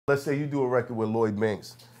let's say you do a record with Lloyd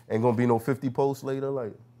Banks, ain't gonna be no 50 posts later,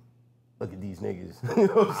 like, look at these niggas. You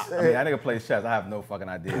know what I'm saying? I mean, that nigga plays chess. I have no fucking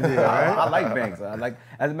idea. Yeah, right? I like Banks.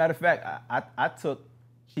 As a matter of fact, I took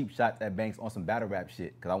cheap shots at Banks on some battle rap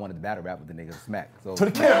shit because I wanted to battle rap with the niggas smack. So to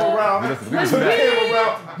the camera round. To the camera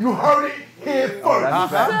round. You heard it here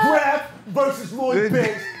first. Grafh versus Lloyd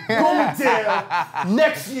Banks going down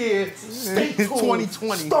next year. Stay tuned.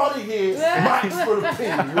 2020. Started here. My expert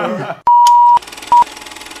opinion. You heard?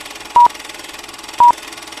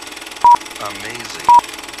 Amazing.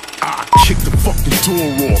 I kick the fucking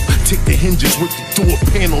door off, take the hinges with the door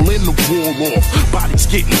panel and the wall off. Body's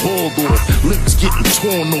getting hauled off, lips getting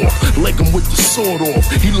torn off, leg him with the sword off.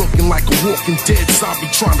 He looking like a walking dead zombie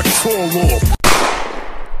trying to crawl off.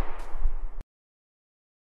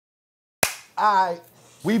 Alright,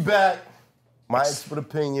 we back. My expert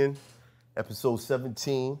opinion, episode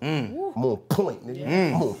 17. I'm on point,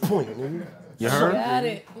 nigga. I'm on point, nigga. You heard? Got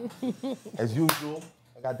it. As usual,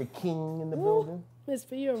 I got the king in the building. It's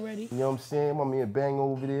for you already. You know what I'm saying? My man Bang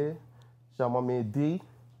over there. Shout out my man D. You know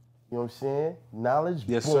what I'm saying? Knowledge.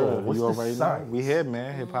 Yes, boom. sir. What's You the already know. science? We here,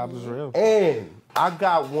 man. Hip hop is real. And I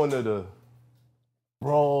got one of the,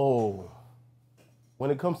 bro,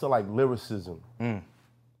 when it comes to like lyricism, when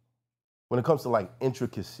it comes to like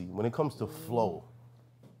intricacy, when it comes to flow,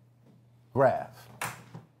 Grafh.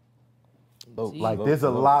 Like there's a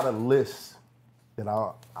lot of lists that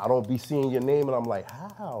I don't be seeing your name and I'm like,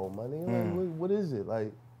 how, my nigga? Like, what is it?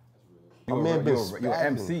 Like, you're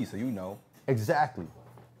an MC, so you know. Exactly.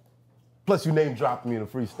 Plus, you name dropped me in a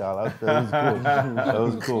freestyle. That was cool. That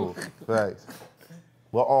was cool. Thanks.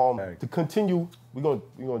 Well, to continue, we're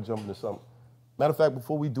gonna jump into something. Matter of fact,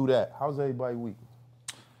 before we do that, how's everybody week?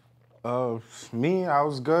 Me, I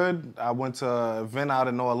was good. I went to an event out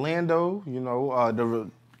in Orlando. You know,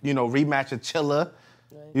 the rematch of Chilla.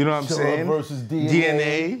 You know what I'm saying? Versus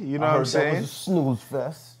DNA. You know what I'm saying? That was a snooze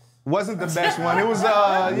fest. Wasn't the best one. It was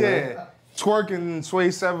Twerk and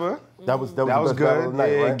Sway Sever. That was good.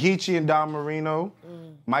 Night, right? Geechee and Don Marino,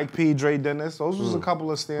 Mike P, Dre Dennis. Those was a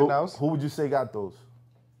couple of standouts. Who would you say got those?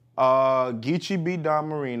 Geechee beat Don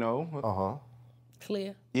Marino.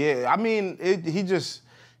 Clear. Yeah, I mean, he just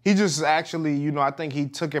actually, you know, I think he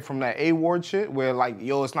took it from that A-Ward shit where like,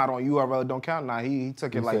 yo, it's not on URL, don't count. Nah, he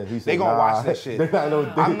took it they gonna watch this shit.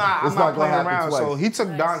 I'm not playing around. Twice. So he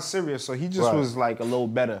took Don serious, so he just was like a little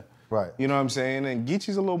better. Right. You know what I'm saying? And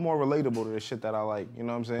Geechee's a little more relatable to the shit that I like. You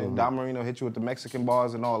know what I'm saying? Don Marino hit you with the Mexican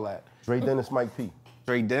bars and all that. Dre Dennis, Mike P.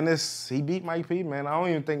 Dre Dennis, he beat Mike P, man. I don't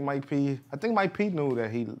even think Mike P, I think Mike P knew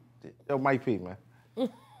that Mike P, man.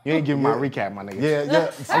 You ain't giving my recap, my nigga.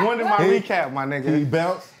 Yeah. I wanted my recap, my nigga. He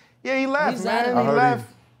bounced? Yeah, he left, He's man. out. He left.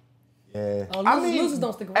 Yeah. Losers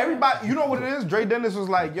don't stick around. Everybody, you know what it is? Dre Dennis was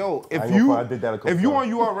like, yo, if I you on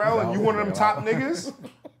URL and you one of them top niggas,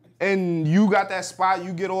 and you got that spot,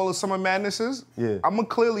 you get all the Summer Madnesses, I'm gonna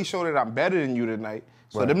clearly show that I'm better than you tonight.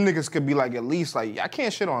 So them niggas could be like, at least like, I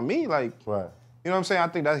can't shit on me, like, you know what I'm saying? I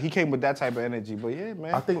think that he came with that type of energy, but yeah,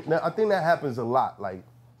 man. I think that happens a lot. Like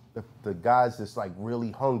the guys that's like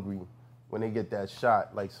really hungry when they get that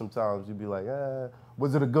shot. Like sometimes you be like,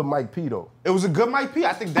 was it a good Mike P though? It was a good Mike P.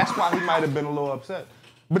 I think that's why he might have been a little upset.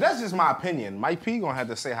 But that's just my opinion. Mike P gonna have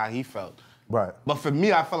to say how he felt. Right. But for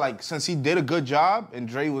me, I feel like since he did a good job and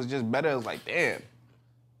Dre was just better, it was like, damn,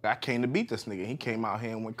 I came to beat this nigga. He came out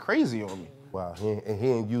here and went crazy on me. Wow, he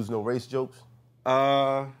ain't used no race jokes?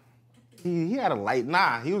 He had a light,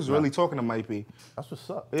 he was really talking to Mike P. That's what's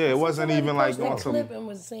up. Yeah, it wasn't even like going to clip and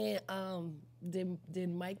was saying, did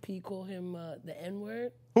Mike P call him the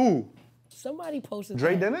N-word? Who? Somebody posted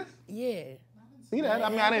Dre that. Dennis? Yeah. See that? I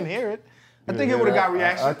mean, I didn't hear it. I think it would have got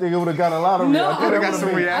reaction. I think it would have got a lot of reaction. I would have got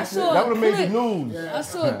some reaction. That would have made the news. I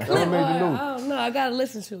saw a clip. I don't know. I gotta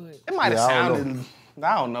listen to it. It might have sounded.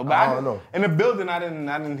 I don't know. But I don't know. In the building, I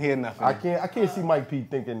didn't hear nothing. I can't see Mike P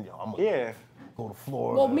thinking, yo, I'm gonna go to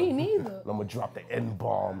Florida. Well, me neither. I'm gonna drop the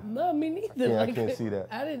N-bomb. No, me neither. Yeah, I can't see that.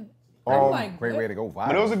 I didn't. Great way to go viral.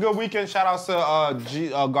 But it was a good weekend. Shout out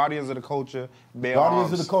to Guardians of the Culture.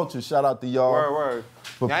 Guardians of the Culture. Shout out to y'all. Word.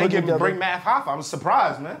 Y'all ain't get to bring Math Hoffa. I'm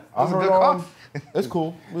surprised, man. It was a good call. It's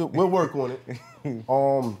cool. We'll work on it.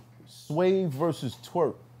 Sway versus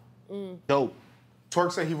Twerk. Dope.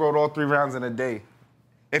 Twerk said he wrote all 3 rounds in a day.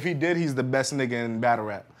 If he did, he's the best nigga in battle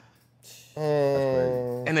rap.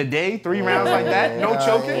 In a day, 3 rounds like that, no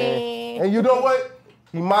choking. And you know what?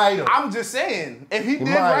 He might have. I'm just saying, if he did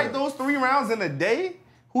write those 3 rounds in a day,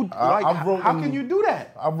 how can you do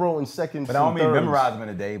that? I wrote in seconds. But I don't mean memorize them in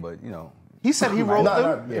a day, but you know. He said he wrote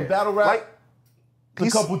them. In battle rap, a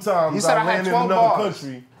couple times. He said I ran had in 12 another bars.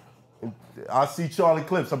 country. I see Charlie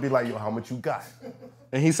Clips. I'll be like, yo, how much you got?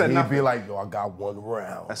 And he said he'd nothing. be like, yo, I got 1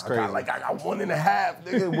 round. That's crazy. I got 1.5,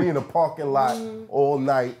 nigga. We in the parking lot all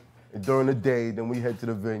night and during the day. Then we head to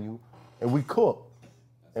the venue and we cook.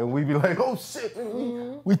 And we be like, oh shit,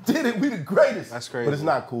 we did it. We the greatest. That's crazy. But it's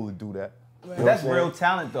not cool to do that. Right. You know That's what I'm real saying?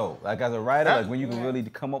 talent though. Like as a writer, like when you can really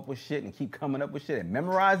come up with shit and keep coming up with shit and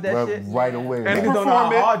memorize that shit. Right away. And man. Niggas don't know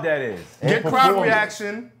perform it. how hard that is. Get And crowd perform it.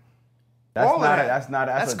 reaction. That's all of not. that.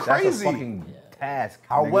 That's crazy. That's a fucking task. nigga.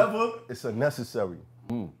 However, it's a necessary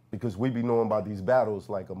because we be knowing about these battles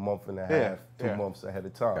like a month and a half, 2 months ahead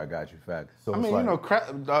of time. I got you. Facts. So I it's mean, like, you know,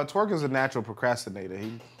 Twerk is a natural procrastinator.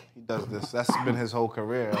 He does this. That's been his whole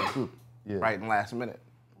career, Yeah. writing last minute.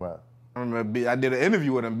 right. I remember I did an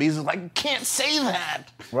interview with him. Bees was like, you can't say that.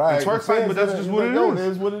 Right. And Twerk's like, but that's just what it Yo, is. it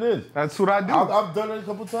is what it is. That's what I do. I've done it a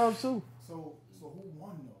couple times too. So who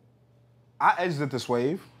won though? I edged it this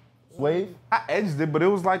wave. Wave. I edged it, but it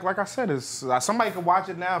was like I said, it's somebody can watch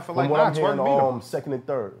it now and feel From like, what nah, I'm hearing, Twerk beat him. second and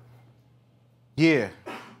third. Yeah,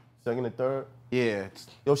 Second and third. yeah.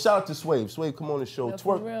 Yo, shout out to Swave. Swave, come on the show. Yo,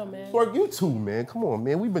 for Twerk, real, man. Twerk, you too, man. Come on,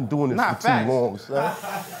 man. We've been doing this Nah, for facts. too long, son.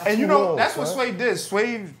 And you Too know, long, that's what son. Swave did.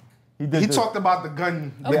 Swave, He did he this. talked about the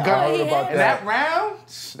gun. The Yeah, I gun. heard about And that. that round,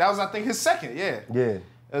 that was, I think, his second, yeah. Yeah.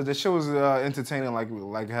 The show was entertaining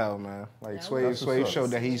like hell, man. Like That's Swave what's up.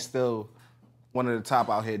 showed that he's still one of the top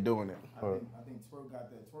out here doing it. I think Twerk got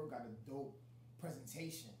a dope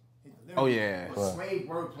presentation. His delivery. Oh, yeah. But Swave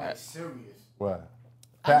wordplay serious. Right.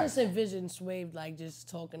 I just envisioned Swave like just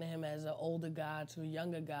talking to him as an older guy to a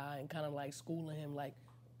younger guy and kind of like schooling him like,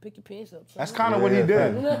 pick your pants up. Son. That's kind of what he Yeah,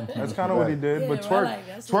 did. facts. That's kind of what he did. Yeah, But right, Twerk, like,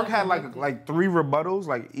 that's what Twerk I had predicted. like 3 rebuttals,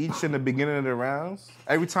 like each in the beginning of the rounds.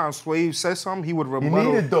 Every time Swave said something, he would He rebuttal.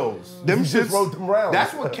 needed those. Them He just shits- wrote them rounds.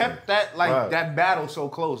 That's what kept that Right. that battle so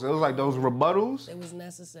close. It was like those rebuttals It was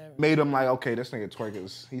necessary. made him like, okay, this nigga Twerk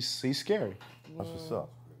is he's scary. That's what's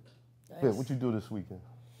up. Yeah, what you do this weekend?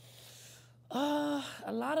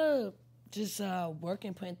 A lot of just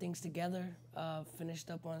working, putting things together.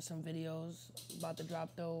 Finished up on some videos, about to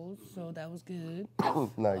drop those, so that was good.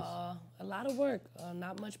 Nice. A lot of work,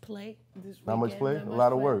 not much play this weekend. Not much play? not A much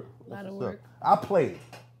lot of play. work. A lot of What's up? work. I played.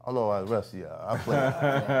 I don't know about the rest of y'all. I played.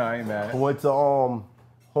 I ain't mad. I went to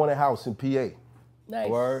Haunted House in PA. Nice.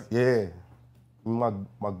 Word. Yeah.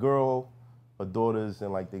 My girl, her daughters,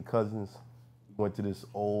 and like their cousins went to this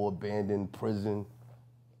old abandoned prison.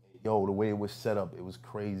 Yo, the way it was set up, it was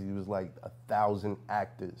crazy. It was like 1,000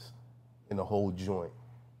 actors in the whole joint,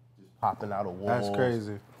 just popping out of walls. That's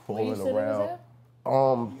crazy. Where you Falling said it was around. at?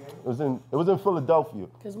 It was in Philadelphia.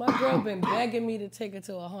 Cause my girl been begging me to take her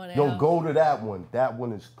to a haunted Yo, house. go to that one. That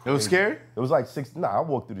one is crazy. It was scary? It was like 6. Nah, I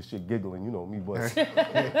walked through the shit giggling, you know me, but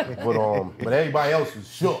but everybody else was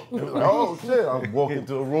shook. It was like, oh shit! I walk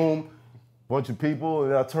into a room, bunch of people,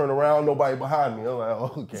 and I turn around, nobody behind me. I'm like,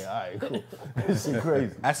 oh, okay, all right, cool. This is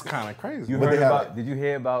crazy. That's kind of crazy. You But heard they have about? it. Did you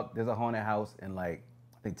hear about? There's a haunted house in like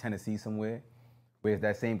I think Tennessee somewhere, where it's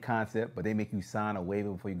that same concept, but they make you sign a waiver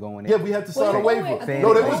before you go in there. Yeah, we had to sign a Wait, waiver. wait, wait.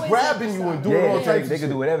 No, they They was always grabbing have to you and sign. doing all yeah, types they of can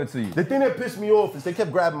do shit. whatever to you. The thing that pissed me off is they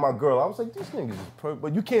kept grabbing my girl. I was like, these niggas is perfect,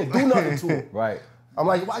 but you can't do nothing to them. Right. I'm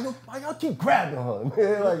like, why y'all keep grabbing her?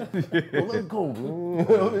 Man, like, well, let's go, man. You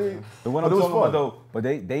know what I mean? The one But I'm it was talking about fun. though, but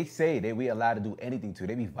they say that we allowed to do anything to.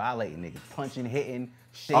 They be violating niggas, punching, hitting,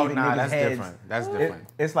 shaving nah, niggas' that's heads. different. That's It- different.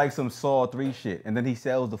 it's like some Saw 3 shit, and then he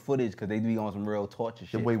sells the footage because they be on some real torture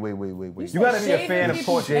shit. Wait. You gotta be a Shaving fan of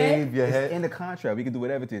people's torture. head? Shave your It's head. in the contract. We can do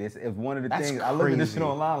whatever to it. It's one of the That's things. I look at this shit crazy.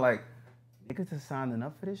 online like, niggas just signing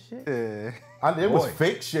up for this shit? Yeah. It was Boy.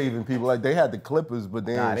 fake shaving people. Like they had the clippers, but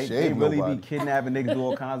they Nah, didn't they shave really nobody. be kidnapping niggas, do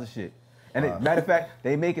all kinds of shit. And matter of fact,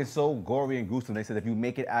 they make it so gory and gruesome. They said if you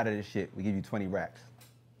make it out of this shit, we give you 20 racks.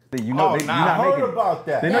 You know, Oh, you're nah, not I heard making it. about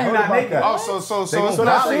that. They know I you're heard not about making that. it. Oh, so gonna it's So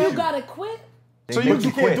not So you you- gotta quit? They So make you you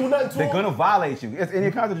can't quit. do nothing to They're them? gonna violate you. It's in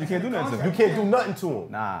your contract. You can't do nothing to them. You can't do nothing to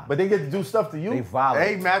them. Nah. But they get to do stuff to you. They violate.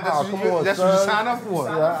 Hey, man, that's, Oh, what, come you, on, that's what you son. sign up for.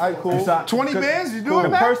 Yeah, all right, cool. You sign- 20 'cause bands, you the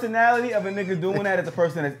doing that? personality of a nigga doing that is a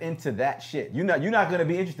person that's into that shit. You're not gonna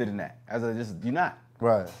be interested in that. You're not.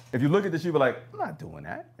 Right. If you look at this, you be like, I'm not doing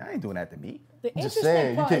that. I ain't doing that to me. The I'm just interesting saying,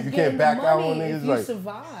 you part can't- is you getting can't back the out money on niggas if you like-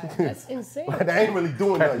 survive. That's insane. They ain't really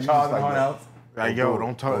doing nothing. You just Charles like, Horn House. Like, yo,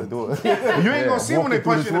 don't talk. do it. You ain't gonna see when they walking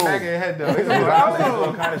punch you in through the this back of your head, though. They All gonna be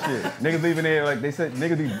like, kind of shit. Niggas leaving there like they said.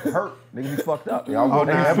 Niggas be hurt. Niggas be fucked up. Yeah, I'm going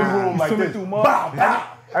in every room like Swimming this. through mud. Bow, bow.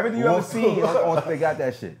 Everything you ever seen, they got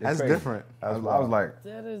that shit. It's That's crazy. different. I was like,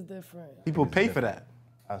 That is different. People pay for that.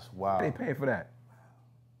 That's they wild. paying for that.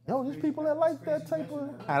 Yo, there's people that like that type of.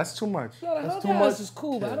 Nah, that's too much. No, the haunted too house much. is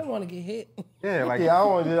cool, but I don't want to get hit. Yeah, like, Yeah,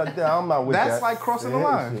 I'm not with that. that's like crossing the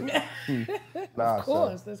line. Nah, Of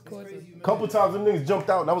course, that's course. A couple times them niggas jumped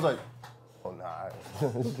out and I was like, oh oh,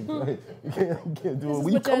 nah. You can't do it. This is Where you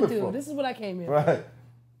what y'all coming do. from? This is what I came here. Right.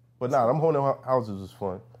 But nah, them haunted houses was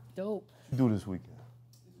fun. Dope. What you do this weekend?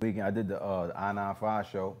 I did the I-95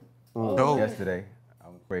 show Dope. yesterday. I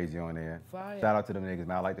went crazy on there. Fire. Shout out to them niggas,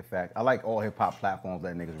 man. I like the fact. I like all hip-hop platforms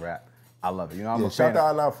letting niggas rap. I love it. You know, I'm a shout fan.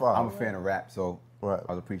 out to I-95. I'm a fan of rap, so Right.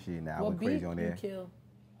 I was appreciating that. I What went beat crazy on you there. kill?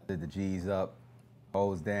 I did the G's up,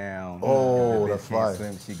 O's down. Oh, the that's bitch can't fire.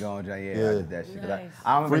 swim, she going, yeah, I Yeah. did that shit. 'Cause Nice.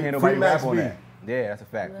 I don't Free- even hear nobody free Max rap on B. that. Yeah, that's a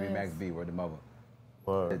fact. Free Nice. Max B, word the mother.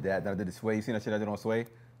 Word. Did that. Then I did the Sway. You seen that shit I did on Sway?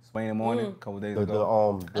 Sway in the morning, a couple days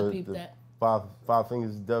ago. I peeped that. Five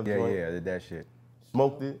Fingers Death Yeah, joint. yeah, I did that shit.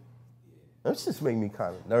 Smoked it. That just make me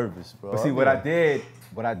kind of nervous, bro. But see, what I did,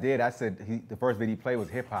 I said, the first video he played was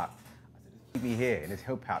hip hop. I said, just keep me here, and it's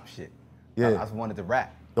hip hop shit. Yeah. I just wanted to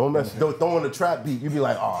rap. Don't throw in the trap beat. You be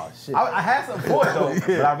like, oh shit. I had some for it though,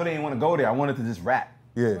 but I really didn't want to go there. I wanted to just rap.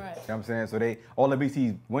 Yeah. Right. You know what I'm saying? So all the beats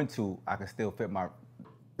he went to, I could still fit my It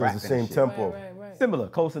rap was the in same and shit. tempo. Right. Similar,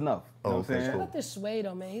 close enough. You know what I'm okay, saying? Shout cool. out to Sway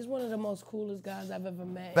though, man. He's one of the most coolest guys I've ever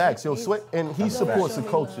met. Facts, yo, He's- Sway, and he No, supports the show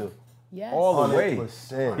me culture. love. Yes. All the way.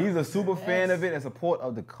 100%. He's a super fan Yes. of it and support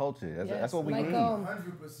of the culture. That's Yes, what we like, need.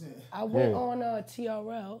 100%. I went on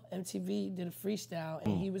TRL, MTV, did a freestyle,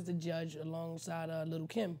 and he was the judge alongside Little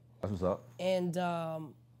Kim. That's what's up. And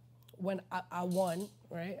when I won,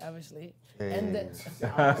 right, obviously, and then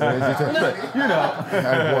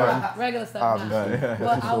regular stuff. Nah.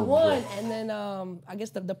 But I won, and then I guess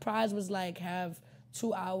the prize was like have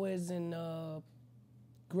 2 hours in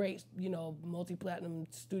great, multi-platinum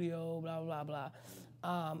studio, blah blah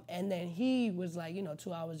blah. And then he was like,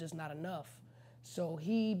 2 hours just not enough, so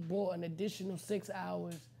he bought an additional 6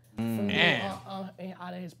 hours for me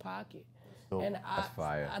out of his pocket. And That's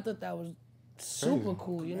fire. I thought that was super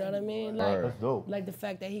cool. You know what I mean? Like, That's dope. like the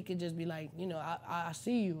fact that he could just be like, I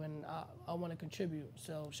see you and I want to contribute.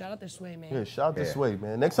 So shout out to Sway, man. Yeah, shout out to Sway,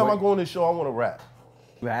 man. Next time I go on this show, I want to rap.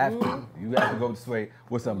 You have to. You have to go this way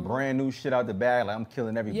with some brand new shit out the bag. Like I'm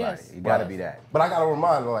killing everybody. Yes. You gotta be that. But I got to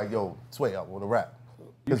remind her, like, yo, Sway, I want to rap.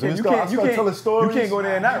 You Because can't, I start telling stories. you can't go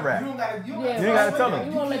there and not rap. You Yeah, You gotta tell them.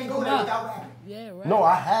 You You won't let can't you go come there out. without rapping. Yeah, right. No,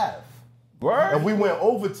 I have. Word? And we went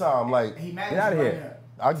overtime. Like, He mad Get at outta you right here.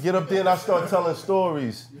 now. I get up there and I start telling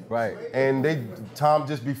stories. Right. And Tom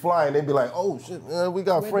just be flying. They be like, oh, shit, man, we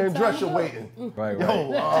got Fran the time Drescher go? waiting. Right, right.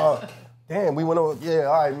 Yo, damn, we went over. Yeah,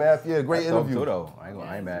 all right, Math. Yeah, great That's dope interview. too, though. I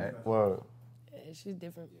ain't mad. Word. Yeah, she's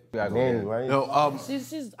different. You gotta go Nanny, there. right? Yo,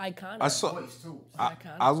 She's iconic. I saw. She's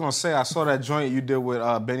iconic. I was gonna say I saw that joint you did with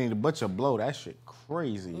Benny the Butcher. Blow that shit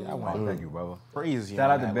crazy. I went Oh, thank you, brother. crazy. Shout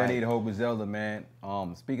on out to that, Benny like- the Whole Griselda, man.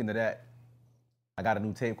 Speaking of that, I got a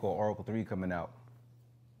new tape called Oracle 3 coming out.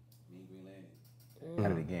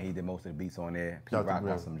 Got it again. He did most of the beats on there. Pete Shout out to Rock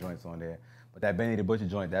Graham. got some joints on there. But that Benny the Butcher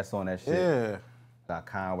joint, that's on that shit. Yeah. Got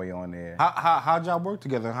Conway on there. How'd y'all work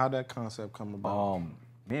together and how'd that concept come about?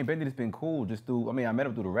 Me and Benny just been cool. Just through, I met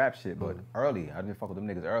him through the rap shit, but early. I didn't fuck with them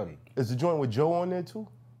niggas early. Is the joint with Joe on there too?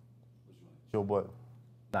 Joe Button.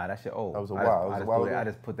 Nah, that shit old. That was a I while. Just, It was I a just while threw that- ago? I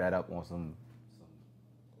just put that up on some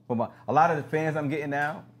a lot of the fans I'm getting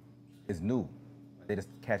now is new. They just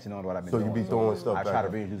catching on to what I've been So doing. you be throwing stuff I back try to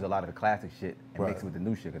up. reintroduce a lot of the classic shit and mix it with the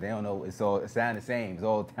new shit because they don't know it sound the same. It's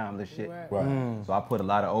all timeless shit. Right. So I put a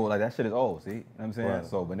lot of old, like that shit is old, see? You know what I'm saying? Right.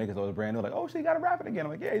 So but niggas always brand new, like, oh shit, you gotta rap it again.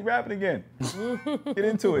 I'm like, yeah, he's rapping again. Get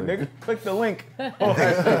into it, nigga. Click the link. All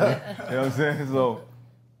that shit. You know what I'm saying? So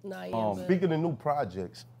Nah, yeah, but Speaking of new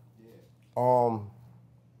projects, how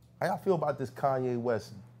y'all feel about this Kanye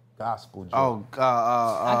West gospel joint?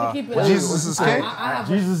 I can keep it. Jesus is King? I have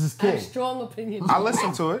Jesus is I have King. strong opinions. I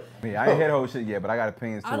listened to it. I mean, I ain't hear the whole shit yet, but I got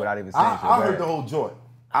opinions too without even saying shit. I Go heard ahead. the whole joint.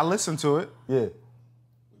 I listened to it. Yeah. What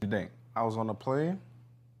you think? I was on a plane.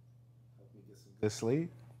 Good sleep.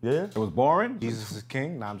 Yeah? It was boring? Jesus is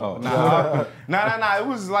King. Nah, I'm Oh. joking. Nah. It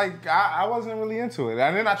was like I wasn't really into it.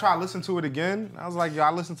 And then I tried to listen to it again. I was like, yo,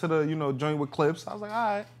 I listened to the joint with clips. I was like,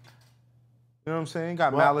 all right. You know what I'm saying?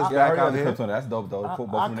 Got Well, Malice I Yeah, I back heard out the here. clips on that. That's dope though.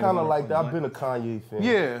 Put both I them niggas kind on of the like that. I've joint. been a Kanye fan.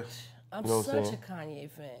 Yeah. I'm You know what I'm such a saying? Kanye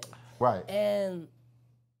fan. Right. And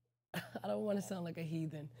I don't want to sound like a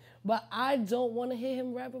heathen, but I don't want to hear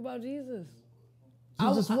him rap about Jesus.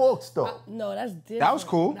 Jesus walks though. No, that's different. That was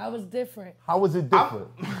cool. That was different. How was it different?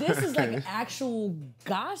 This is like actual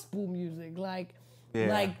gospel music. Like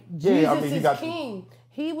Yeah, Jesus I mean, he is got- king.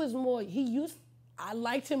 He was more, I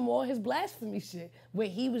liked him more his blasphemy shit, where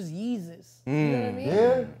he was Yeezus. You know what I mean?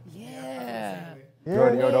 Yeah? Yeah. You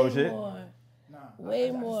heard Way those shit? more.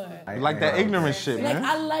 Way more. Like that ignorant shit, Like man.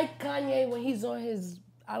 I like Kanye when he's on his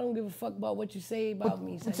I don't give a fuck about what you say about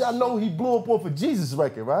me. But y'all know he blew up off a Jesus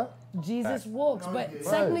record, right? Jesus walks, but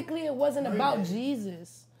technically it wasn't about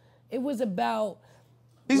Jesus. It was about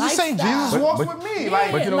He's just saying Jesus walks with me.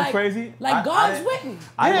 Yeah, but you know what's crazy? Like God's with me.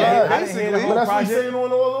 I didn't hear the whole That's what he's project. saying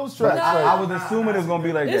on all those tracks. I was assuming it was gonna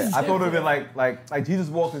be like It's that. I thought it would be like Jesus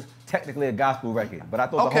Walks is technically a gospel record, but I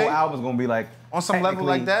thought the whole album was gonna be like on some level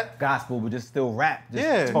like that, gospel, but just still rap,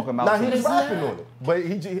 just talking about. Nah, he was rapping on it, but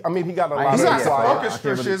he got a lot. He's of got some choir.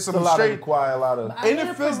 orchestra shit, some a lot straight. Require a lot of. And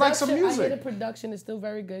it feels like some I hear music. the production is still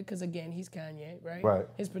very good because again, he's Kanye, right? Right.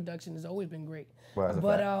 His production has always been great. Right.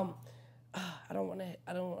 But I don't want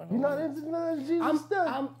to. You're not into Jesus stuff.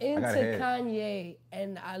 I'm into Kanye,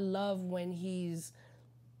 and I love when he's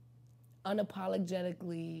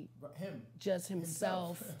unapologetically just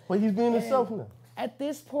himself. But he's being himself now. At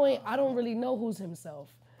this point, I don't really know who's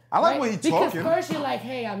himself. I like when he's talking. Because first you're like,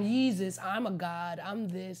 hey, I'm Jesus, I'm a God, I'm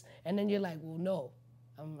this. And then you're like, well, no,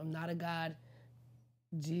 I'm not a God.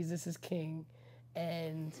 Jesus is king.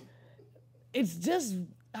 And it's just,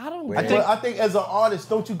 I don't know. I think as an artist,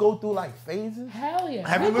 don't you go through like phases? Hell yeah.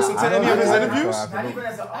 Have you listened to any of his interviews? Not even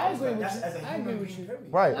as an I artist, agree with that's you. as a I agree human with being, you.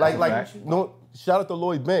 period. Right. No, shout out to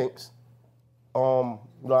Lloyd Banks.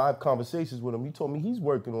 I have conversations with him. He told me he's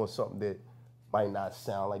working on something that might not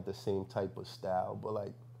sound like the same type of style, but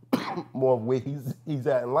like more of where he's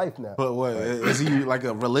at in life now. But what is he like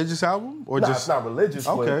a religious album or It's not religious.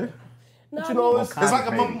 okay? But you know, it's like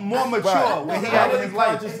a more mature when he had in his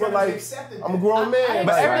life. Just but like I'm a grown man.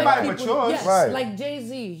 But everybody people, matures. yes, Right. Like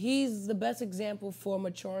Jay-Z, he's the best example for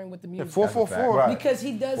maturing with the music. 444. Right. Because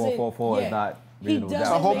he doesn't. 444 is not He Reasonable doesn't Doubt. It's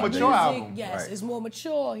a whole make mature music. album. Yes, Right. it's more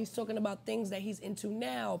mature. He's talking about things that he's into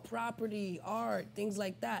now, property, art, things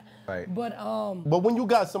like that. Right. But But when you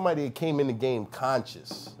got somebody that came in the game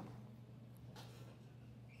conscious,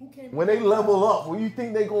 when they level up, where you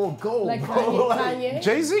think they gonna go? like bro? Kanye.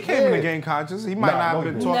 Jay-Z came in the game conscious. He might not have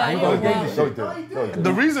been talking. Nah, He he was wasn't. No, he did.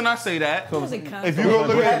 The reason I say that, He wasn't conscious. if you go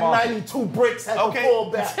look He had at 92 bricks, had Okay. to fall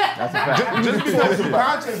back. That's a fact. just because you're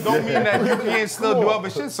conscious don't mean that you can't still do other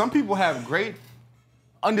shit. Some people have great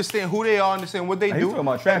understand who they are, understand what they He's do, talking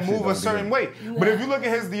about trap and shit, move though, a certain dude. way. But if you look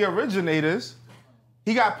at The Originators,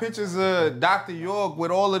 he got pictures of Dr. York with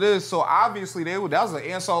all of this. So obviously that was an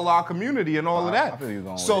Ansar Allah community and all of I that. feel you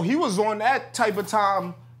going So with it. he was on that type of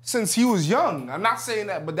time since he was young. I'm not saying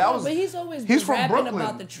that, but that No, was. but he's always been from rapping Brooklyn.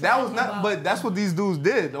 about the that trap, was not, about- but that's what these dudes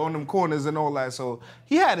did on them corners and all that. So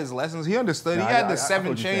he had his lessons. He understood. Nah, he had I the feel 7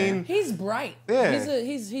 what you're chain. saying. He's bright. Yeah.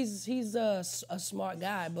 He's a smart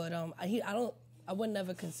guy, but I would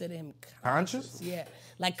never consider him Conscious? Yeah,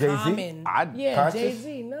 like Jay-Z? common. I'd- Yeah, conscious?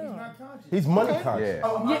 Jay-Z. No. He's not conscious. He's money conscious. Yeah.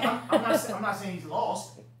 Oh, I'm not saying he's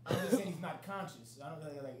lost. I'm just saying he's not conscious. I don't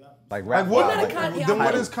Like rap. Like what? He's not a like- con- Then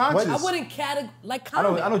what is I conscious? wouldn't categorize like I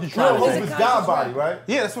know common. what you're trying to Hope say. is God body, right?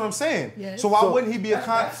 Yeah, that's what I'm saying. Yeah. So why So- wouldn't he be a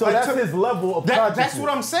conscious? So that's his level of consciousness. That's what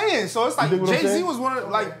I'm saying. So it's like dig what I'm Jay-Z saying? was one of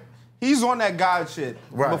like he's on that God shit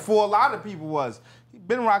Right. before a lot of people was. He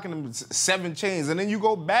been rocking them 7 chains, and then you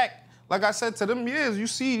go back, like I said, to them years. You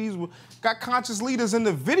see these got conscious leaders in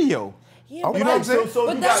the video. Yeah, Okay, You know what I'm saying? So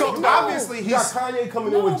But you that got, means- you got, obviously you got he's Kanye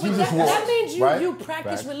coming No, in with but Jesus that walks, means right? you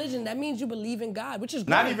practice Right. religion. That means you believe in God, which is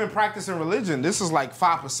not great. even practicing religion. This is like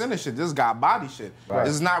 5% of shit. This is God body shit. Right.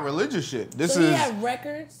 This is not religious shit. This So is he had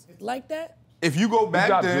records like that. if you go He back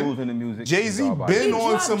dropped then. jewels in the music. Jay-Z God body. been He on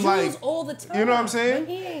dropped some jewels like all the time. you know what I'm saying?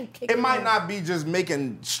 But he ain't It kicking might it. not be just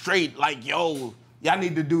making straight like yo, y'all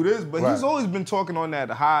need to do this, but he's Right. always been talking on that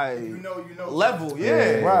high you know. level.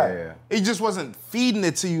 Yeah. Right. Yeah. He just wasn't feeding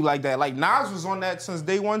it to you like that. Like Nas was on that since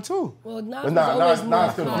day one too. Well, Nas But was nah, always more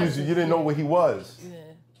Nas confused you. You didn't know what he was. He was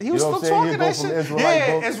You know still what I'm saying? talking He that go from shit. Israelite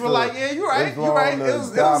Yeah, books Israelite. to Yeah, you're right. Islam You're right. to It was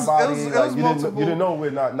God body. Like, you multiple. didn't know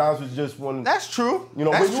where Nas was just one. That's true. You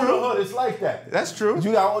know, that's when you in true. the hood, it's like that. That's true.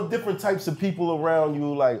 You got all different types of people around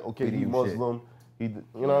you. Like, okay, he Video Muslim. He, you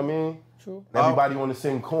know what I mean? True. And everybody on the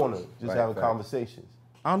same corner, just Right, having right. conversations.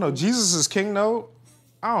 I don't know. Jesus is king though.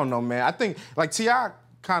 I don't know, man. I think like T.I.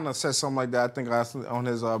 kind of said something like that. I think on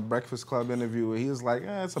his Breakfast Club interview, where he was like,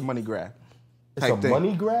 it's a money grab. It's type a thing.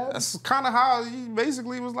 money grab. That's kind of how he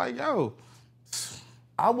basically was like, yo,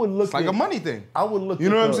 I would look it's like at a money thing. I would look. You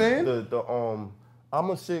at know what I'm the- saying? I'm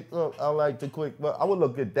a sick. I like the quick, but I would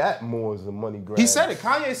look at that more as a money grab. He said it.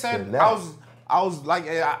 Kanye said, than that. I was like,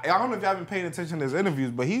 I don't know if y'all been paying attention to his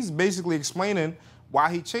interviews, but he's basically explaining why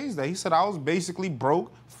he changed that. He said, I was basically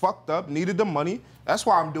broke, fucked up, needed the money. That's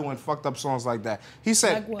why I'm doing fucked up songs like that. He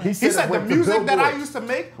said, Like what? he He said, said it the went to music that I Billboard. used to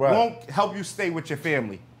make Right. won't help you stay with your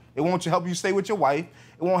family. It won't help you stay with your wife.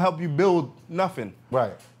 It won't help you build nothing.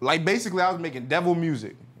 Right. Like basically, I was making devil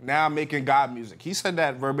music. Now I'm making God music. He said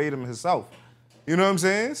that verbatim himself. You know what I'm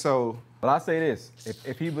saying? So But I'll say this: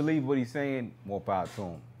 if he believes what he's saying, more power to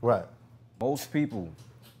him. Right. Most people,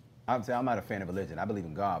 I'm not a fan of religion. I believe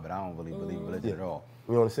in God, but I don't really believe in religion at all.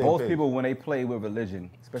 We on the same Most page. people, when they play with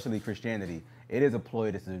religion, especially Christianity, it is a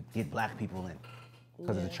ploy to get black people in.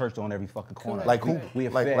 Because there's a church on every fucking corner. Like who? We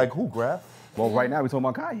Like who, Grafh? Well, right now we're talking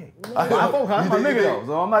about Kanye. I'm my nigga though,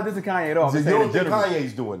 so I'm not dissing Kanye at all. I'm You just saying don't in think general.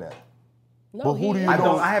 Kanye's doing that? No, But who do you I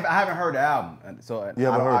know? haven't heard the album, and so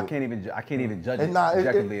I can't even judge it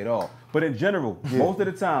objectively at all. But in general, most of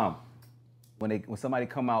the time, when somebody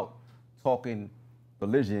come out talking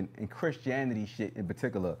religion and Christianity shit in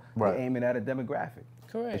particular, they're aiming at a demographic.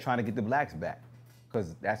 Correct. They're trying to get the blacks back,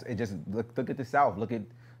 because that's it. Just look at the South. Look at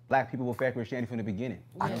black people with fair Christianity from the beginning.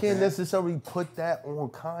 I can't necessarily put that on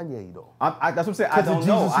Kanye though. That's what I'm saying. I don't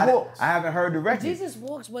know. I haven't heard the record. Jesus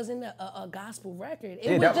Walks wasn't a gospel record.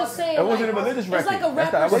 It Yeah, was just saying. it wasn't a religious record. It's like a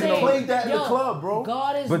That's rapper not- saying, played that in the club, bro.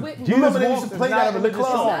 God is But with me. Jesus Remember they used Walks to is play not that a in the religious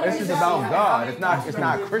club. song. It's just about God. It's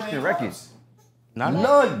not a Christian record.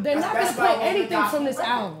 None. They're not gonna play anything from this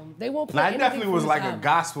album. They won't play Nah, it anything definitely from was this like a album.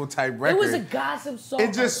 gospel type record. It was a gossip song.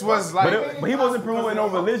 It just was like. But he wasn't promoting no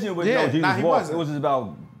religion with no Jesus he Walks. wasn't. It was just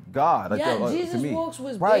about God. Like, Yeah, to Jesus me. Walks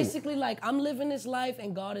was Right. basically like, I'm living this life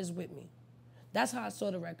and God is with me. That's how I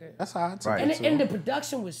saw the record. That's how I took Right. it too. And the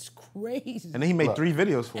production was crazy. And then he made 3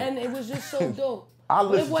 videos for it. And it was just so dope. I But it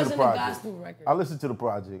listened to the wasn't a project. gospel record. I listened to the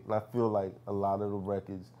project, and I feel like a lot of the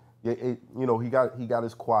records, he got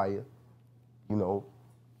his choir, he's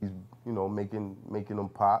making them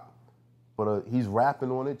pop, but he's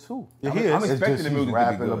rapping on it too. Yeah, he is. I'm It's expecting just the he's music to be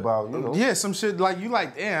rapping good. about Yeah, some shit like you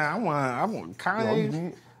like. Damn, I want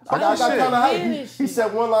Kanye. I got shit. kind of hype. Hear He this shit.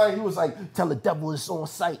 said one line. He was like, "Tell the devil it's on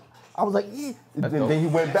sight." I was like, "Yeah." And then he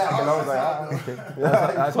went back, and I was like, "Ah, okay."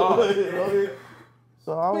 That's hard.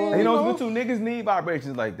 So I was, You know, two niggas need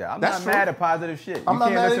vibrations like that. I'm That's not true. mad at positive shit. I'm You not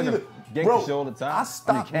can't mad at listen either. to gangster Bro, shit all the time. I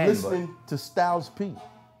stopped you can, listening to Styles P.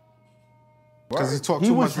 Because he talked He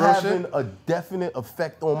too was much real having shit. a definite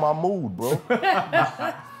effect on my mood, bro.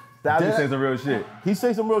 Styles be saying some real shit. He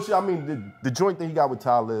say some real shit. I mean, the joint that he got with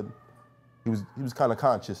Talib, he was kind of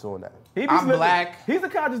conscious on that. He be I'm slipping. black. He's a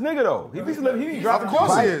conscious nigga though. He be slipping. He be dropping. Of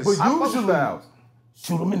course he gems. is. But I fuck with usually, Styles.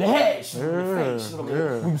 shoot him in the head, shoot him in the face, shoot him in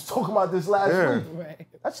the... We was talking about this last week. Right.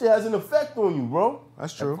 That shit has an effect on you, bro.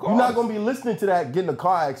 That's true. You're not gonna be listening to that, get in a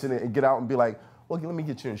car accident, and get out and be like, "Well, let me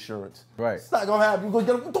get your insurance." Right. It's not gonna happen. You gonna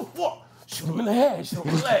get him. What the fuck? Shoot him in the head. Shoot him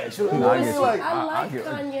in the leg. Shoot him in the Nah, I head. get you. Like, I like get it.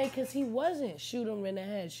 Kanye because he wasn't shoot him in the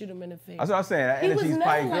head, shoot him in the face. That's what I'm saying. That He was energy's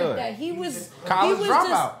never probably like good. that. He was College he was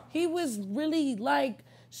dropout. he was really like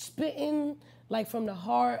spitting like from the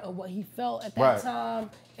heart of what he felt at that Right. time,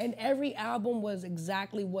 and every album was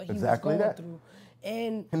exactly what he Exactly was going that. through.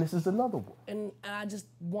 And and this is another one. I just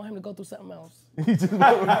want him to go through something else. He just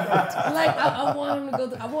Like I want him to go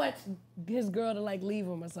through. I want his girl to like leave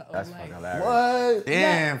him or something. That's like, fucking hilarious. what?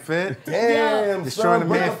 Damn, Fit. Damn, Destroying the son,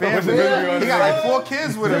 man bro. family. He got like 4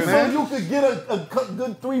 kids with him, So man. you could get a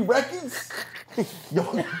good 3 records?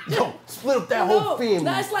 yo, split up that whole family.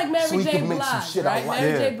 That's like Mary so he J. can make some Blige, shit right? I like.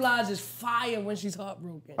 Mary J. Yeah. Blige is fire when she's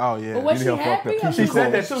heartbroken. Oh, yeah. But when You she know, fucked happy, up. her She music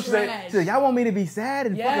said that is too. She trash. said, "Y'all want me to be sad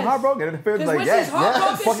and fucking Yes. heartbroken?" And the fans 'Cause like, when "Yes, she's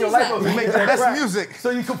heartbroken, fuck your she's life like- up." He make the best music. So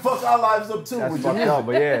you can fuck our lives up too. That's with your fucked up,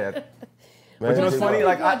 but yeah. But you know what's Some funny? people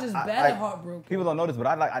Like are just bad at like, heartbroken. people don't know this, but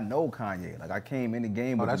I know Kanye. Like I came in the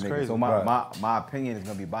game with that's the nigga, crazy. so my opinion is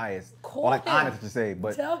gonna be biased. Call Or like him. honest to say,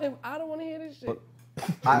 but Tell him I don't want to hear this shit.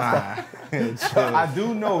 I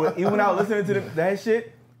do know that even without listening to that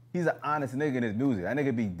shit, he's an honest nigga in his music. That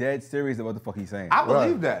nigga be dead serious about what the fuck he's saying. I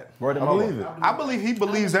believe that. Word of I mother. believe it. I believe he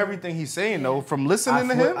believes everything he's saying, though, from I listening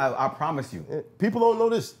to swear- him. I promise you. People don't know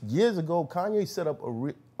this. Years ago, Kanye set up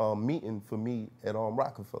a meeting for me at Nice.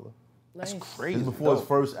 Rockefeller. Crazy. This before his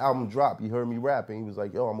first album dropped. He heard me rapping. He was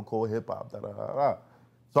like, "Yo, I'm gonna call hip hop."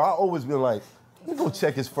 So I always been like, "Let me go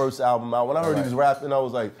check his first album out." When I heard he was rapping, I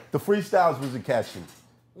was like, the freestyles was a catchy.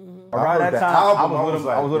 Around that time, I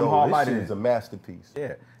was with him hard This body. shit is a masterpiece.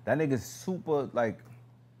 Yeah, that nigga's super like.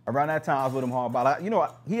 Around that time, I was with him hard. But like, you know,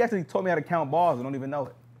 he actually taught me how to count bars. I don't even know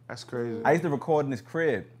it. That's crazy. I used to record in his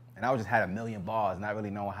crib, and I just had 1,000,000 bars, not really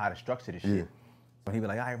knowing how to structure this shit. Yeah. So he'd be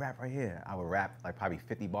like, "I rap right here." I would rap like probably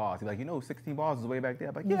 50 bars. He'd be like, "You know, 16 bars is way back there."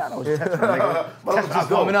 I'm like, "Yeah, I know. It's nigga. But I'm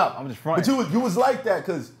just warming up. I'm just fronting." But you was like that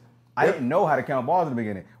because I didn't know how to count bars in the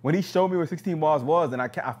beginning. When he showed me what 16 bars was, and I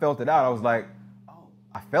felt it out, I was like, "Oh,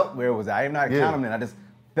 I felt where it was at." I didn't know how to count them then. I just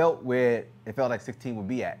felt where it felt like 16 would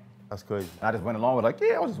be at. that's crazy. And I just went along with like,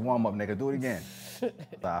 "Yeah, I'll just warm up, nigga. Do it again." So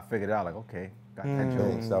I figured out like, okay, got 10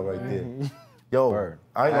 Dang, jokes. stop right there. Yo, Word.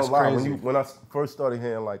 I ain't That's gonna lie. crazy. When I first started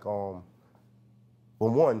hearing like, well,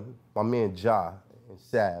 one, my man Ja and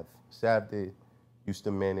Sav, they used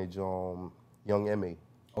to manage Young M.A.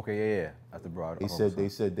 Okay, yeah. That's the broad. They said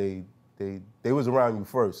they was around you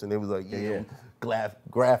first, and they was like, yeah,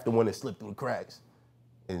 Grafh the one that slipped through the cracks.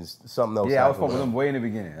 and something else. Yeah, I was fucking with them way in the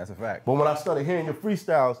beginning. That's a fact. But when I started hearing your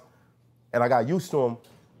freestyles, and I got used to them,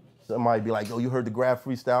 somebody be like, "Yo, you heard the Grafh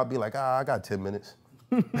freestyle?" I'd be like, I got 10 minutes.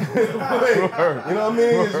 You know what I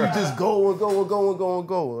mean? You just go and go and go and go and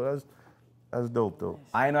go. That's dope, though.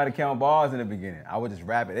 I didn't know how to count bars in the beginning. I would just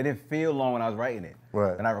rap it. It didn't feel long when I was writing it.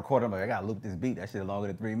 Right. And I recorded, I'm like, I gotta loop this beat. That shit longer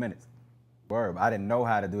than 3 minutes. Word. I didn't know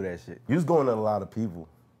how to do that shit. You was going at a lot of people.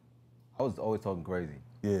 I was always talking crazy.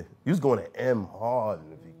 Yeah. You was going at M hard in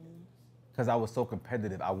the beginning. Because I was so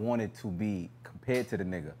competitive. I wanted to be compared to the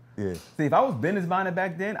nigga. Yeah. See, if I was business minded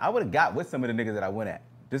back then, I would have got with some of the niggas that I went at.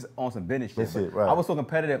 Just on some business shit. That's it, right. I was so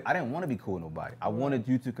competitive, I didn't want to be cool with nobody. I wanted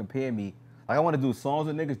you to compare me. Like, I want to do songs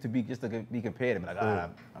with niggas to be just to be compared to me. Like,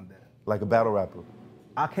 I'm dead. Like a battle rapper.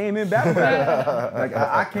 I came in battle rap. Like,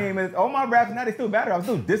 I came in, all my raps, now they still battle. I'm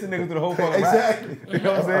still dissing niggas through the whole fucking Exactly. rap. You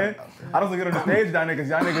know what I'm saying? I don't get on the stage, y'all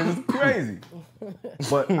niggas is crazy.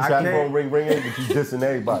 But I came. Ring, but you dissing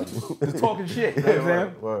everybody. Just talking shit, you know what I'm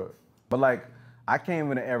saying? Word. But like, I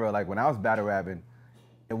came in an era, like when I was battle rapping,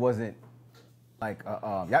 it wasn't like,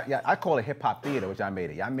 I call it hip hop theater, which I made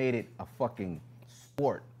it. Y'all made it a fucking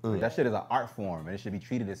sport. That shit is an art form, and it should be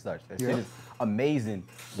treated as such. That shit is amazing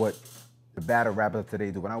what the battle rappers today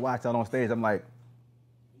do. When I watch out on stage, I'm like,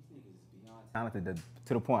 these niggas is beyond talented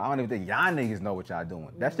to the point I don't even think y'all niggas know what y'all doing.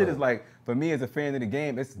 That shit is like, for me as a fan of the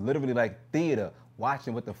game, it's literally like theater,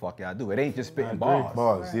 watching what the fuck y'all do. It ain't just spitting bars.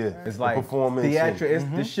 Bars, yeah. It's like performance, theatrical. It's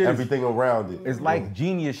this shit. Everything around it. It's like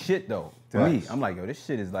genius shit though. To me, I'm like, yo, this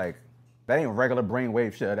shit is like, that ain't regular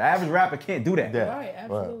brainwave shit. The average rapper can't do that. Right,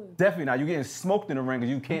 absolutely. Right. Definitely not. You're getting smoked in the ring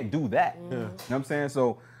because you can't do that. You know what I'm saying?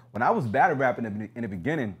 So when I was battle rapping in the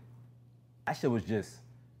beginning, that shit was just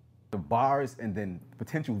the bars and then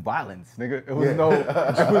potential violence, nigga. It was it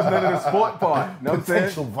was none of the sport part. You know what I'm saying?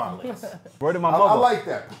 Potential violence. Word to my mother. I like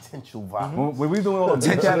that. Potential violence. When we was doing all the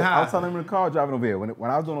beat cap, I was telling him in the car driving over here. When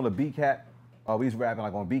I was doing all the beat cap, we was rapping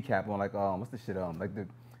like on beat cap on like what's the shit like the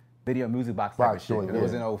video music box type of shit. It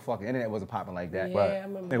wasn't no fucking internet wasn't popping like that. Yeah, I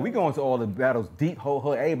remember. And we go into all the battles deep, whole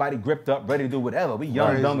hood, everybody gripped up, ready to do whatever. We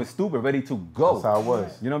young, dumb, and stupid, ready to go. That's how it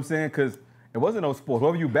was. You know what I'm saying? Because it wasn't no sports.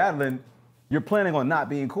 Whoever you battling, you're planning on not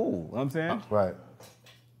being cool. You know what I'm saying? Right.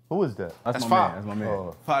 Who is that? That's my man. That's my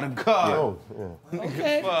man. Father God. Oh, yeah.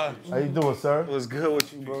 Okay. How you doing, sir? What's good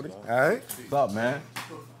with you, Brody? All right. What's up, man?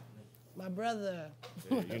 My brother.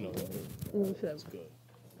 You know. That's good.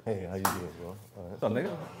 Hey, how you doing, bro? What's up,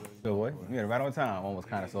 nigga? Good boy. You had it right on time, almost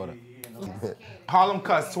kind of, sort of. Harlem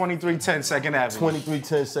Cuts, 2310 2nd Avenue.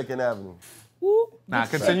 2310 2nd Avenue. Nah,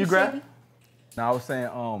 continue, Grafh. Now, I was saying,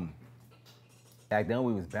 back then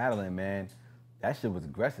we was battling, man, that shit was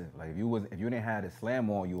aggressive. Like, if you didn't have the slam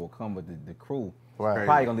on, you will come with the crew. Right.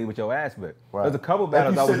 Probably gonna leave with your ass, but Right. there's a couple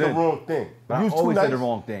battles I was in. You said the wrong thing. But I always said the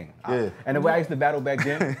wrong thing. Yeah. And the way I used to battle back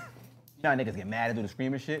then, you know how niggas get mad and do the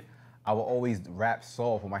screaming shit? I would always rap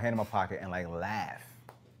soft with my hand in my pocket and like laugh.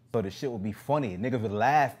 So the shit would be funny. Niggas would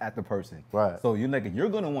laugh at the person. Right. So you're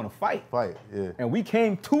gonna wanna fight. Fight, yeah. And we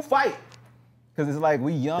came to fight. Cause it's like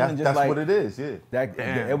we young and just that's like. what it is, yeah.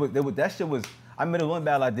 That shit was, I remember the one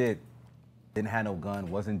battle I did, didn't have no gun,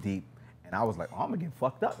 wasn't deep. And I was like, oh, I'm gonna get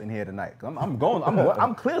fucked up in here tonight.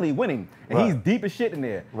 I'm clearly winning. And he's deep as shit in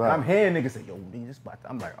there. Right. And I'm hearing niggas say, yo, nigga, this about to,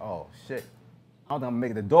 I'm like, oh shit. I don't think I'm gonna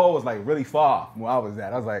make it. The door was like really far from where I was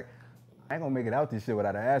at. I was like, I ain't gonna make it out this shit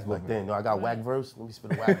without an ass whooping. Like, damn, no, I got whack verse. Let me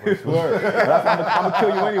spit a whack verse. I'm gonna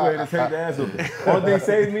kill you anyway to take the ass whooping. Only thing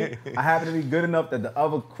saved me, I happened to be good enough that the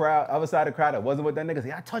other side of the crowd that wasn't with that nigga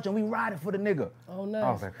said, I touch him, we riding for the nigga. Oh, nice.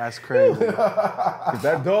 I was like, That's crazy. cause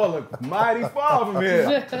that door looked mighty far from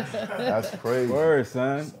here. That's crazy. Word,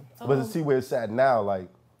 son. But to see where it's at now, like,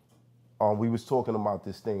 we was talking about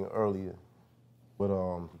this thing earlier with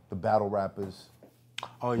the battle rappers.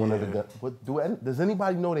 Oh, yeah. Does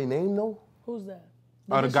anybody know their name, though? Who's that?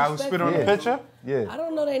 Oh, the guy who spit on the picture? Yeah. I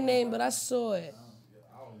don't know their name, but I saw it.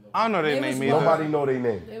 I don't know their name either. Nobody know their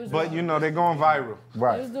name. But, you know, they're going viral.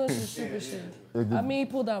 Right. They was doing some stupid shit. I mean, he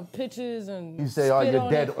pulled out pictures and You say, oh, you're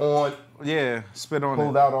dead on. Yeah, spit on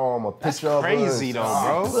Pulled it. out a picture of her. Crazy, though,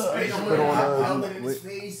 bro. Spit on her.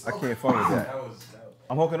 I can't fuck with that.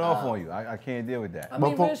 I'm hooking off on you. I can't deal with that. I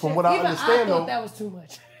mean, But from what I understand, I thought though, that was too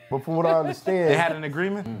much. But from what I understand, They had an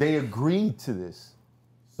agreement? they agreed to this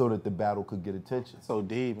so that the battle could get attention. So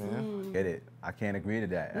deep, man. Get it? I can't agree to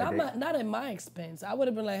that. Not at my expense. I would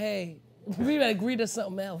have been like, hey, we would agree to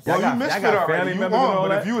something else. Well, got- you I misfit got already. family You members and all on,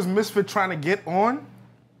 but that? if you was misfit trying to get on,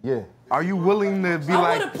 Yeah. are you willing to be I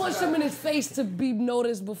like... would have punched him in his face to be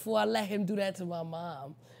noticed before I let him do that to my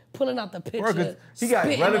mom. Pulling out the picture. He got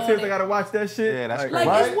spitting relatives on that it. gotta watch that shit. Yeah, that's Like,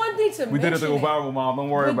 crazy. it's one thing to We did it to mention go viral, mom. Don't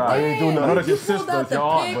worry But about it. damn, I know that's your you pulled sister, out it's the your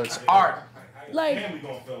aunt, pic. but Art. Like,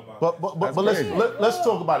 but let's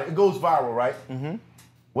talk about it. It goes viral, right? Mm-hmm.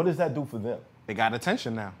 What does that do for them? They got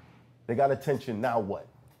attention now. They got attention. Now what?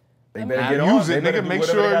 They better get use it, nigga. Make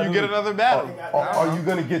sure you get another battle. Are you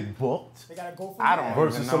gonna get booked? They gotta go for I don't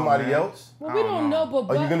versus somebody else. Well, we don't know, but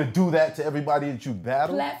are you gonna do that to everybody that you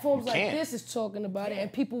battle? Platforms like this is talking about it, and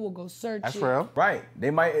people will go search That's it. real. Right.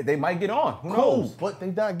 They might get on. Who Cool, knows? but they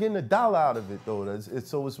not getting $1 out of it though.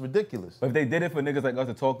 So it's ridiculous. But if they did it for niggas like us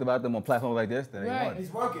that talked about them on platforms like this, then they won.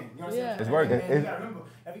 It's working. You know what I'm saying? It's working. And you gotta remember,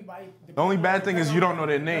 everybody. The only bad thing is you don't know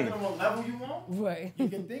their name. Depending on what level you want, Right. you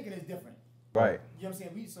can think it is different. Right. You know what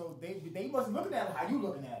I'm saying? So they wasn't looking at it how you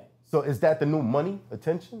looking at it. So is that the new money?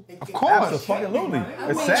 Attention? Of course. Absolutely.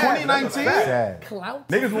 It's mean, sad. 2019. Sad. Clout.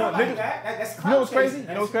 Niggas want Like niggas. that's You know what's crazy? chasing.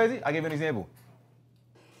 You know what's crazy? I'll give you an example.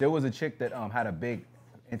 There was a chick that had a big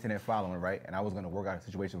internet following, right? And I was gonna work out a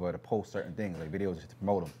situation where to post certain things, like videos just to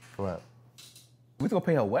promote them. Right. We was gonna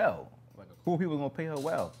pay her well. Like cool people was gonna pay her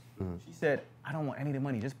well. She said, I don't want any of the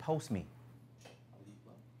money, just post me.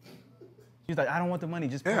 She's like, I don't want the money,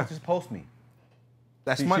 just post me.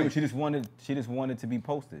 That's money. She just wanted to be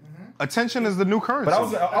posted. Attention is the new currency. But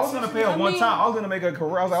I was gonna pay her one time. I was gonna make her a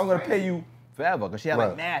career. I was like, I'm gonna pay you forever. Because she had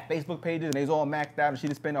like mad Facebook pages and they was all maxed out and she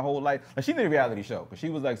just spent her whole life. Like she did a reality show, but she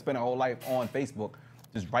was like spending her whole life on Facebook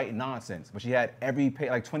just writing nonsense. But she had every page,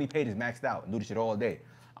 like 20 pages maxed out and do this shit all day.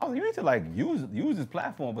 I was like, you need to like use this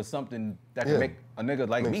platform for something that can make a nigga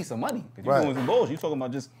like me some money. Because you're doing some bullshit. You talking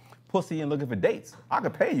about just pussy and looking for dates. I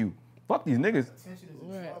could pay you. Fuck these niggas. Attention is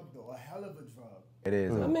a drug, though, a hell of a drug. It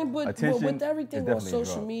is. I mean, but attention with everything on is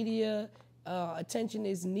social media, attention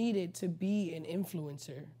is needed to be an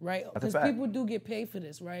influencer, right? Because fact. people do get paid for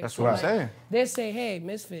this, right? That's So, what I'm like, saying. They say, hey,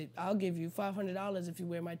 Misfit, I'll give you $500 if you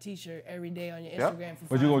wear my T-shirt every day on your Instagram for 5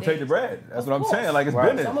 But you gonna take the days. bread. That's Of what I'm course. saying. Like it's So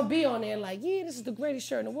business. I'm gonna be on there like, yeah, this is the greatest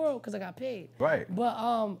shirt in the world because I got paid. Right. But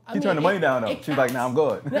She turned the money down though. She's like, nah, I'm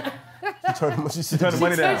good. She turned the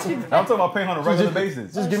money down. I'm talking about paying on a regular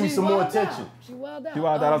basis. Just give me some more attention. She wild out. She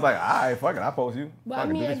wild out. I was like, all right, fuck it, I'll post you. But Fuck I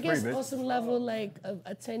it, mean, do I this guess free, bitch. on some level, like, of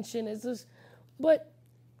attention is just, but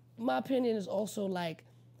my opinion is also like,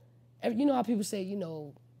 you know how people say, you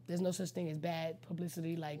know, there's no such thing as bad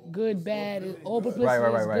publicity, like good, bad, all publicity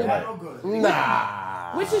is good. Right.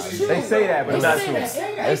 Nah. Which is true. They say that, but it's not true.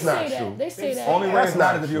 It's not true. They say that. Only way it's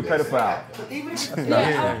not is if you're a pedophile.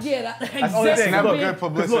 That's only thing. Never Look, good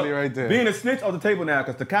publicity right there. Being a snitch off the table now,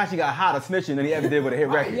 because Tekashi got hotter snitching than he ever did with a hit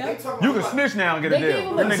record. Yep. You can snitch now and get a They gave deal.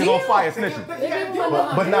 him Them a niggas deal. on fire snitching.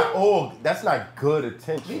 But not all. That's not good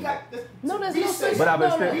attention. No, there's no such But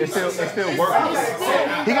it's still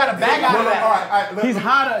working. He got a bag out of that. All right. He's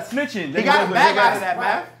hotter snitching. He got a bag out of that,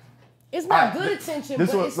 man. It's not good attention,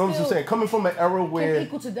 This but is it's what I'm still saying. Coming from an era where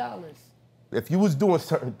equal to dollars. if you was doing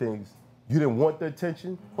certain things, you didn't want the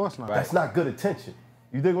attention. Of course not. That's not good attention.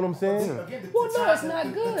 You dig what I'm saying? Well, no, it's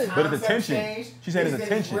not good. But it's attention. She said it's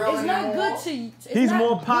attention. It's not good to you. He's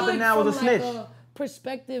more popping now as a snitch.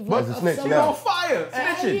 Perspective But of as a snitch, someone. yeah. On fire,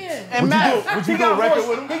 snitching. Yeah. And Matt, Would you do a record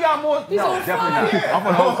with him? He got more. He's No, on definitely fire. not. I'm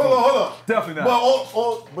on Hold on. Definitely But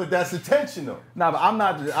not. but that's attention though. Nah, but I'm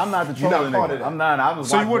not the You're not trolling part nigga. of that. I'm not. I was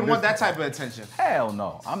So you watching wouldn't want this- that type of attention. Hell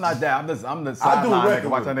no. I'm not that. I'm the I'll do a sideline record nigga.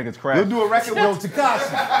 Watch with that him. niggas crash. You'll do a record with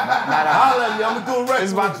Tekashi. Holla at me. I'm gonna do a record.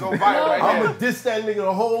 It's about to with go you. viral right I'm here. gonna diss that nigga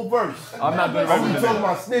the whole verse. I'm not doing I'm that. talking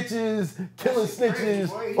about snitches, killing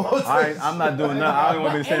snitches. all I'm not doing that. I don't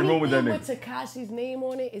want to be in the same room with that Anything nigga. with Tekashi's name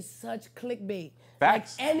on it is such clickbait.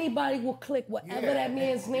 Facts. Like anybody will click whatever that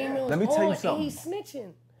man's name is Let me tell you on, something. and he's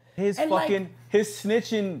snitching. His And his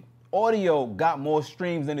snitching audio got more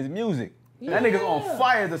streams than his music. That nigga's on Yeah.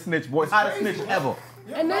 fire as a snitch, boy. Hottest snitch ever.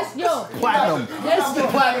 And that's Platinum. That's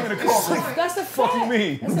Platinum in the coffin. That's a Fuck you fact.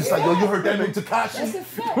 mean? That's a It's like, yo, you heard that nigga That's a Tekashi?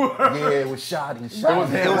 fact. Yeah, it was shoddy. It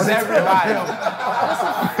was everybody.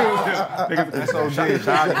 That's OG.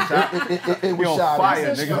 It was on shoddy. fire,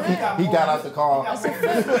 That's a nigga. fact. He got out the car. That's a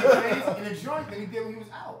fact. In a joint that he did when he was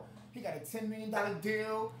out. He got a $10 million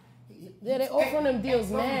deal. Yeah, they offering them deals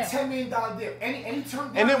now. $10 million deal. Any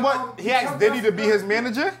turn. And then what? He asked Diddy to be his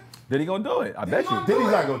manager? Did he gonna do it? I bet you.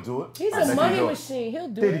 Diddy's not gonna do it. He's a money machine. He'll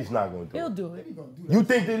do Diddy's it. not gonna do He'll it. do it. You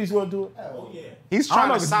think Diddy's gonna do it? He's I don't trying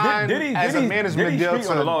know, to sign as a management deal to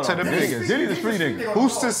the niggas. Diddy's a street nigga.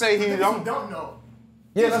 Who's to say he don't? Don't know.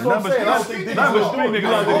 Yeah, that's what I'm saying. I don't think Diddy's Number gonna three do it.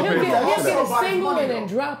 niggas. He'll get a single and then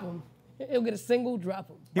drop him. He'll get a single, drop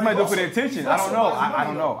him. He might do it for the attention. I don't know. I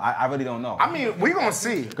don't know. I really don't know. I mean, we gonna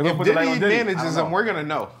see. we'll If put the light Diddy on Diddy. I manages don't him, know. we're gonna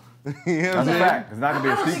know. You know what I'm That's a saying? fact. It's not gonna be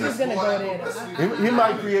I a don't think he's secret. gonna go there. He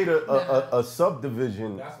might create a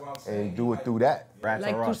subdivision and do it through that. Rats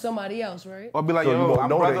Like are through us. somebody else, right? Or be like, So you yo, won't I'm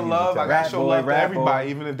know that brother he's love. I a gotta rap show boy, love to rap everybody, boy.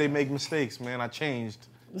 even if they make mistakes, man. I changed.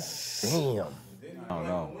 Damn. I don't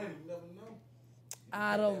know.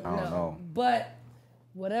 I don't know. But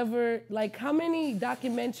whatever, like how many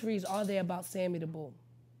documentaries are there about Sammy the Bull?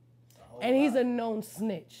 And he's a known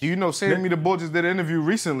snitch. Do you know Sammy the Bull just did an interview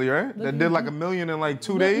recently, right? That did like $1 million in like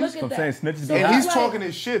 2 days. Look at that. I'm saying snitches. So and he's like, talking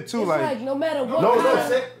his shit too, like no matter what.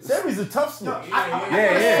 No, Sammy's a tough snitch.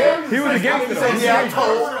 Yeah. He was a gangster though. Yeah, I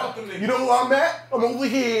told. You know where I'm at? I'm over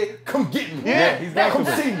here. Come get me. Yeah, he's come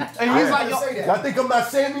see me. And he's like, yo, I think I'm not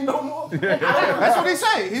Sammy no more. that's what he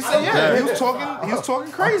said. He said, yeah, he was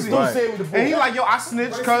talking crazy. And he like, yo, I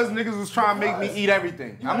snitched because niggas was trying to make me eat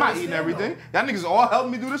everything. I'm not eating everything. Y'all niggas all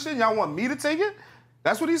helped me do this shit. Y'all want me to take it?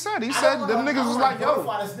 That's what he said. He said them niggas was like, yo.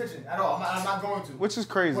 Snitching at all. I'm not going to. Which is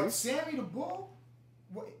crazy. But Sammy the Bull,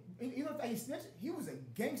 you know that he snitched? He was a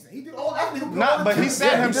gangster. He did all that. Nah, but he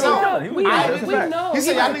said himself. We know. He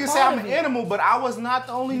said, y'all niggas say I'm an animal, but I was not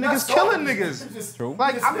the only niggas killing niggas. True.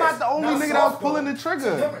 Like, I'm not the only nigga that was pulling the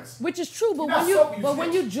trigger. Which is true, but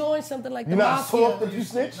when you join something like the mafia, you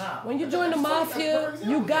snitch? When you join the mafia,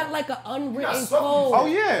 you got like an unwritten code. Oh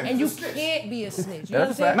yeah. And you can't be a snitch. You know what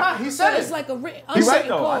I'm saying? Nah, he said it's like a written He's right code.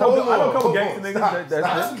 though. I don't couple gangster niggas.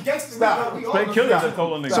 That's straight killers that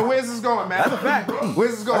told niggas. So where's this going, man? That's a fact.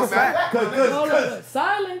 Where's this going, man?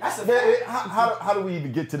 Silence. How do we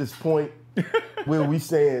even get to this point where we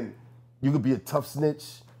saying you could be a tough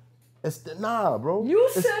snitch? Nah, bro. You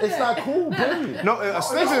said it's not cool, period. No, a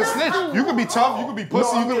snitch is a snitch. You could be tough, you could be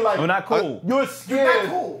pussy, you could be like. We're not cool. You're scared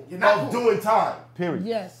of doing time, period.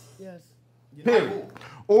 Yes. Period.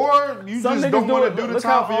 Or you just don't want to do the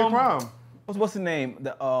time for your crime. What's the name?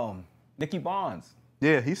 Nicky Barnes.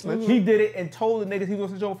 Yeah, he snitched. He did it and told the niggas he was gonna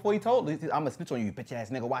snitch on before he told. I'm gonna snitch on you, bitch ass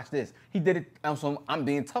nigga. Watch this. He did it. So I'm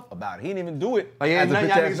being tough about it. He didn't even do it. Like, yeah, as a nothing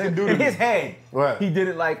bitch y'all ass niggas can do nigga. to In me. his head. Right. He did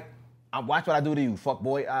it like, watch what I do to you, fuck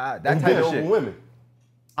boy. That He type did of over shit. women.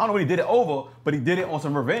 I don't know what he did it over, but he did it on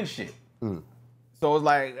some revenge shit. So it's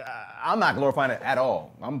like, I'm not glorifying it at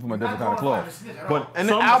all. I'm from a different kind of cloth. But some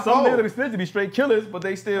niggas that be snitching be straight killers, but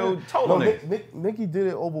they still told on niggas. Nicky did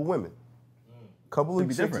it over women. Couple of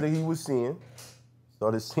chicks that he was seeing,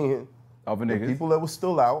 started seeing other the niggas. people that was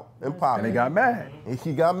still out and popping. And they got mad. And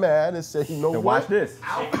he got mad and said, you know what? Watch this. The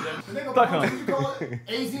nigga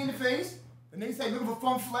AZ in the face. The nigga say looking for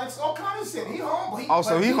fun flex, all kind of shit. He home, but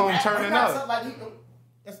so he home turning up.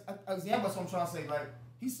 That's an example of what I'm trying to say. Like,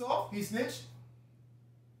 he soft, he snitched.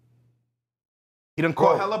 He done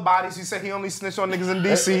caught hella bodies. He said he only snitched on niggas in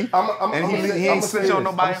DC. And he ain't snitched on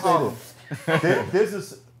nobody in Harlem. This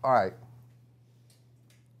is, all right.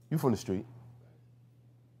 You from the street.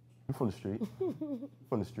 You from the street. You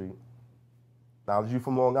from the street. Now, you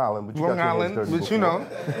from Long Island, but you Long got your Island, hands dirty but you know,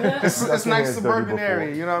 it's nice suburban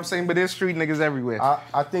area, you know what I'm saying? But there's street niggas everywhere.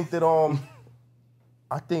 I think that,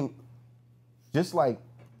 I think just like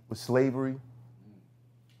with slavery,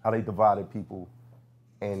 how they divided people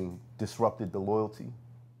and disrupted the loyalty,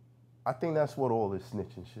 I think that's what all this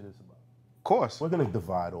snitching shit is about. Of course. We're gonna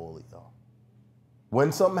divide all of y'all.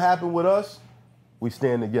 When something happened with us, we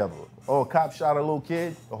stand together. Oh, a cop shot a little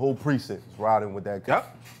kid, the whole precinct is riding with that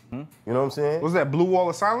cop. Yep. You know what I'm saying? Was that blue wall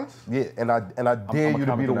of silence? Yeah, and I dare you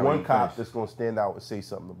to be the one cop that's gonna stand out and say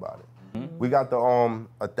something about it. We got the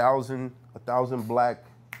 1,000 black,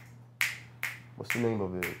 what's the name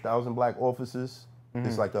of it? 1,000 black officers.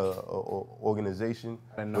 It's like a organization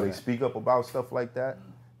where they speak up about stuff like that,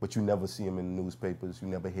 but you never see them in the newspapers. You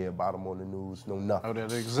never hear about them on the news. No nothing. Oh,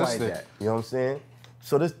 that existed. Like that. You know what I'm saying?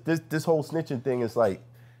 So this whole snitching thing is like,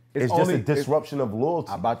 it's just a disruption of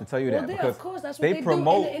loyalty. I'm about to tell you that. Well, of course, that's what they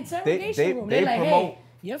promote, do in the interrogation room. They're like, hey,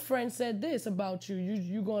 your friend said this about you.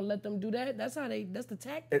 You gonna let them do that? That's the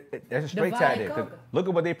tactic. That's a straight tactic. Look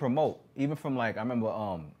at what they promote. Even from like, I remember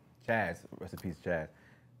Chaz, rest in peace, Chaz.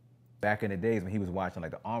 Back in the days when he was watching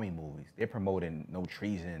like the army movies, they're promoting no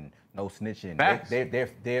treason, no snitching.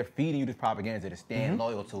 They're feeding you this propaganda to stand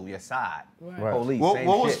loyal to your side. Right. Police. What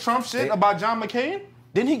was Trump shit about John McCain?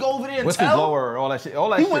 Didn't he go over there and tell? Whistleblower, all that shit.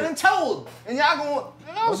 He went and told. And y'all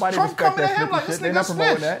going, Trump coming at him like, this nigga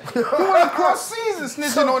snitch. He went across seas and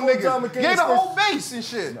snitching on niggas. Gave the whole base and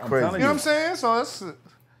shit. You know what I'm saying? So that's...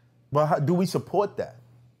 But do we support that?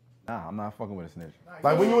 Nah, I'm not fucking with a snitch.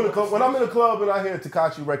 Like when you in the club, when I'm in the club and I hear a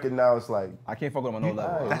Tekashi record now, it's like... I can't fuck with him on no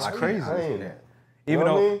level. That's crazy. Even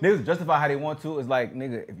though niggas justify how they want to, it's like,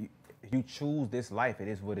 nigga, if you choose this life, it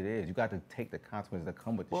is what it is. You got to take the consequences that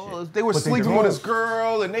come with the shit. They were sleeping with his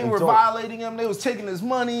girl and they were violating him. They was taking his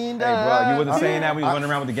money and Hey, bro, you wasn't saying that when you was running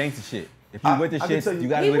around with the gangster shit. If you with the shit, you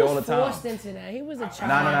got to do it all the time. He was forced into that. He was a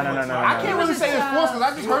child. No. I can't really say it's forced because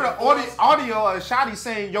I just heard an audio of Shotty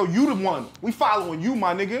saying, yo, you the one. We following you,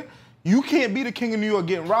 my nigga. You can't be the king of New York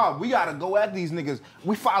getting robbed. We gotta go at these niggas.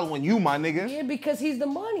 We following you, my nigga. Yeah, because he's the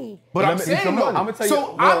money. But I'm saying though, I'm gonna tell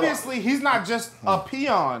so obviously he's not just a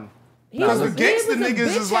peon. Because the gangster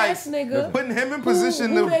niggas is like putting him in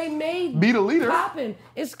position to be the leader. Popping.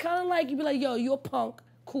 It's kind of like you be like, yo, you a punk.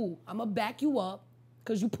 Cool. I'm gonna back you up.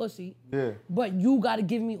 Cause you pussy, but you gotta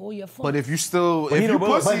give me all your fun. But if you still, if you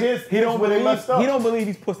pussy, he don't believe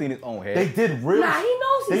he's pussy in his own head. They did real. Nah, he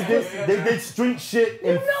knows he's pussy. They did street shit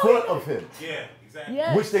in front of him. Yeah, exactly.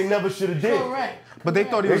 Yes. Which they never should have did. Correct. But they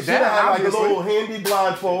thought he was dead. They should have had like a obviously. little handy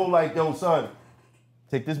blindfold, like, yo, son,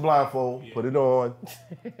 take this blindfold, put it on.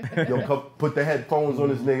 Yo, put the headphones on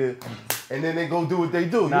this nigga. And then they go do what they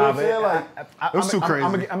do. You know what I'm saying? Like, it was too crazy.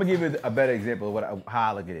 I'm gonna give you a better example of how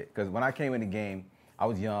I look at it. Because when I came in the game, I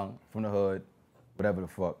was young, from the hood, whatever the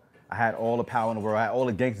fuck. I had all the power in the world. I had all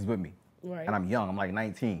the gangsters with me. Right. And I'm young. I'm like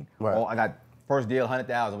 19. Right. I got first deal,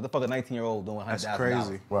 100,000. What the fuck a 19-year-old doing $100,000? That's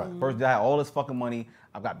crazy. Right. First deal, I had all this fucking money.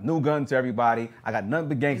 I've got new guns to everybody. I got nothing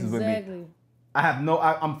but gangsters with me. I have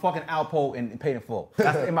I'm fucking Alpo and paid in full.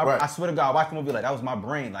 That's in my, Right. I swear to God, I watched the movie like that was my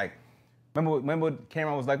brain. Like, remember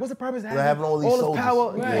Cameron was like, what's the purpose of having all these soldiers. this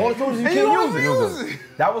power? Right. All the soldiers, you can't use it.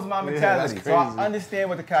 That was my mentality. that's So I crazy. understand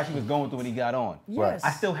what the Tekashi was going through when he got on. Yes.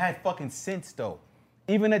 I still had fucking sense though.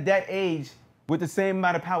 Even at that age, with the same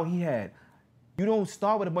amount of power he had, you don't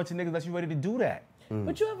start with a bunch of niggas unless you're ready to do that.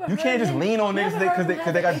 But you can't just lean on niggas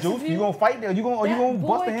because they got juice. You gonna fight them? You gonna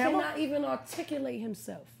bust the hammer? That boy cannot even articulate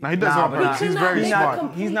himself. Nah, he does it on purpose. He's very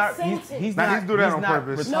smart. He's not. He's do that on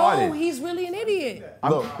purpose. Retarded. No, he's really an idiot.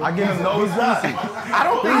 I give him no excuses. I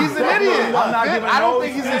don't think he's an idiot. I'm not giving I don't no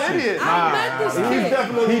think he's an excuses. idiot. I met this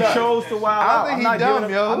kid. He chose to wild out. think he dumb,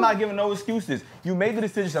 yo. I'm not giving no excuses. You made the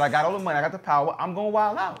decision that I got all the money, I got the power, I'm gonna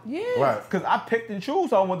wild out. Yeah. Right. Because I picked and chose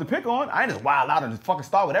who I wanted to pick on. I didn't just wild out and just fucking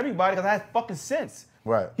start with everybody because I had fucking sense.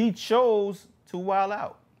 Right. He chose to wild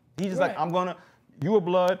out. He's just like, you a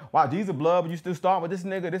blood. Wow, these are blood, but you still start with this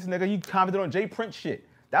nigga. You commented on Jay Prince shit.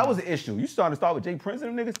 That was the issue. You starting to start with Jay Prince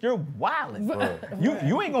and them niggas, you're wildin'. Right.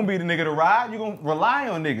 You ain't gonna be the nigga to ride. You gonna rely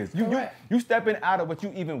on niggas. You stepping out of what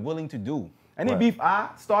you even willing to do. Any beef I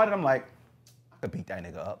started, I'm like, I could beat that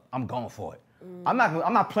nigga up. I'm going for it. I'm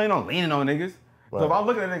not planning on leaning on niggas. So if I'm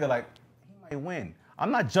looking at a nigga like, he might win.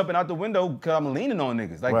 I'm not jumping out the window because I'm leaning on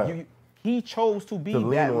niggas. Like he chose to be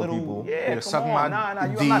that little people. Yeah, suck come on. my Nah,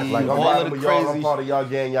 D. I'm not Like, I'm riding with y'all, I'm part of y'all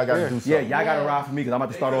gang, y'all gotta do something. Yeah, y'all gotta ride for me because I'm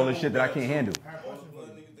about to start all this shit that I can't handle.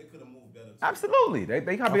 Absolutely.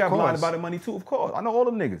 They probably got blinded by the money too, of course. I know all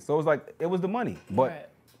them niggas. So it's like, it was the money.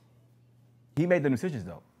 But he made the decisions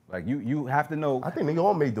though. Like you have to know. I think they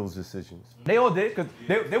all made those decisions. They all did, because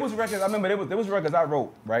there was records, I remember there was records I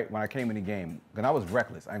wrote, right, when I came in the game. Because I was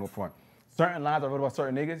reckless, I ain't gonna front. Certain lines I wrote about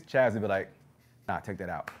certain niggas, Chaz would be like, nah, take that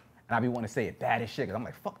out. And I'd be wanting to say it bad as shit, because I'm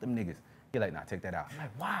like, fuck them niggas. He like, nah, take that out. I'm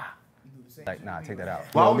like, why? Like, nah, take that out.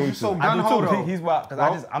 Why was you so gun-ho though? He's wild,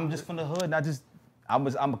 because I'm just from the hood, and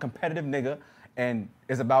I'm a competitive nigga, and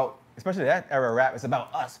it's about, especially that era of rap, it's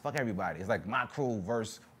about us, fuck everybody. It's like my crew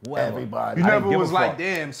versus whoever. Everybody. You never was like,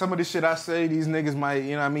 damn, some of the shit I say, these niggas might,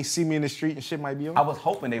 you know what I mean, see me in the street and shit might be on. I was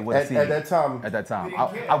hoping they wouldn't see me. At that time. At that time.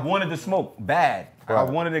 I wanted to smoke bad. Right. I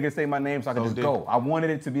wanted niggas to say my name so I could just go. I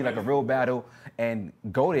wanted it to be like a real battle and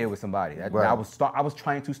go there with somebody. I was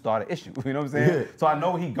trying to start an issue, you know what I'm saying? Yeah. So I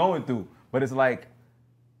know what he's going through, but it's like,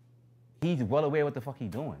 he's well aware what the fuck he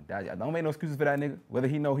doing. Don't make no excuses for that nigga. Whether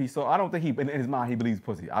he know I don't think in his mind he believes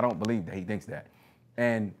pussy. I don't believe that he thinks that.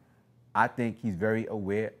 And I think he's very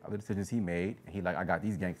aware of the decisions he made. He like, I got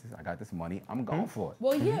these gangsters, I got this money, I'm going for it.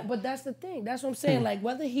 Well, yeah, but that's the thing. That's what I'm saying. Like,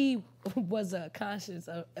 whether he was conscious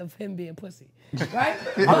of him being pussy, right?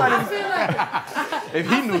 I feel like if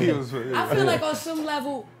he knew he was, I feel like on some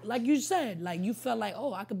level, like you said, like you felt like,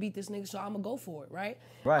 oh, I could beat this nigga, so I'm gonna go for it, right?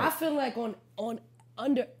 Right. I feel like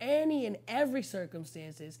under any and every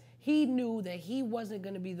circumstances, he knew that he wasn't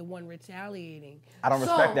going to be the one retaliating. I don't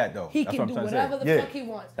respect that, though. He That's can what do I'm trying to whatever say. the fuck he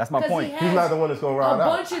wants. That's my point. He's not the one that's going to ride out. A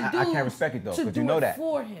bunch of dudes I can't respect it, though, because you know that.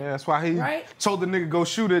 For him. Yeah, that's why he told the nigga go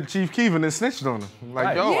shoot at Chief Keef and then snitched on him.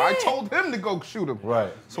 Like, yo, I told him to go shoot him.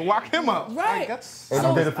 Right. So lock him up. Right. Like, and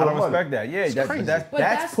he did it for I the don't money. respect that. Yeah,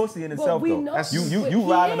 that's pussy in itself, though. You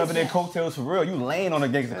riding up in their coattails for real. You laying on the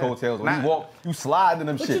gangster coattails. When you walk, you slide in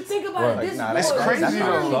them shit. But you think about it, this boy. That's crazy,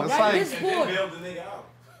 though. It's like, this boy.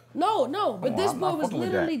 No, but this boy was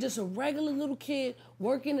literally just a regular little kid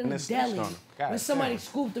working in a deli when somebody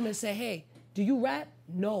scooped him and said, hey, do you rap?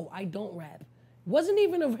 No, I don't rap. Wasn't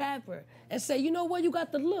even a rapper. And said, you know what, you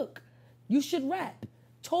got the look. You should rap.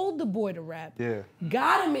 Told the boy to rap. Yeah.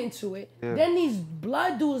 Got him into it. Yeah. Then these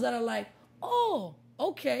blood dudes that are like, oh,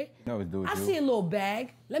 okay. No, I see a little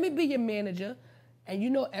bag. Let me be your manager. And you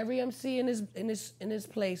know every MC in this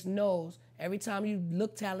place knows every time you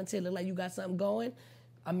look talented, look like you got something going,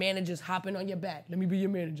 a manager's hopping on your back. Let me be your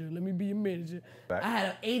manager. Let me be your manager. Right. I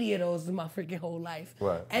had 80 of those in my freaking whole life.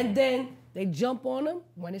 Right. And then they jump on them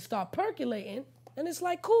when it start percolating, and it's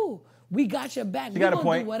like, cool, we got your back. You got a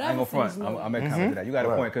point. I ain't gonna front. I'll make comment to that. You got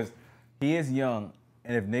a point, because he is young,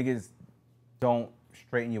 and if niggas don't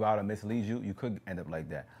straighten you out or mislead you, you could end up like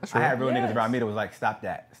that. I had real niggas around me that was like, stop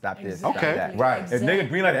that, stop this, stop that. Right. If niggas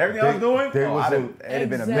greenlighted everything I was doing, it'd have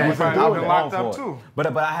been a mess. I've been locked up too. But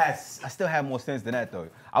I still had more sense than that though.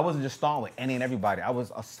 I wasn't just starting with any and everybody. I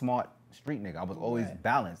was a smart street nigga. I was always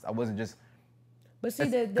balanced. I wasn't just. But see,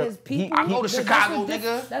 there's people. I go to Chicago,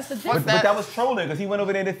 nigga. That's the difference. But that was trolling, because he went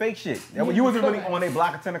over there and did fake shit. You wasn't really on their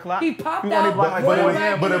block at 10 o'clock. He popped out.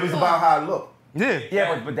 But it was about how it looked.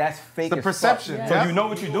 Yeah, but that's fake. It's the perception. Yeah. So you know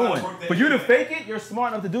what you're doing. For you to fake it, you're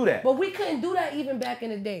smart enough to do that. But we couldn't do that even back in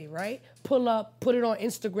the day, right? Pull up, put it on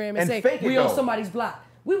Instagram, and say fake it, we on somebody's block.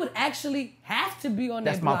 We would actually have to be on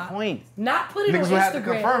their block. That's my point. Not put it Niggas on Instagram. would have to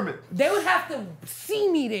confirm it. They would have to see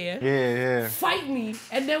me there. Yeah. Fight me,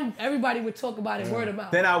 and then everybody would talk about it word of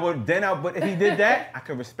mouth. But if he did that, I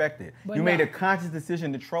could respect it. But you made a conscious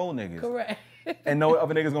decision to troll niggas. Correct. And no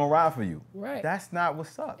other niggas gonna ride for you. Right. That's not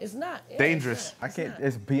what's up. It's not. Yeah, Dangerous.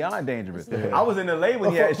 It's beyond dangerous. I was in LA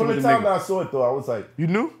when he had issues From with the the time niggas. I saw it though, I was like, You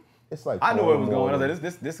knew? it's like I knew 4 what in was the going on. morning.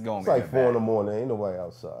 This is going. It's like 4 in the morning. Ain't nobody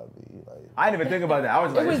outside. Like, I didn't even think about that. I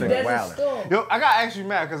was like, It was this nigga Desert wilding. Storm. Yo, I got actually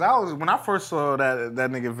mad because when I first saw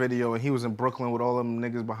that nigga video and he was in Brooklyn with all them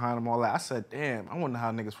niggas behind him, all that, I said, damn, I wonder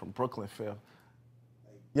how niggas from Brooklyn feel.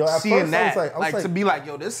 yo, at Seeing first that, I was like, to be like,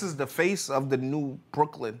 yo, this is the face of the new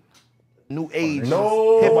Brooklyn, new age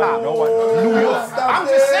no, hip hop. New York. I'm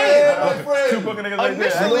just saying. Two Brooklyn niggas like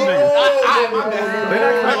that. Initially,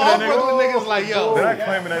 all Brooklyn niggas like, yo. They're not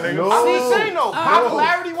claiming that nigga. I'm just saying though,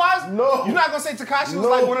 popularity wise, you're not gonna say Tekashi was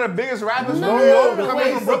like one of the biggest rappers in New York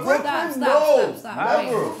coming from Brooklyn? Stop.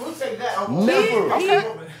 We'll take that.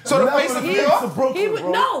 Never. So the face of New York?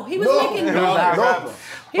 He was making noise.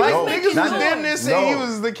 Like niggas was damn near saying he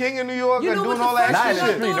was the king of New York and doing all that Not in extra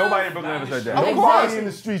the shit. street. Nobody in Brooklyn ever said that. Nobody in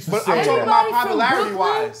the streets was But I'm saying talking that. about popularity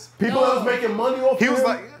wise. People that was making money off He was him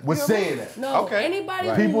like, was saying that. No, Okay. anybody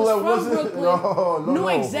who People was that from wasn't- Brooklyn no. knew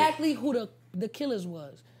exactly who the killers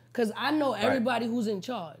was. Because I know everybody who's in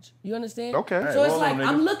charge. You understand? Okay. So it's Roll like, on,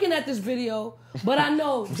 I'm nigga. looking at this video, but I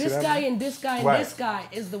know this guy and this guy and this guy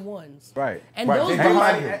is the ones. Right. And Right, those they dudes,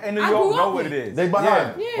 behind Everybody in New I York grew know up what with. it is. They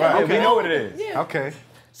behind. Yeah, Right. We know what it is. Yeah. Okay.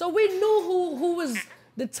 So we knew who was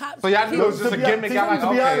the top. So y'all knew it was people. just a gimmick. Y'all like, To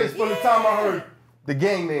be okay. honest, from the time I heard the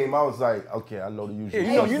gang name, I was like, okay, I know the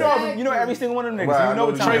usual. You know every single one of them niggas. Right, So you I know know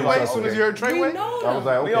what the time it Treyway, is. as soon as you heard We Treyway? know I was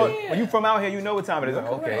like, We okay. all, when you from out here, you know what time it is. Like,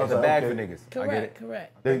 okay, it's a Correct. bag Okay. for niggas. I get it.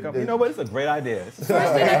 Correct. You know what? It's a great idea. First thing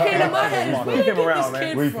that came to my head is where they Came get around, this man.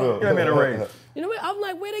 kid Refill. from? Get him in a ring. You know what? I'm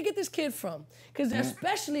like, where they get this kid from? Because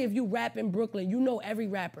especially if you rap in Brooklyn, you know every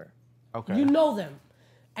rapper. Okay. You know them.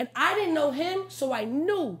 And I didn't know him, so I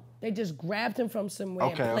knew they just grabbed him from somewhere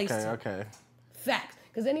and placed him. Okay. Facts.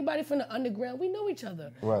 Because anybody from the underground, we know each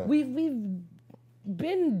other. Right. We've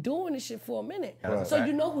been doing this shit for a minute. That's a So fact.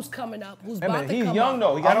 you know who's coming up, who's Hey, about man, to he's come young up.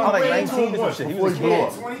 though. He got on like I'm 19 or some shit. He was a before he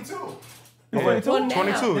kid. grew 22. He's Well, 22? now,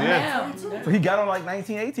 22, yeah. now. So he got on like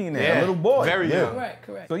 19, 18 there. A little boy. Very Yeah. young.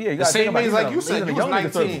 Correct. So yeah, you The gotta think same about age he's like a- you said, he's a you was young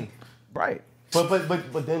nigga, so- 19. Right.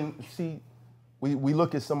 But then see, we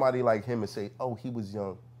look at somebody like him and say, oh, he was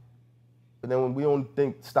young. But then when we don't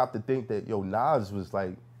stop to think that Nas was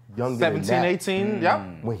like younger 17, than that 18, yep.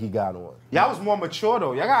 when he got on. Y'all was more mature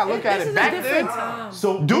though. Y'all gotta look at This it is back a different then. time.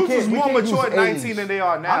 So Dudes we was can't- we more can't mature use at 19 age. than they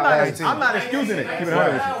are now. I'm not excusing it. Keep it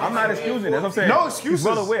honest with you. I'm not excusing it. That's what I'm saying. No He's excuses.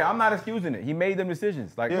 well aware. I'm not excusing it. He made them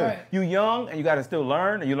decisions. Like, Yeah. you young and you got to still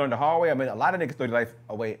learn, and you learn the hard way. I mean, a lot of niggas throw their life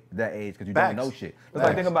away at that age because you Facts. don't know shit. Let's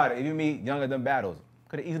like think about it. If you meet younger than battles,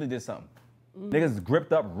 could have easily did something. Niggas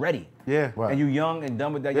gripped up, ready. Yeah. Right. And you young and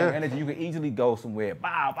done with that young Yeah. energy, you could easily go somewhere.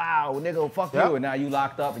 Bow, bow, nigga, fuck Yep. you. And now you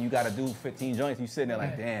locked up and you got to do 15 joints. You sitting there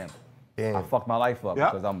like, damn, Damn. I fucked my life up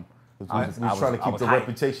Yep. because I'm. We was trying to keep the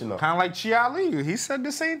reputation up. Kind of like Chi Ali. He said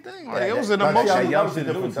the same thing. Like, it was an That emotional. was a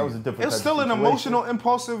different. That was a different. It was type still of an situation. emotional,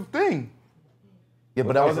 impulsive thing. Yeah,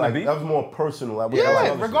 but that was wasn't a like beef? that was more personal. That was, Yeah,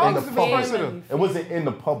 that was regardless in if the it's public. personal. It wasn't in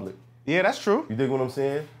the public. Yeah, that's true. You dig what I'm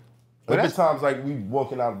saying? But There that's- times like we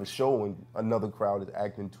walking out of a show and another crowd is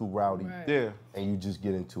acting too rowdy, Right. Yeah. and you just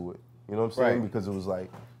get into it. You know what I'm saying? Right. Because it was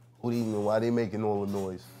like, what even? Why they making all the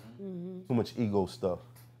noise? Too much ego stuff.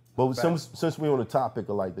 But since we're on the topic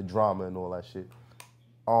of like the drama and all that shit,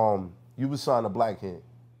 you was signed a Black Hand,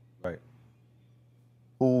 Right.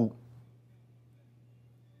 who,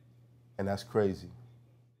 and that's crazy.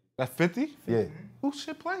 That's 50? Yeah. Who's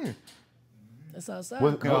shit playing? That's outside.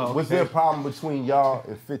 Was there a problem between y'all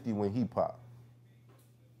and 50 when he popped?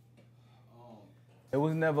 It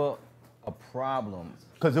was never a problem.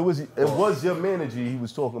 Because it was your manager he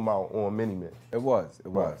was talking about on Mini Man. It was.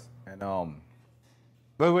 And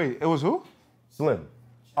wait, it was who? Slim.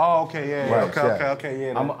 Oh, okay, yeah. Right,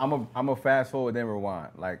 okay, yeah. I'm a fast forward then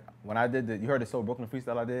rewind. Like when I did you heard the So Brooklyn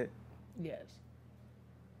freestyle I did? Yes.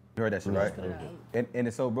 You heard that shit, right? In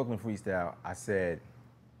the So Brooklyn freestyle, I said,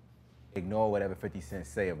 ignore whatever 50 Cent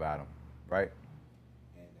say about him, right?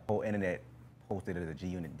 And the whole internet posted it as a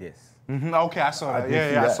G-Unit diss. Mm-hmm. Okay, I saw that.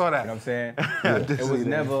 Yeah, I saw that. You know what I'm saying? It was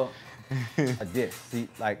never a diss. See,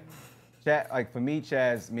 like, Chad, like for me and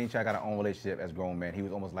Chad got our own relationship as grown men. He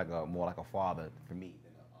was almost like more like a father for me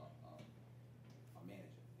than a manager.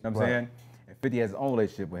 You know what I'm saying? And 50 has his own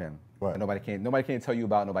relationship with him. Right. And nobody can tell you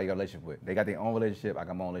about nobody got a relationship with. They got their own relationship. I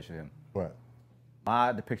got my own relationship with him. Right.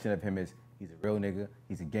 My depiction of him is he's a real nigga.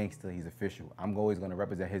 He's a gangster. He's official. I'm always going to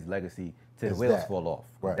represent his legacy till the wheels fall off.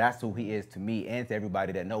 Right. That's who he is to me and to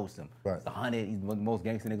everybody that knows him. Right. He's 100. He's one of the most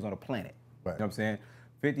gangster niggas on the planet. Right. You know what I'm saying?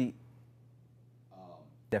 50.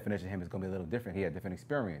 Definition of him is going to be a little different. He had a different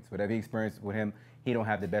experience. Whatever he experienced with him, he don't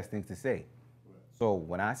have the best things to say. Right. So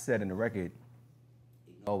when I said in the record,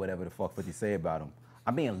 ignore whatever the fuck 50 say about him,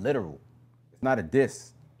 I'm being literal. It's not a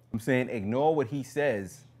diss. I'm saying ignore what he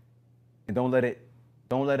says and don't let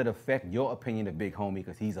it affect your opinion of Big Homie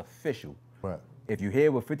because he's official. Right. If you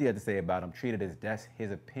hear what 50 had to say about him, treat it as that's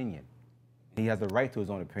his opinion. He has the right to his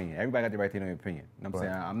own opinion. Everybody got the right to their own opinion. You know what I'm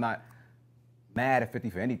saying? I'm not mad at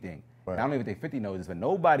 50 for anything. Right. I don't even think 50 knows this, but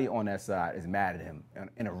nobody on that side is mad at him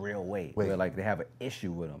in a real way. Where like they have an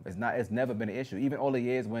issue with him. It's never been an issue. Even all the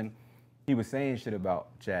years when he was saying shit about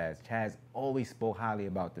Chaz always spoke highly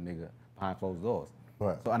about the nigga behind closed doors.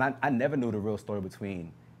 Right. So and I never knew the real story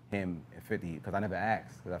between him and 50 because I never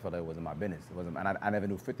asked because I felt like it wasn't my business. It wasn't, and I never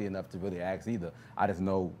knew 50 enough to really ask either. I just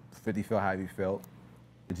know 50 felt how he felt.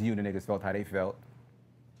 The G-Unit niggas felt how they felt,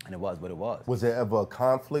 and it was what it was. Was there ever a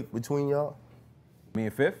conflict between y'all? Me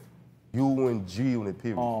and Fifth? You and G-Unit,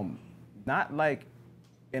 period. Not like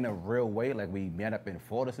in a real way, like we met up and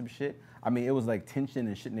fought or some shit. I mean, it was like tension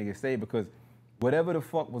and shit niggas say because whatever the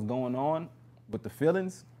fuck was going on with the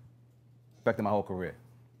feelings affected my whole career.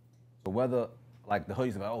 So whether, like the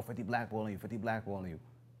hoodies like, oh, 50 blackballing you, 50 blackballing you.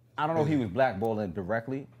 I don't know if he was blackballing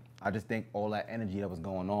directly. I just think all that energy that was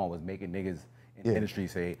going on was making niggas in the industry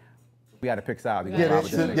say, we got to pick sides.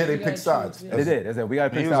 They pick sides. They did. They said, we got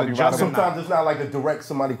to pick sides. Sometimes it's not like a direct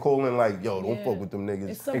somebody calling like, yo, don't fuck with them niggas.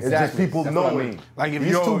 It's just people knowing. Like if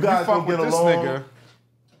these two guys don't get along,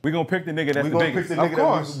 we gonna pick the nigga that's the biggest. Of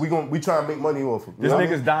course. We try and make money off of. This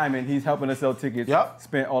nigga's diamond. He's helping us sell tickets. Yep.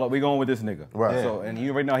 Spent all up. We going with this nigga. Right. Yeah. So and he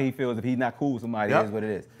right now he feels if he's not cool with somebody, it is what it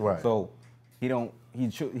is. Right. So he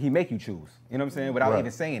make you choose. You know what I'm saying? Without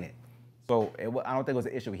even saying it. So I don't think it was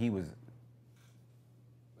an issue. He was.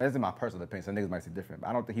 That's in my personal opinion. Some niggas might say different, but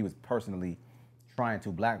I don't think he was personally trying to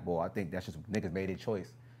blackball. I think that's just niggas made a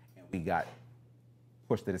choice, and we got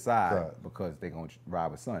pushed to the side because they gonna ride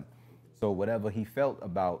with Son. So whatever he felt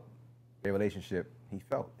about their relationship, he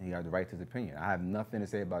felt. He had the right to his opinion. I have nothing to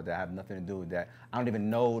say about that. I have nothing to do with that. I don't even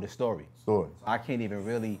know the story. So I can't even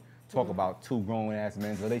really talk about two grown-ass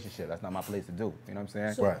men's relationship. That's not my place to do. You know what I'm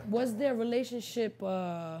saying? So was their relationship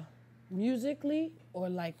musically or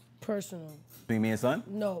like personal? Between me and Son?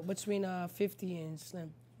 No, between 50 and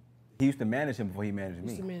Slim. He used to manage him before he managed me.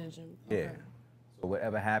 He used to manage him. Yeah. Okay. So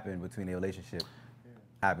whatever happened between their relationship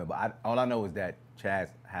happened. But all I know is that Chaz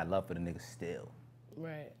had love for the nigga still.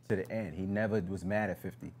 Right. To the end. He never was mad at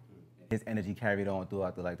 50. His energy carried on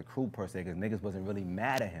throughout the crew per se, because niggas wasn't really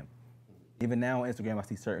mad at him. Even now on Instagram, I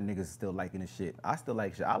see certain niggas still liking his shit. I still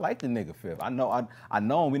like shit. I like the nigga Fifth. I know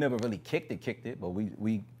him. We never really kicked it, but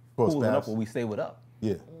we cooling up when we say what up.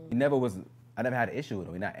 Yeah. I never had an issue with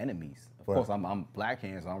him. We're not enemies. Of course, I'm black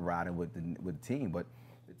hand, so I'm riding with the team, but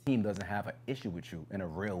the team doesn't have an issue with you in a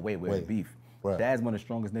real way where it's beef. Right. Dad's one of the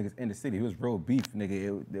strongest niggas in the city. If it was real beef,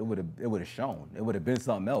 nigga, it would have shown. It would have been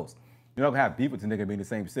something else. You're not gonna have beef with the nigga being in the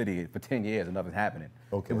same city for 10 years and nothing's happening.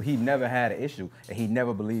 Okay. He never had an issue, and he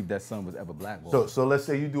never believed that Son was ever blackballed. So let's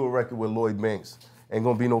say you do a record with Lloyd Banks. Ain't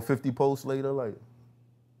gonna be no 50 posts later, like,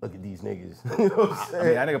 look at these niggas. You know what I'm saying? I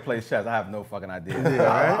mean, that nigga plays chess. I have no fucking idea. Yeah,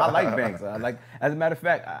 right? I like Banks. As a matter of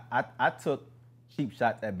fact, I took cheap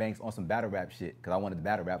shots at Banks on some battle rap shit because I wanted to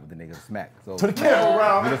battle rap with the nigga Smack. So to the camera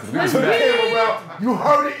round. To the camera round. You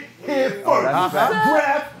heard it here first.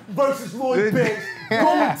 Grafh versus Lloyd Banks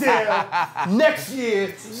going down next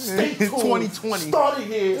year. Stay tuned. 2020. Started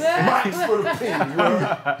here. Mike's for the pin.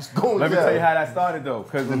 It's going down. Let me tell you how that started though,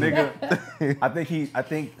 because the nigga, I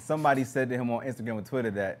think somebody said to him on Instagram and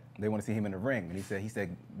Twitter that they want to see him in the ring, and he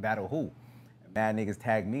said battle who? mad niggas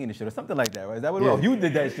tagged me in the shit or something like that, right? Is that what it was? You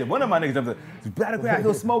did that shit. One of my niggas jumped in, Battle Grafh,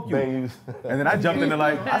 he'll smoke you. And then I jumped in there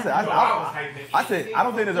like, I said, I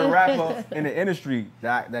don't think there's a rapper in the industry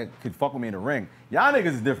that could fuck with me in the ring. Y'all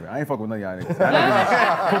niggas is different. I ain't fucking with none of y'all niggas. Y'all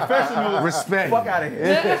niggas professional. Respect. Fuck out of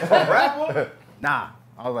here. Rapper? Nah.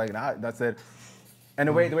 I was like, nah, that's it. And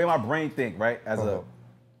the way my brain think, right, as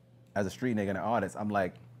a street nigga and an artist, I'm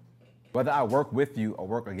like, whether I work with you or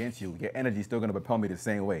work against you, your energy's still gonna propel me the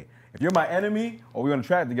same way. If you're my enemy or we're on a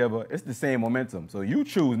track together, it's the same momentum. So you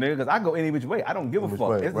choose, nigga, because I go any which way. I don't give a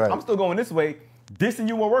fuck. I'm still going this way, dissing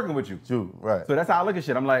you or working with you. True, right. So that's how I look at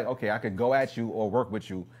shit. I'm like, okay, I could go at you or work with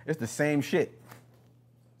you. It's the same shit.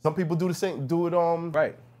 Some people do the same, do it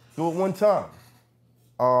one time.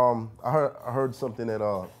 I heard something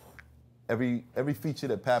that every feature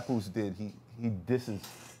that Papoose did, he disses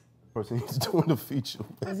the person he's doing the feature.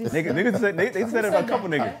 Niggas said it about a couple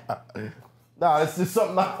niggas. Nah, it's just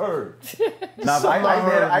something I heard. Nah, but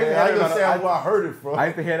I heard it from. I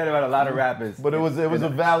used to hear that about a lot of rappers. But it was a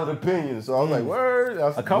valid opinion, so I was like, word.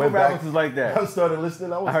 A couple rappers was like that. I started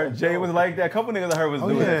listening. I heard Jay was like that. A couple niggas I heard was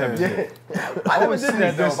doing that type of shit. I never did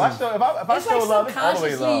that though. If I show love, it's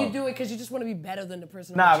always love. You do it because you just want to be better than the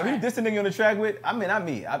person. Nah, but if you diss a nigga on the track with, I mean, not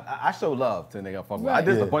me. I show love to a nigga I fuck with. I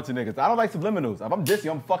diss a bunch of niggas. I don't like subliminals. If I'm dissing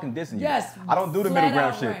you, I'm fucking dissing you. Yes. I don't do the middle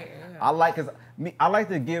ground shit. Right. I like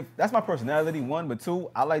to give, that's my personality, one, but two,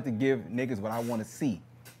 I like to give niggas what I want to see.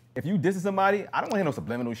 If you dissing somebody, I don't want to hear no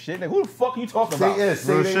subliminal shit. Nigga, who the fuck are you talking about?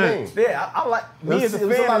 Say their name. Yeah, I like, me as a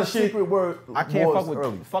fan of shit, secret word I can't fuck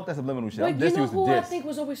with, fuck that subliminal shit. But you know who I think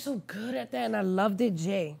was always so good at that, and I loved it?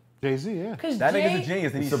 Jay. Jay-Z, yeah. That nigga's a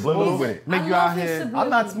genius and he's smooth with it. Make you out here. I'm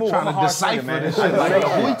not smooth. Trying to decipher this shit. Like,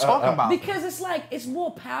 who you talking about? Because it's like, it's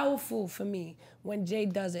more powerful for me when Jay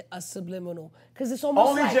does it, a subliminal. Because it's almost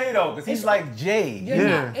only like... Jay though, because he's like Jay.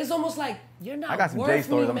 Yeah. It's almost like, you're not I got some Jay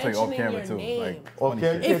stories I'm gonna tell you off camera too.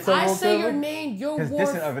 Like, if I say your name, your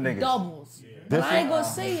worth doubles. But I ain't gonna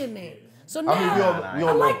say your name. So now, I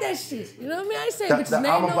like that shit. You know what I mean? I ain't saying bitch's name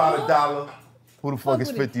I'm about $1. Who the fuck is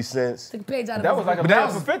 50 cents? Took a page out of that was like a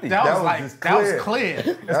beef for 50. That was clear.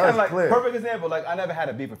 It's kind of like, perfect example, like I never had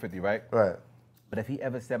a beef for 50, right? Right. But if he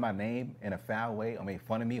ever said my name in a foul way or made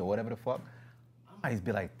fun of me or whatever the fuck, I might just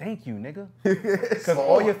be like, thank you, nigga. Because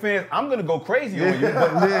all your fans, I'm gonna go crazy on you, but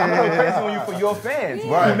I'm gonna go crazy on you for your fans.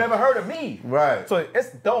 Right. You never heard of me. Right. So it's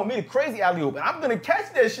throwing me the crazy alley-oop, and I'm gonna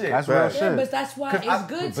catch that shit. That's real shit. But that's why it's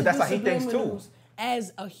good to do subliminals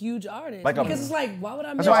as a huge artist. Like because it's like, why would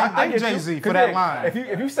I make I thank Jay-Z for that line.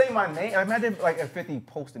 If you say my name, imagine like if 50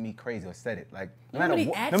 posted me crazy or said it. Like no matter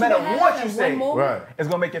what you say, it's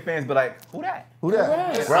gonna make your fans be like, who that? Who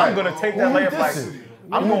that? Right. I'm gonna take that layup like,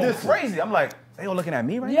 I'm going crazy. I'm like, they all looking at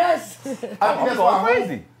me right now? Yes. I'm going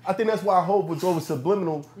crazy. I think that's why Hope was over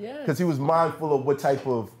subliminal, because he was mindful of what type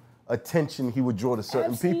of attention he would draw to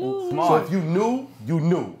certain people. Smart. So if you knew, you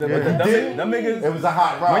knew. Them niggas, it was a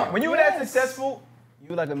hot ride. When you were that successful,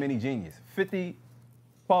 you like a mini genius. 50,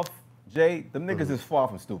 Puff, Jay, them niggas is far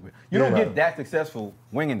from stupid. You don't get that successful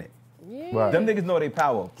winging it. Yeah. Right. Them niggas know their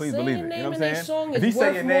power. Please believe it. You know what I'm saying? Song if he is say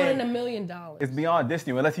worth your more name, than $1 million. It's beyond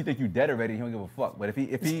Disney. Unless he think you dead already, he don't give a fuck. But if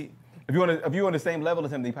you're on the same level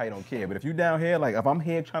as him, they probably don't care. But if you down here, like if I'm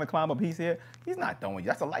here trying to climb up, he's here. He's not throwing you.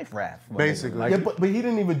 That's a life raft. Basically. Like, yeah, but he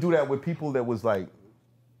didn't even do that with people that was like,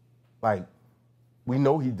 we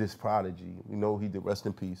know he dissed Prodigy. We know he did Rest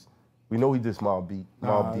in Peace. We know he dissed Mobb Deep.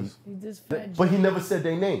 He just but he never said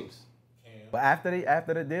their names. But after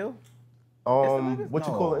the deal, what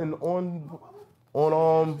you call it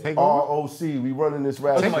on ROC, we running this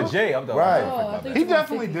rap. Talking about Jay, I'm talking right. He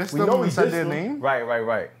definitely dissed them when he said their name.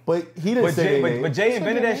 Right. But he didn't say their name. But Jay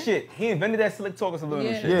invented that shit. He invented that slick talking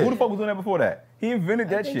subliminal shit. Yeah. Who the fuck was doing that before that? He invented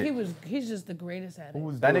that shit. He's just the greatest at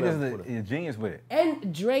it. That nigga's a genius with it.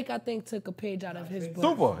 And Drake, I think, took a page out of his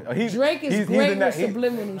book. Super. Drake is great with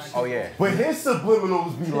subliminal shit. Oh yeah. But his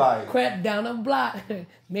subliminals be like, crept down a block,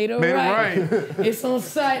 made it right. It's on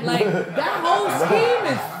site. Like that whole scheme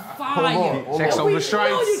is fire. Checks over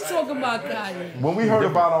stripes. What you talking about, Kanye? When we heard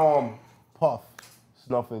about Puff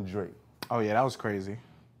snuffing Drake. Oh yeah, that was crazy.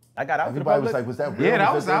 I got out. Everybody was like, was that real? Yeah,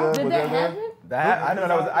 that was out. Did that happen? I know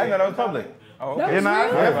that was public. Oh, okay. It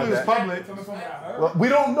was public. Well, we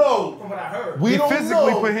don't know. From what I heard. We don't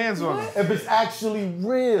physically know put hands on him. if it's actually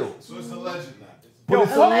real. So it's alleged now. But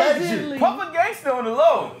it's alleged. Puff a gangster on the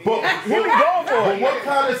low. But he be going for it. But what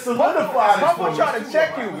kind of solidified it? Puff trying to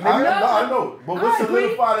check you. I know. But what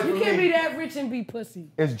solidified it for me? You can't be that rich and be pussy.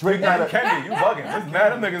 It's Drake. Candy, you bugging. It's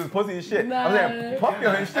mad them niggas is pussy as shit. I'm saying, Puff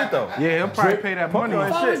your shit though. Yeah, he'll probably pay that money.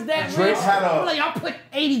 If I was that rich, I'm like, I'll put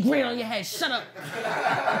 80 grand on your head. Shut up.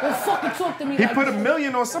 Don't fucking talk to me. He put $1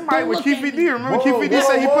 million on somebody with Keith D. Remember Keith D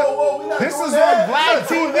said he put. This is on Vlad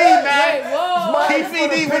TV, man. Keith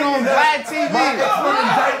D went on Vlad TV.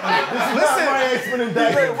 Listen, man,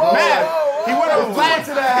 he went on Vlad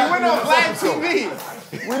TV.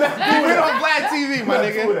 He went on Vlad TV, my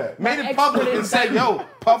nigga. Made it public and said, yo,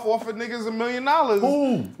 Puff offered niggas $1 million.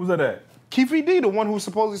 Who? Who's that? Keith D, the one who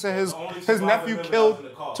supposedly said his nephew killed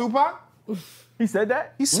Tupac. He said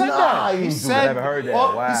that? He said that. He said, I never heard that.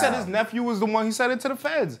 Well, wow. He said his nephew was the one. He said it to the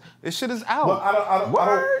feds. This shit is out.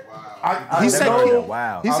 Well, He said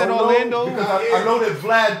Orlando. I know that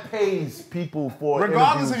Vlad pays people for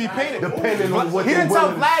regardless if he paid it. Depending on what he didn't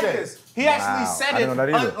tell Vlad say. this. He actually said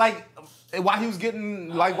it like while he was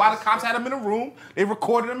getting while the cops had him in a room, they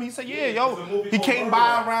recorded him. He said, "Yeah, yo, he came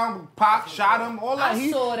by around Pac, shot him, all that." I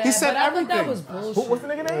saw that. He said but everything. I thought that was bullshit. What's the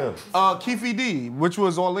nigga name? Keith D, which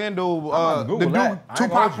was Orlando. The dude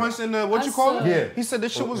Tupac punched in the what you call it? Yeah. He said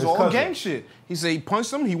this shit was all gang shit. He said he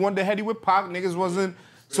punched him. He wanted to heady with Pac. Niggas wasn't.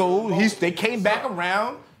 So they came back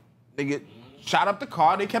around. They get shot up the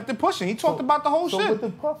car. They kept it pushing. He talked about the whole shit. With the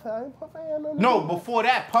Puff, no, before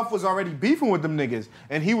that, Puff was already beefing with them niggas,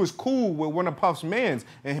 and he was cool with one of Puff's mans.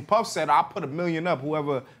 And Puff said, "I'll put $1 million up,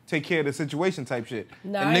 whoever take care of the situation," type shit.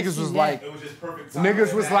 Nah, and niggas was like, it was just perfect timing.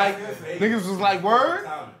 niggas was like, word.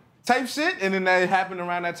 Type shit, and then that happened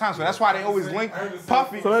around that time. So that's why they always link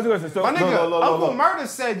Puffy. So let's do this. My nigga, Uncle Murder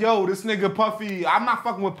said, yo, this nigga Puffy, I'm not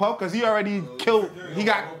fucking with Puff because he already killed, he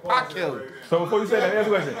got Pac killed. So before you say that, here's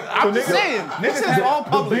the question. I'm just saying, this is all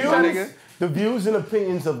public, my nigga. The views and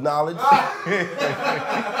opinions of knowledge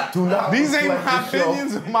do not. These ain't my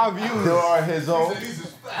opinions or my views. There are his own.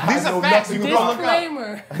 These are facts. You can go look up.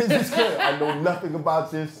 I know nothing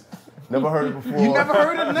about this. Never heard it before. You never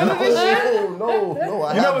heard of none of this shit? No.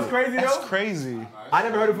 You know what's crazy though? That's crazy. I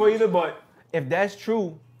never heard it before either, but if that's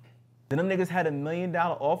true, then them niggas had $1 million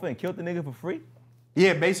offer and killed the nigga for free?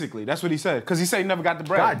 Yeah, basically. That's what he said. Because he said he never got the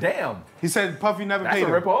bread. God damn. He said Puffy never paid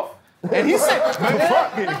him. That's a ripoff? And he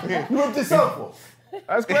said, you ripped this up for?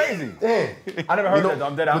 That's crazy. Damn. I never heard that though.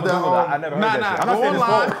 I'm dead. I'm I never heard that shit. I'm not saying this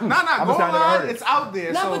wrong. Go online. It's out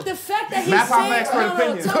there. No, but the fact that he's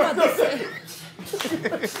saying,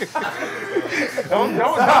 Don't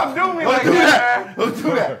do me like that. Don't do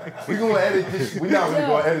that. We're gonna edit this. We're not really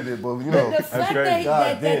gonna edit it, but you know. The fact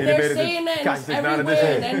that they're saying that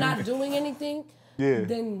everywhere and they're not doing anything. Yeah.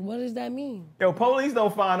 Then what does that mean? Yo, police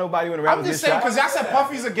don't find nobody when the rappers I'm just get saying, shot. because y'all said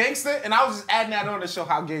Puffy's a gangster, and I was just adding that on to show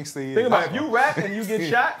how gangster he is. Think about it. If you rap and you get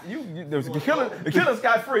shot, the killer's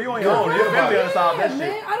got free. You on your own. You're gonna solve that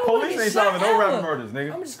shit. Police ain't solving no rap murders,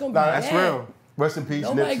 nigga. I'm just gonna be that's real. Rest in peace,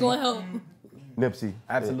 Nobody Nipsey. gonna help. Nipsey.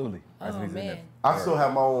 Absolutely. Oh, man. I still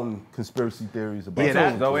have my own conspiracy theories about it.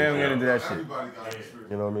 Yeah, don't ever get into that shit.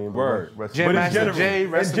 You know what I mean? Word. But Jam Master Jay,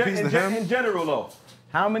 rest in peace to him. In general, though,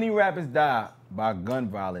 how many rappers die by gun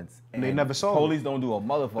violence and they never saw police don't do a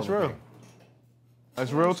motherfucker That's real. thing?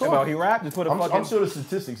 That's real talk. About he rapped, just put a fucking... I'm sure the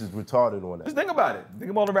statistics is retarded on that. Just think about it.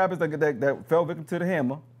 Think about all the rappers that fell victim to the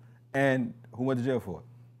hammer and who went to jail for it.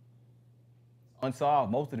 Unsolved,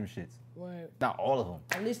 most of them shits. Right. Not all of them.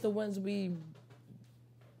 At least the ones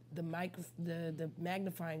the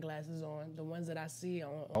magnifying glasses on, the ones that I see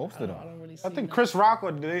on. Most of them. I don't really see. I think Chris Rock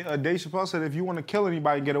or Dave Chappelle said if you want to kill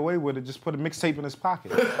anybody and get away with it, just put a mixtape in his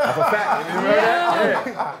pocket. That's a fact. You remember that?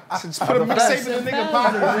 Yeah. Just put a mixtape in the nigga's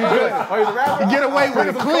pocket. Oh, he's a rapper? You get away with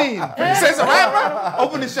it clean. He says a rapper,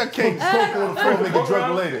 open the shut case. Nigga drug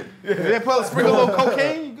related. They sprinkle a little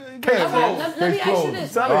cocaine. Let me ask you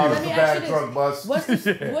this. Let me ask you this. Bust.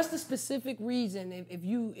 What's the specific reason? If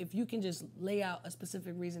you can just lay out a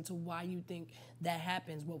specific reason to why you think that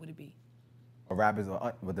happens, what would it be?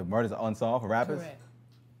 But the murders are unsolved for rappers? Correct.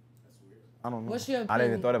 I don't know. What's your opinion? I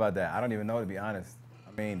didn't even thought about that. I don't even know, to be honest.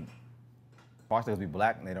 I mean, partially because we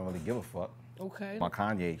black and they don't really give a fuck. Okay. My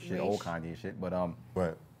Kanye shit, old Kanye shit. But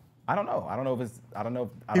right. I don't know. I don't know if it's. I don't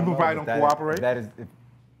know. People probably don't cooperate. They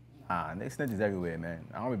snitches everywhere, man.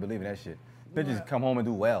 I don't really believe in that shit. Snitches come home and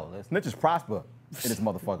do well. Snitches prosper in this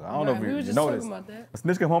motherfucker. I don't know if you know this. About that. A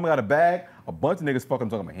snitch come home and got a bag. A bunch of niggas fucking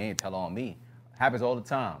talking about, he ain't tell on me. Happens all the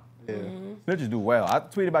time. Snitches do well. I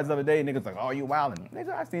tweeted about this the other day. Niggas like, oh, you wildin'.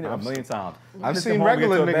 Nigga, I've seen it a million times. I've seen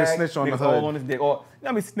regular niggas snitch on the hood. All on this dick. Or, you know what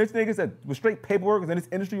I mean, snitch niggas that with straight paperwork is in this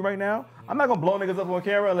industry right now. I'm not gonna blow niggas up on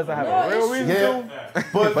camera unless I have a real reason to.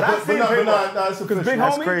 But I've seen paperwork. Because big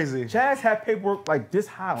homie, crazy. Chaz had paperwork like this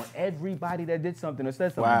high on everybody that did something or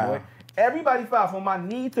said something, boy. Everybody filed from my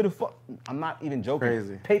knee to the fuck. I'm not even joking.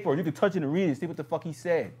 Crazy. Paper, you can touch it and read it, see what the fuck he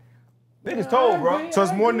said. Niggas told, bro. So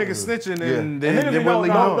it's more niggas snitching than really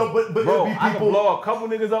know. But bro, I can blow a couple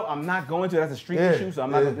niggas up. I'm not going to. That's a street issue, so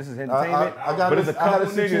I'm not. This is entertainment. I got a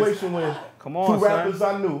situation where two rappers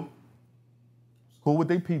I knew, cool with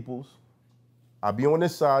their peoples. I'll be on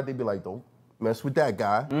this side, they be like, don't mess with that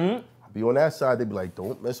guy. I'll be on that side, they be like,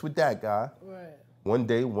 don't mess with that guy. Right. One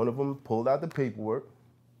day, one of them pulled out the paperwork,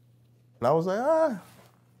 and I was like,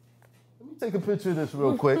 let me take a picture of this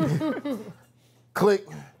real quick. Click.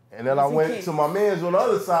 And then I went to my mans on the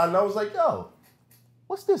other side, and I was like, yo,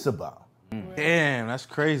 what's this about? Damn, that's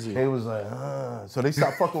crazy. They was like, so they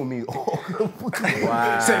stopped fucking with me.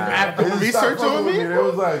 Wow. Said Matt doing research on me? They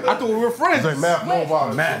was like, I thought we were friends. Like, Matt, no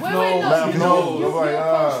about it. Matt, no. You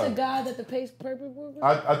approached the guy that the paperwork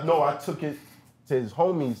was? No, I took it to his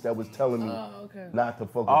homies that was telling me not to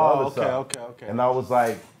fuck with the other side. Okay. And I was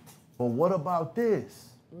like, well, what about this?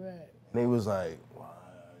 Right. And they was like, well, I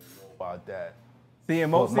don't know about that. See,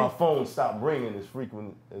 my phone stopped ringing as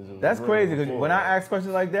frequent as it was. That's crazy, because when I ask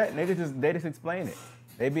questions like that, niggas they just explain it.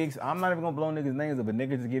 I'm not even gonna blow niggas' names up, but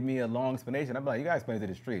niggas just give me a long explanation. I'm like, you gotta explain it to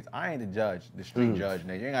the streets. I ain't the judge, the street judge,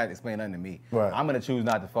 nigga. You ain't gotta explain nothing to me. Right. I'm gonna choose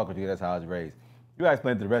not to fuck with you. That's how I was raised. You gotta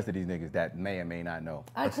explain it to the rest of these niggas that may or may not know.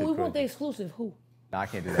 We want the exclusive. Who? No, I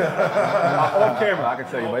can't do that. Off camera, I can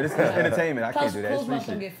tell you, but it's entertainment. I can't do that. It's free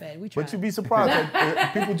shit. Get fed. We try. But you be surprised.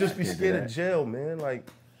 Like, people just be scared of jail, man. Like,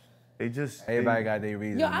 they just... Everybody got their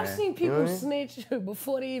reasons, I've seen people snitch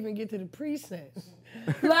before they even get to the precinct.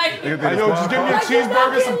 Like, yo, just give me a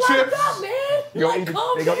cheeseburger, some chips. Up, man.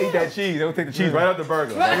 They gonna eat that cheese. They gonna take the cheese right out the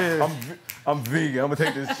burger. Like, I'm vegan. I'm gonna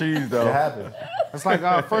take this cheese, though. It happened. It's like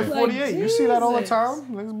first 48. You see that all the time?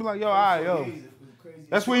 Niggas be like, yo, all right, yo.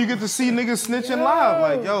 That's where you get to see niggas snitching live,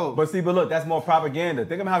 like, yo. But look, that's more propaganda.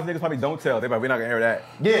 Think about how niggas probably don't tell. They're like, we're not gonna air that.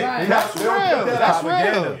 Yeah, right. That's real. That's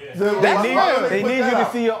real. They need you to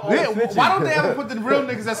see your own snitching. Why don't they ever put the real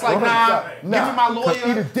niggas that's like, nah, give me my lawyer.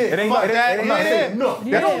 Eat a dick. It ain't fuck that. No.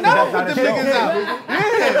 They don't never put them niggas out.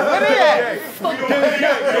 Yeah, where they at?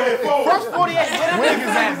 First 48, where the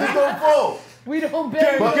niggas at? They don't fall. We don't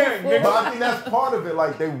bet. But I think that's part of it.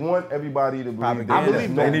 Like, they want everybody to believe. I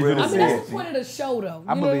believe that. That's the point of the show, though.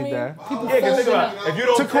 I believe that. People because think about it. If you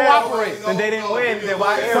don't to cooperate, then they didn't win. Then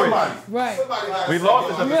why air it? Right. We lost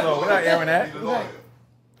this episode. We're not airing that. Right.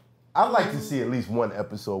 I'd like to see at least one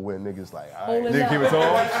episode where niggas like, all right. Nigga keep it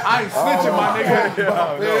on. I ain't snitching, my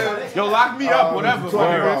nigga. Yo, lock me up,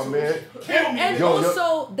 whatever. Man. And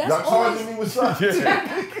also, that's y'all charging me with something.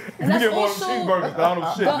 You get more cheeseburgers than all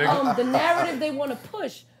them shit, nigga. The narrative they want to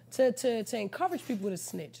push to encourage people to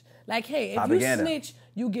snitch. Like, hey, if you snitch,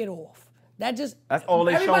 you get off. That's all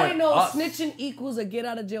they showing. Everybody knows snitching equals a get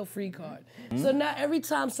out of jail free card. So now every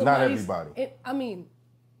time somebody's... Not everybody.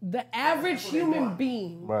 The average human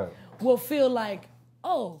being will feel like,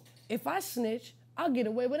 oh, if I snitch, I'll get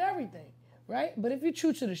away with everything, right? But if you're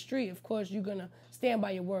true to the street, of course, you're gonna stand by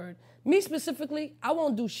your word. Me specifically, I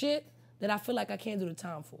won't do shit that I feel like I can't do the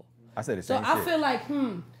time for. I said the same shit. So I feel like,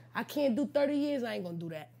 I can't do 30 years, I ain't gonna do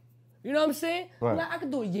that. You know what I'm saying? Right. Like, I could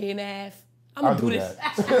do a year and a half. I'm gonna do this.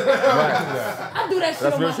 That. I do that shit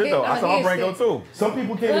That's on real my shit though. That's my brain go too. Some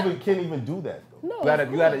people can't even do that though. No,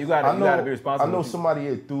 you gotta be responsible. I know somebody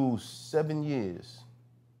here through 7 years.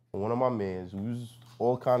 One of my mans who was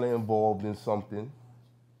all kind of involved in something.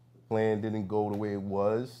 Plan didn't go the way it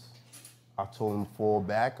was. I told him fall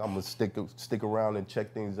back. I'm gonna stick around and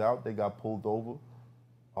check things out. They got pulled over.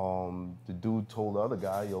 The dude told the other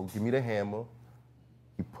guy, yo, give me the hammer.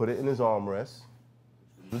 He put it in his armrest.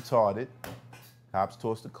 Retarded. Cops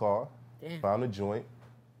tossed the car. Found a joint.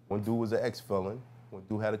 One dude was an ex-felon. One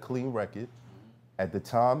dude had a clean record. At the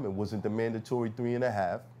time, it wasn't the mandatory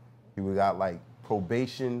 3.5. He would got like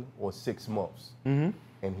probation or 6 months. And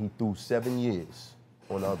he threw 7 years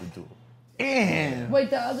on the other dude. Damn.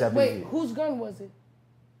 Wait, whose gun was it?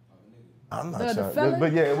 I'm not the trying. felon?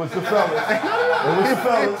 But yeah, it was the felon. It was the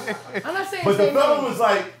felon. I'm not saying. But the felon was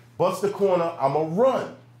like, bust the corner, I'ma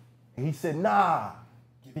run. And he said, nah,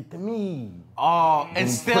 give it to me. Oh, and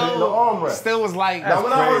still was like. Now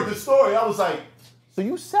when I heard the story, I was like, so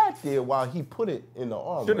you sat there while he put it in the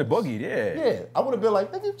armrest. Shouldn't have boogied, Yeah, I would have been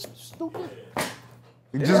like, nigga, stupid.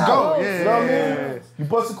 You just go. Yeah. You know what I mean? You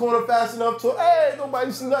bust the corner fast enough to, hey,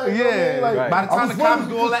 nobody see nothing. Yeah. You know what I mean? Like, by the time the cops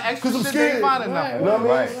do all that extra shit, they ain't finding nothing. You know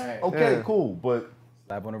what I mean? Okay, cool. But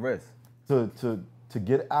slap on the wrist. To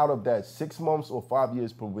get out of that 6 months or 5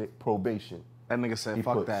 years probation, that nigga said,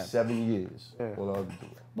 fuck that. 7 years.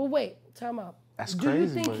 But wait, time out. That's Do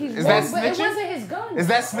crazy. you think he's is that snitching? snitching? But it wasn't his gun. Is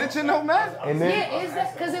that snitching though, man? And then, yeah, is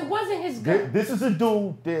that because it wasn't his gun? This is a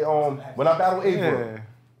dude that when I battled Abram,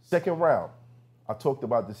 second round, I talked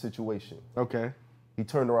about the situation. Okay. He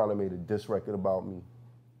turned around and made a diss record about me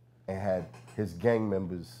and had his gang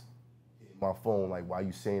members hit my phone like, why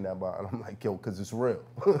you saying that about? And I'm like, yo, because it's real.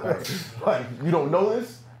 Like, you don't know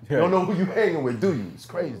this? You don't know who you hanging with, do you? It's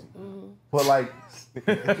crazy. But like,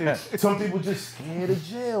 some people just scared of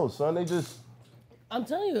jail, son. They just... I'm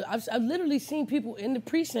telling you, I've literally seen people in the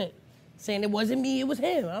precinct saying it wasn't me, it was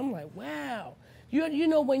him. I'm like, wow. You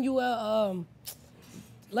know when you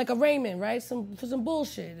like arraignment, right? For some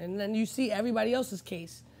bullshit, and then you see everybody else's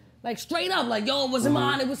case. Like straight up, like, yo, it wasn't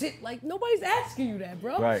mine, it was it. Like, nobody's asking you that,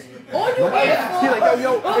 bro. Right. All you waiting for... You're like,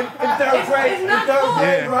 yo, in third grade, it's not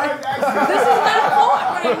court. right? This is not court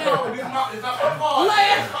right now.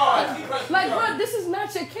 Like, bro, this is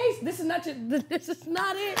not your case. This is not it.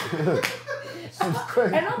 It's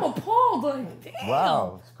crazy. And I'm appalled, like, damn.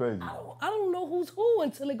 Wow, it's crazy. I don't know who's who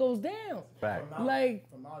until it goes down. Fact. Like...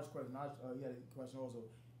 From knowledge question, you had a question also.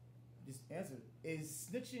 Just answer. Is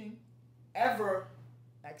snitching ever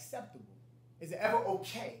acceptable? Is it ever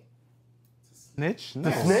okay? Snitch? No.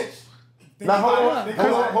 To snitch? Now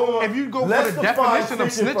hold on. If you go for the definition of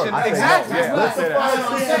snitching, exactly.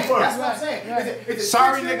 That's what I'm saying.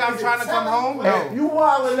 Sorry, nigga, I'm trying to come home. No. If you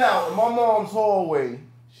wilding out in my mom's hallway,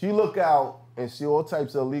 she look out and see all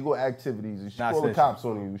types of illegal activities and she call the cops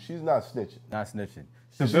on you. She's not snitching. Not snitching.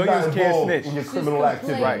 Civilians can't snitch in your criminal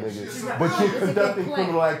activity, nigga. But you're conducting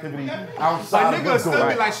criminal activity outside of the door. Nigga still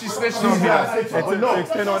be like, she snitched on me. She's not snitching. The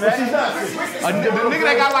nigga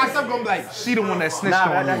that got locked up gonna be like, she the one that snitched on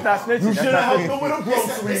me. That's not snitching. You should have helped her with her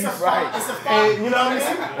groceries, right? And you know what I mean? You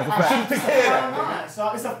should have taken care of that.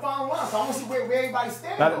 So it's a fine line. So I want to see where everybody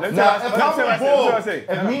stands. Now, if I'm involved,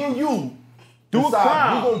 if me and you do a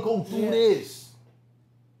crime, we're gonna go through this,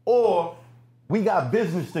 or we got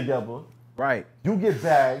business together. Right. You get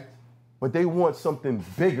bagged, but they want something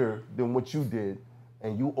bigger than what you did,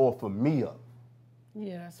 and you offer me up.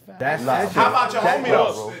 Yeah, that's fact. That's How about your homie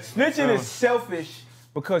though? Snitching is selfish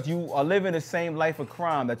because you are living the same life of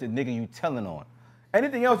crime that the nigga you telling on.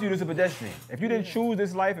 Anything else you do is a pedestrian. If you didn't choose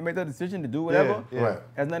this life and make that decision to do whatever, it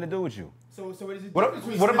has nothing to do with you. So what is it?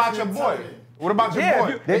 What about your boy? What about your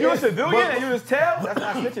boy? If you're a civilian and you just tell, that's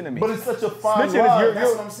not snitching to me. But it's such a fine snitching line. is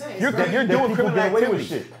That's what I'm saying. You're doing criminal activity.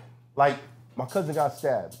 Shit. Like, my cousin got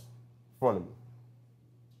stabbed in front of me.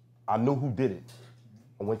 I knew who did it.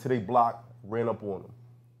 I went to their block, ran up on them.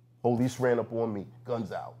 Police ran up on me,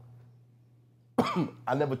 guns out.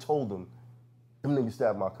 I never told them niggas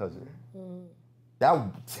stabbed my cousin.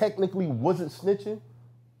 That technically wasn't snitching,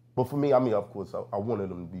 but for me, I mean, of course, I wanted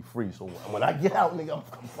them to be free. So when I get out, nigga, I'm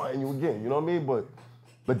fighting you again. You know what I mean? But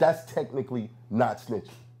that's technically not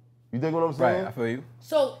snitching. You dig what I'm saying? Right, I feel you.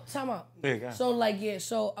 So, time out. Yeah,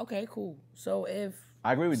 so, okay, cool. So,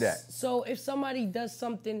 I agree with that. So, if somebody does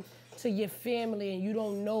something to your family and you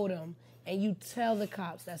don't know them and you tell the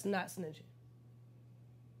cops, that's not snitching.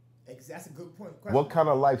 That's a good point. What kind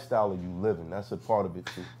of lifestyle are you living? That's a part of it,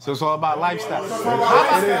 too. So it's all about lifestyle.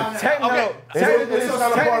 Technically,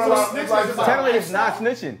 it's not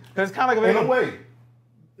snitching. Because it's kind of like in a way.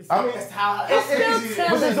 I mean, that's how it's still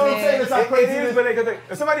but this is what I'm saying. It's how crazy it is. But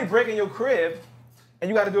if somebody breaking your crib and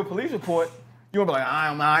you got to do a police report, you won't be like,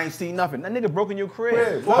 I ain't seen nothing. That nigga broke in your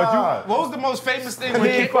crib. What was the most famous thing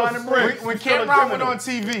when Cameron went on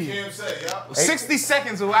TV? 60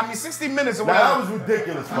 seconds, 60 minutes or whatever. That was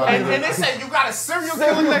ridiculous, man. And they said, you got a serial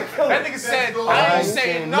killer. That nigga said, I ain't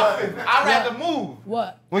saying nothing. I'd rather move.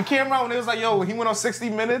 What? When Cameron, they was like, yo, he went on 60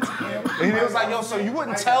 Minutes, and he was like, yo, so you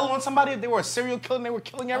wouldn't tell on somebody if they were a serial killer and they were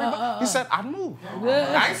killing everybody? He said, I'd move.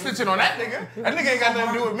 I ain't snitching on that nigga. That nigga ain't got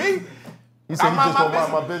nothing to do with me. He said he just don't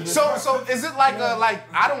mind my business. So is it like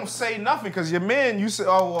I don't say nothing because your man, you said,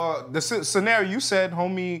 the scenario you said,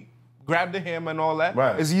 homie grabbed the hammer and all that.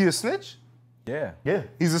 Right. Is he a snitch? Yeah.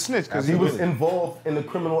 He's a snitch because he was involved in the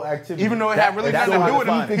criminal activity. Even though it had really nothing to do with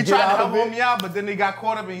him. He tried to help homie out, but then he got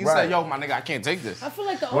caught up and he said, yo, my nigga, I can't take this. I feel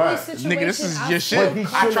like the only situation... Nigga, this is your shit.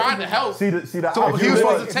 I tried to help. See the so he was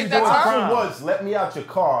supposed to take that time? Was, let me out your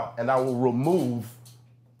car and I will remove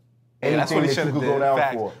that's what he should have did.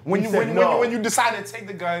 For. When you decided to take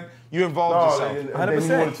the gun, you involved yourself. 100%. And then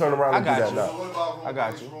you want to turn around and do that now. I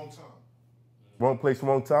got you. Wrong place,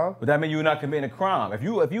 wrong time. But that means you're not committing a crime. If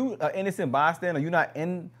you are innocent bystander, you're not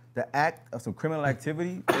in the act of some criminal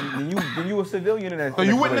activity, then you a civilian in that. So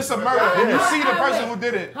you witness a murder and you see the person who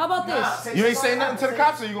did it. How about this? You ain't saying nothing to the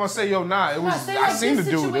cops, or you gonna say, yo, nah, it was I seen the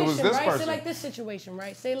dude. It was this person. Say like this situation,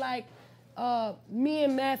 right? Say like me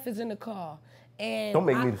and Math is in the car. And don't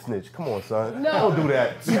make me the snitch. Come on, son. No. Don't do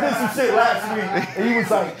that. You did some shit last week, and he was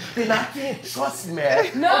like, then I can't trust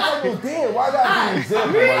man. No. I was like, well, damn, why gotta be an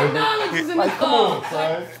example? Me and Knowledge is in the car. Come on,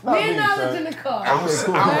 son. Me and Knowledge in the car. I'm a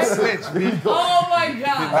snitch, Oh my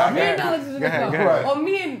God. Me and Knowledge is in the car. Right. Or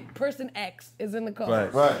me and person X is in the car.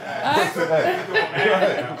 Right.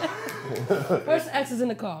 Person X is in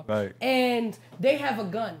the car. Right. And they have a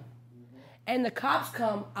gun. And the cops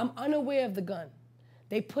come, I'm unaware of the gun.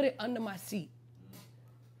 They put it under my seat.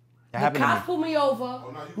 The cops pull me over.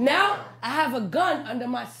 Now I have a gun under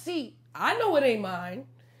my seat. I know it ain't mine.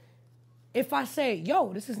 If I say,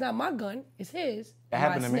 yo, this is not my gun, it's his, that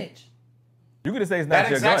happened to snitch. me. You could say it's not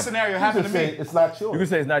your gun. That exact scenario happened to me. It's not yours. You could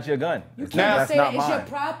say it's not your gun. You can't say it's your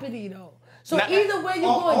property though. So either way you're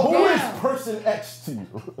going down. Who is person X to you?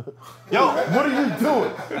 Yo, what are you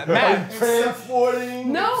doing? Man, are you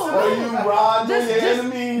transporting? No. Are you riding your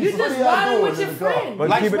enemies? You just riding with your friend.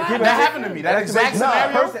 Like, that happened to me. That exact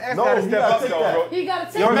scenario. Person X gotta step up though, bro. You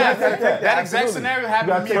gotta take Yo, man, that. that exact scenario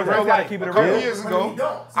happened to me in real life. A couple years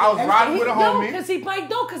ago. I was riding with a homie. Because he might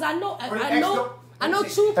don't, because I know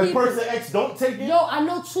two people. And person X don't take it? Yo, I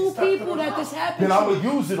know two people that this happened to. Then I would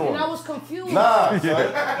use it on. And I was confused. Nah, son.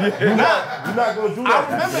 You're not going to do that.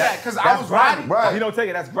 I remember that because I was riding. Right. You don't take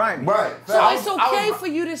it, that's grimy. Right. So it's okay for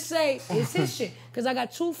you to say it's his shit. Because I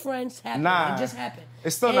got two friends happened. Nah. It just happened.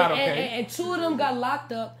 It's still not okay. And two of them got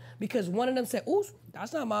locked up because one of them said, ooh,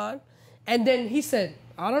 that's not mine. And then he said,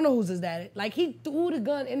 I don't know whose is that. Like, he threw the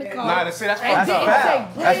gun in the car. Nah, that's foul. That's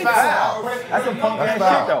foul. That's some punk ass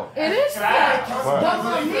shit, though. It is foul. But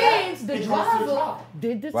my means, the driver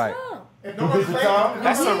did the time.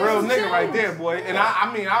 That's a real nigga right there, boy. And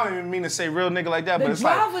I mean, I don't even mean to say real nigga like that, but it's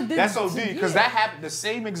like, that's OD. Because that happened, the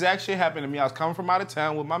same exact shit happened to me. I was coming from out of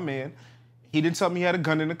town with my man. He didn't tell me he had a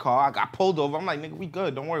gun in the car. I got pulled over. I'm like, nigga, we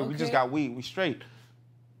good. Don't worry. We just got weed. We straight.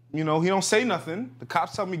 You know, he don't say nothing. The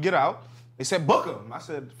cops tell me get out. They said, book him. I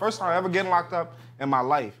said, first time I ever getting locked up in my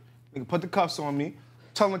life. Nigga put the cuffs on me.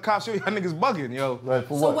 Telling the cops, yo, y'all niggas bugging, yo. Right,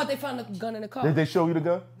 so what, they found the gun in the car? Did they show you the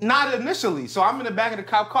gun? Not initially. So I'm in the back of the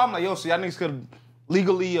cop car. I'm like, yo, so y'all niggas could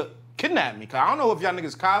legally kidnap me. Cause I don't know if y'all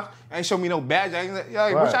niggas cops. Ain't show me no badge.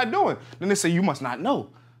 What y'all doing? Then they say, you must not know.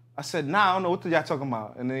 I said, nah, I don't know what y'all talking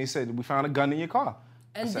about. And then he said, we found a gun in your car.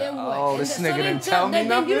 And said, then what? Oh, this nigga didn't tell me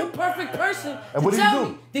nothing? You're the perfect person and what to did tell you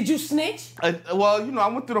do? me. Did you snitch? Well, you know, I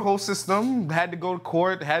went through the whole system, had to go to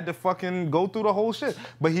court, had to fucking go through the whole shit.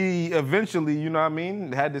 But he eventually, you know what I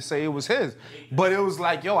mean, had to say it was his. But it was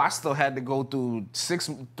like, yo, I still had to go through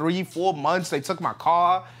 3, 4 months. They took my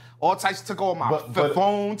car. All types, took all my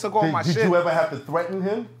phone, took all my shit. Did you ever have to threaten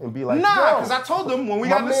him and be like, nah, because I told him when we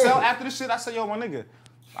got in the cell after the shit, I said, yo, my nigga,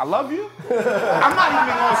 I love you. I'm not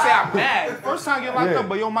even gonna say I'm mad. First time I get locked up,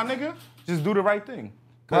 but yo, my nigga, just do the right thing.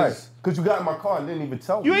 Because you got in my car and didn't even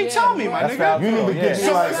tell me. You ain't tell me, my nigga. You didn't even get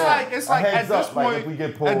me it's like at this point, like if we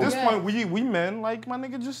get pulled. we men, like, my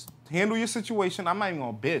nigga, just handle your situation. I'm not even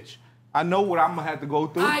gonna bitch. I know what I'm gonna have to go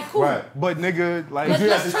through. All right, cool. Right. But nigga, like,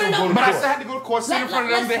 let's turn up. but I still had to go to court, sit in front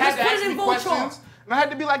of them. They had to ask me questions. And I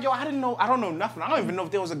had to be like, yo, I don't know nothing. I don't even know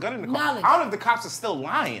if there was a gun in the car. Knowledge. I don't know if the cops are still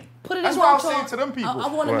lying. That's what I was saying to them people. I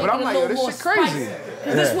want to make but it I'm a like, little yo, this more shit crazy.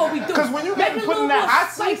 Because this is what we do. Because when you get put in that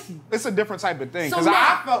hot seat, it's a different type of thing. So Because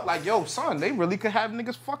I felt like, yo, son, they really could have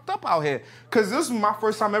niggas fucked up out here. Because this is my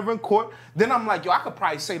first time ever in court. Then I'm like, yo, I could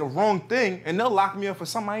probably say the wrong thing and they'll lock me up for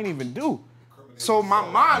something I ain't even do. So my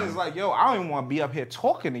mind is like, yo, I don't even want to be up here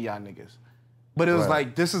talking to y'all niggas. But it was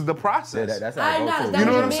like, this is the process. Yeah, that's how it goes. You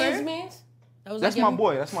know what I'm saying? That's my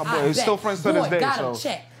boy. That's my boy. He's still friends to this day. Got him,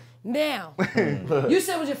 check. Now, you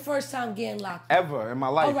said it was your first time getting locked up. Ever in my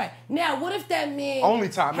life. All right. Now, what if that man Only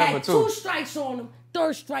time had ever, too. 2 strikes on him,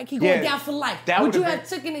 3rd strike, he going down for life? Would you have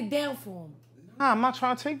taken it down for him? Nah, I'm not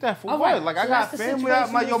trying to take that for All what? right. Like, So I got that's the family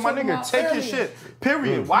out. My situation we were nigga, talking take about your earlier. shit.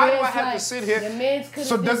 Period. Why do I have like, to sit here? the man's could've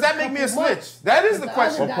So been does that make me a couple snitch? months. That is the But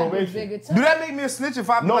question. other guy did bigger time. Do that make me a snitch if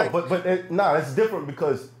I be No, like... but that's different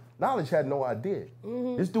because Knowledge had no idea.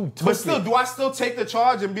 This dude took But still, do I still take the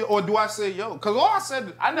charge and be, or do I say, yo? Because all I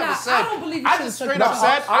said, I never said. I don't believe you I should just take straight the up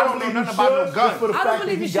charge. said, I don't know nothing about no gun. For the I don't fact that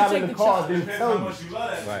believe he you got should in the take the car charge. and didn't tell you.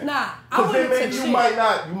 Right. Nah, I Because wouldn't then take maybe you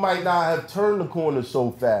shit. might not have turned the corner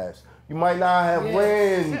so fast. You might not have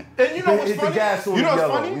ran. And you know what's hit funny? the gas on You know what's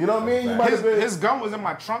yellow. funny? You know what I mean? You might have been. His gun was in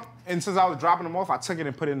my trunk, and since I was dropping him off, I took it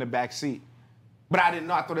and put it in the back seat. But I didn't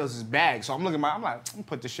know. I thought it was his bag. So I'm looking I'm like, I'm gonna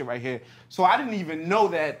put this shit right here. So I didn't even know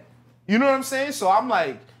that. You know what I'm saying? So I'm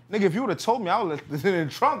like, nigga, if you would have told me, I would have left it in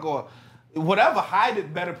the trunk or whatever. Hide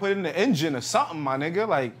it better. Put it in the engine or something, my nigga.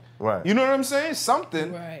 Like, right. You know what I'm saying?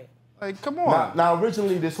 Something. Right. Like, come on. Now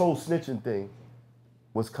originally, this whole snitching thing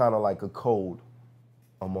was kind of like a code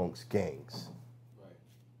amongst gangs. Right.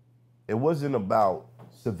 It wasn't about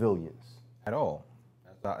civilians at all.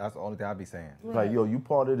 That's the only thing I'd be saying. Right. Like, yo, you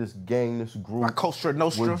part of this gang, this group. Like Costa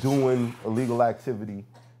Nostra. We're doing illegal activity.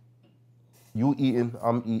 You eating,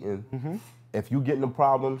 I'm eating. Mm-hmm. If you get into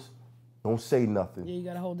problems, don't say nothing. Yeah, you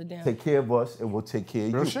gotta hold it down. Take care of us, and we'll take care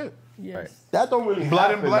of you. Real shit. Yes. Right. That don't really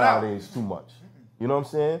happen nowadays too much. You know what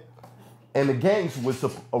I'm saying? And the gangs was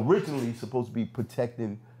originally supposed to be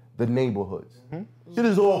protecting the neighborhoods. Mm-hmm. Shit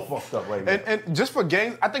is all fucked up right now. And just for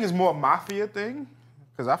gangs, I think it's more a mafia thing.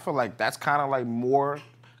 Because I feel like that's kind of like more,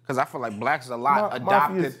 because I feel like blacks a lot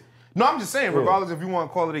adopted. No, I'm just saying, regardless if you want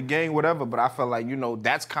to call it a gang, whatever, but I feel like, you know,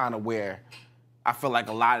 that's kind of where I feel like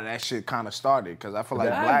a lot of that shit kind of started. Because I feel like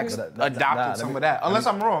blacks adopted some of that. Unless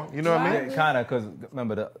I'm wrong, you know what I mean? Kind of, because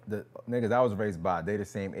remember, the niggas I was raised by, they the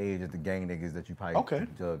same age as the gang niggas that you probably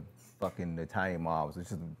the fucking Italian mobs. It's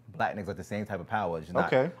just black niggas like the same type of power. It's just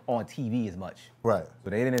not on TV as much. Right. So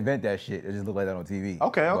they didn't invent that shit. It just looked like that on TV.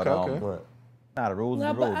 Okay. Right. Nah, the rules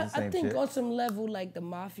are the rules. It's the same I think shit. on some level, like the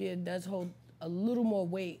mafia does hold a little more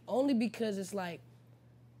weight, only because it's like,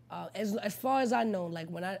 as far as I know, like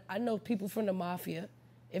when I know people from the mafia,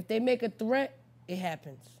 if they make a threat, it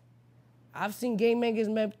happens. I've seen gang members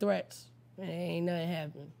make threats, and ain't nothing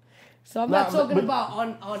happen. So I'm not talking about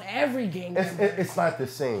on every gang. It's not the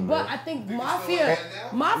same. But man. I think mafia.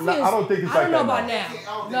 No, I don't think it's like that. I don't know about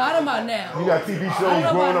now. No, I don't know about now. You got TV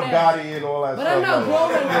shows, Growing Up Gotti and all that but stuff. But I'm not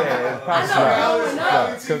growing up. I know growing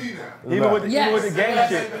up. Even with the gang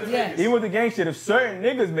shit, even with the gang shit, if certain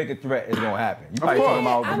niggas make a threat, it's gonna happen. You probably talking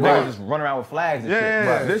about niggas just running around with flags and shit.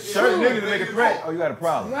 Right. There's certain niggas that make a threat, oh, you got a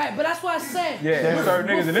problem. Right, but that's what I said. Yeah, there's certain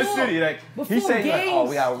niggas in this city, like he's saying, like,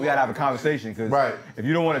 oh, we gotta have a conversation because if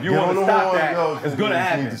you want to stop that, it's gonna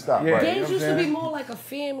happen. Gangs used to be more like a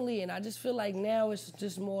family, and I just feel like now it's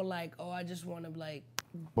just more like, oh, I just want to like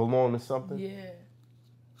belong to something. Yeah.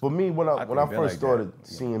 For me, when I first started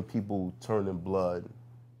seeing people turning blood,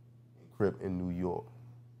 Crip in New York,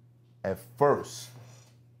 at first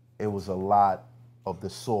it was a lot of the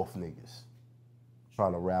soft niggas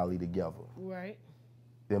trying to rally together. Right.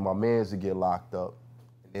 Then my mans would get locked up,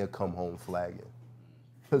 and they'll come home flagging.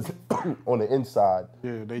 Because on the inside,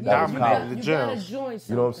 they dominated the jails. You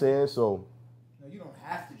know what I'm saying? So no, you don't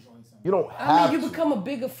have to join something. You don't have I mean, you become a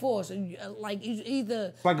bigger force. Like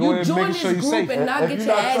either like you join this group and not get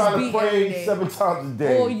your ass beat every day, 7 times a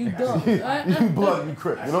day, or you don't. You blood, you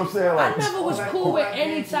Crip. You know what I'm saying? Like, I never was cool with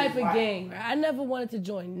any type of gang. Right? I never wanted to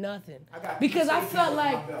join nothing because I felt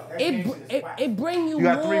like it bring you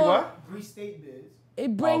more. You got 3 what? 3 state bids.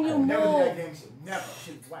 It bring you more. Never.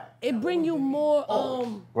 Shit whack. It bring you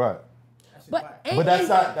more. Right. But that's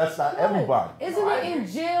not everybody. Isn't it in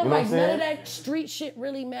jail? You know like none of that street shit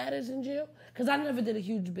really matters in jail. Cause I never did a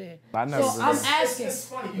huge bid. So I'm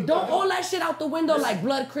asking, don't all that shit out the window like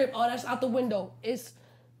blood, Crip, all that's out the window. It's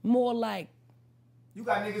more like you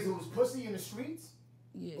got niggas who was pussy in the streets,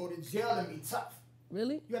 go to jail and be tough.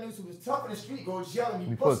 Really? You got niggas who was tough in the street, go to jail and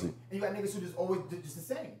be pussy. And you got niggas who just always just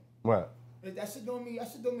the same. Right. That shit don't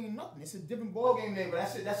mean nothing. It's a different ball game there, but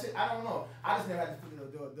that shit, I don't know. I just never had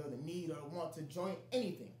the need or the want to join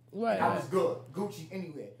anything. Right. And I was good, Gucci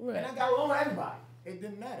anywhere, and I got along with everybody. It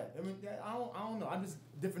didn't matter. I mean, I don't know. I'm just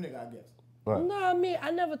a different nigga, I guess. Right. No, I mean, I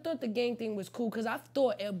never thought the gang thing was cool because I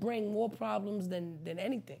thought it'd bring more problems than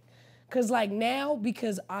anything. Cause like now,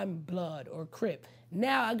 because I'm blood or Crip,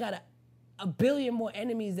 now I got a billion more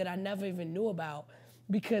enemies that I never even knew about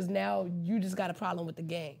because now you just got a problem with the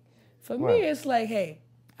gang. For me, it's like, hey,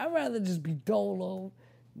 I'd rather just be dolo,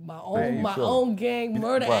 my own gang,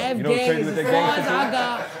 murder F gang as far as I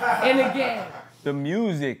got in the gang. The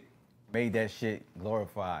music made that shit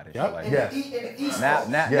glorified and shit like that.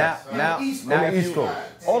 Now, the East Coast.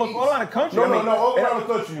 All around the country. No, all around the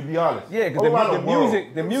country, to be honest. Yeah, because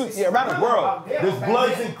the music, around the world. There's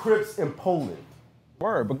Bloods and Crips in Poland.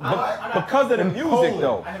 Word, because of the music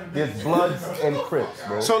though. There's Bloods and Crips,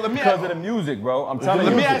 bro. So because of the music, bro. I'm telling you.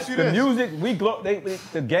 Let me ask you this. The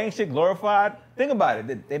music, the gang shit glorified. Think about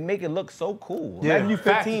it. They make it look so cool. Yeah. Imagine you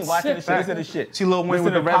 15 watching this shit, listen to this shit. See Lil Wayne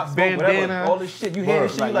with the red bandana. All this shit. You hear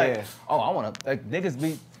this shit, you like, oh, I want to, like, niggas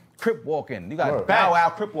be Crip walking. You got Bow Wow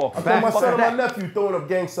Crip walking. I my son and my nephew throwing up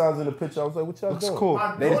gang signs in the picture. I was like, what y'all doing? Cool.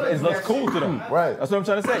 It looks cool to them. Right. That's what I'm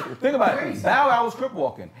trying to say. Think about it. Bow Wow was Crip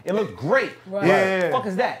walking. It looks great. Right. Yeah. What the fuck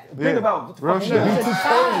is that? Think about what the Real fuck shit. He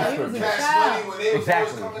was a child.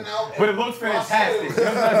 Exactly. But it looks fantastic. You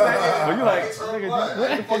know what I'm saying? But you like, nigga,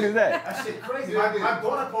 what the fuck is that? That shit crazy. My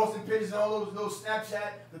daughter posted pictures and all those little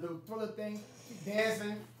Snapchat, the thriller thing. She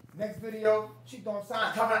dancing. Next video, she throwing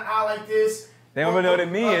signs, coming out like this. They don't really know what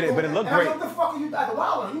it means, but it looked great. What the fuck are you like a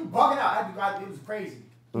wild one? You bugging out. It was crazy.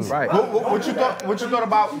 Right. What you thought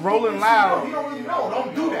about Rolling Loud? You don't really know.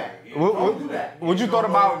 Don't do that. What do that. you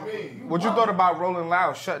thought about Rolling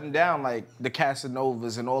Loud shutting down like the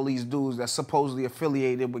Casanovas and all these dudes that's supposedly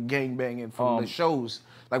affiliated with gangbanging from the shows,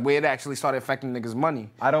 like where it actually started affecting niggas' money?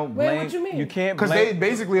 I don't blame. Wait, what you mean? You can't Because blame. they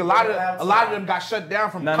basically a lot of them got shut down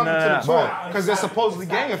from coming to the tour because they're supposedly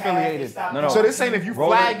gang affiliated. No. So they're saying if you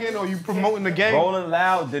flagging or you promoting the gang. Rolling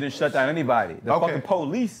Loud didn't shut down anybody. The fucking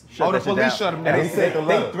police shut that shit down. The police shut them down. And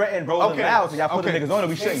they threatened Rolling Loud, so y'all put the niggas on and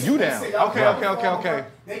we shutting you down. Okay.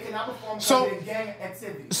 They cannot perform gang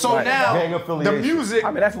activity. So now Gang the affiliation. music,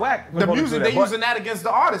 I mean, that's whack. they using that against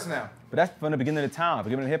the artists now. But that's from the beginning of the time,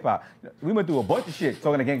 beginning of hip hop. We went through a bunch of shit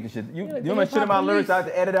talking to gangster shit. You know how much shit in my lyrics I had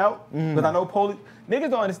to edit out? Because I know police.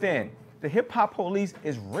 Niggas don't understand. The hip hop police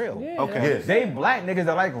is real. Yeah. Okay. Yes. They black niggas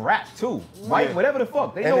that like rap too. White, whatever the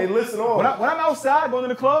fuck. They And know. they listen on. When I'm outside going to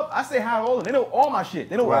the club, I say hi to all of them. They know all my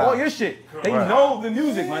shit. They know all your shit. They know the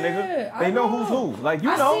music, my nigga. They know who's who. Like,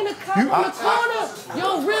 you know. I seen a cop on the corner.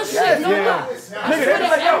 Yo, real shit. No lie. Nigga, they be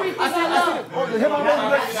like, yo, Everything I know. the hip hop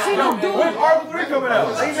police like, yo, when's Article 3 coming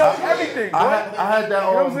out? They know everything. I had that. You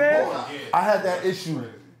know what I'm saying? I had that issue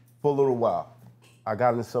for a little while. I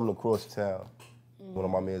got into something across town. One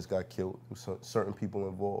of my mans got killed. There was certain people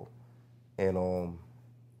involved, and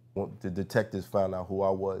the detectives found out who I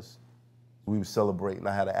was. We were celebrating.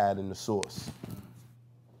 I had to add in the source,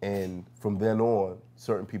 and from then on,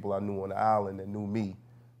 certain people I knew on the island that knew me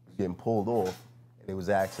was getting pulled off, and they was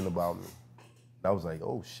asking about me. And I was like,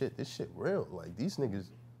 oh shit, this shit real. Like these niggas,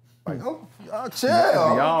 like I'll chill.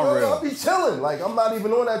 I'll be chilling. Like I'm not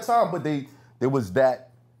even on that time, but there was that.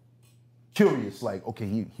 Curious, like, okay,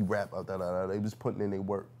 he rap out that. They was putting in their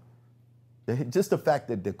work. Just the fact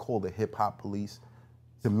that they're called the hip hop police,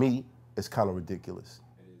 to me, is kind of ridiculous.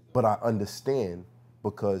 But I understand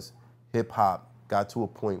because hip hop got to a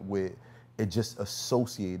point where it just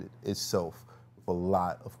associated itself with a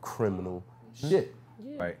lot of criminal shit.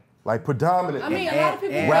 Right. Like predominantly. I mean, a lot of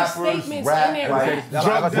people make rappers, statements in rap, there. like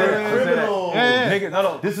Drug criminals. Niggas,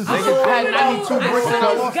 no. This is I saw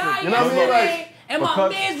this guy you know what I mean? Like, and my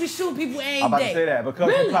mans be shooting people every day. I'm about to say that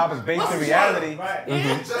because hip hop is based in reality.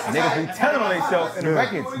 Niggas be telling on themselves in the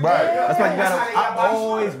records. Right. That's why you gotta. I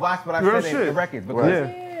always watch what I say in the records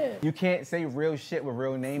because you can't say real shit with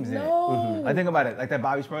real names in it. I think about it, like that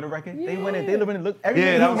Bobby Schmurder record. They went in, they live in, look.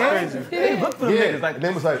 Everything that was crazy. They looked for them niggas. Like, and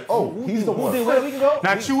they was like, oh, he's the one. Where we can go?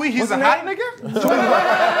 Now Chewy, he's a hot nigga?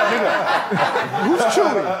 Who's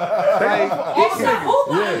Chewy? He said, who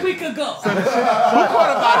about a week ago? Who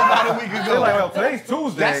caught about a week They're ago? like, well, today's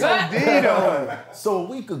Tuesday. That's OD though. So a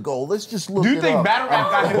week ago, let's just look. Do you think up. battle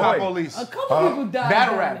rap got hip hop police? A couple people died.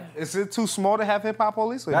 Battle rap. Is it too small to have hip hop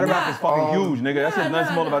police? Battle rap is fucking huge, nigga. That shit's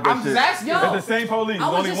nothing small about that I'm shit. just asking. Yo, It's the same police. I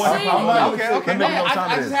was Only just one. saying. Okay. No,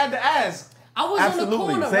 I just had to ask. I was Absolutely. on the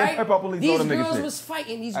corner, Same right? hip-hop police These know them niggas girls shit. was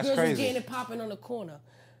fighting. These That's girls was crazy. getting it popping on the corner.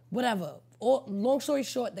 Whatever. Long story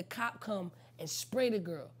short, the cop come and spray the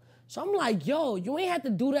girl. So I'm like, yo, you ain't had to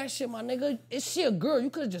do that shit, my nigga. Is she a girl? You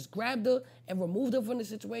could have just grabbed her and removed her from the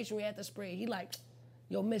situation. We had to spray. He like,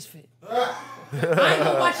 yo, misfit. I ain't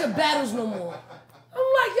gonna watch your battles no more.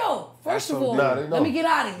 I'm like, yo, first of all, let me get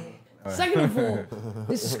out of here. Second of all,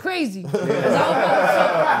 this is crazy. 'Cause I was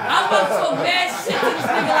about to talk mad shit to this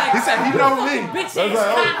nigga like, He said, you know me. bitch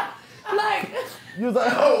ass cop. Like, You was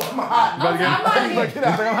like, oh, I'm hot. I'm out of here.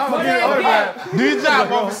 I'm But I Do your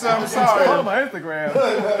job, officer. I'm sorry. Follow my Instagram.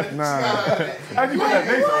 Nah. How'd you put that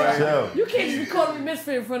face on? You can't just be calling me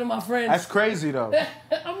misfit in front of my friends. That's crazy though.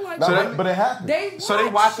 I'm like, But it happened. So they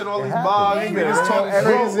watching all these blogs, happened. niggas talking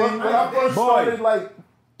crazy. When I first started like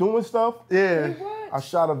doing stuff, Yeah. I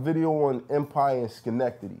shot a video on Empire in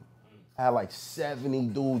Schenectady. I had like 70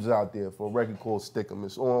 dudes out there for a record called Stick 'em.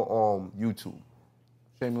 It's on YouTube.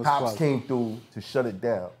 Shameless Cops plug. came through to shut it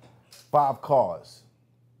down. 5 cars.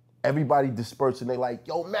 Everybody dispersed and they like,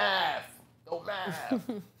 yo, Math.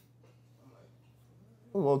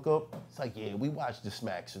 I woke up. It's like, yeah, we watched the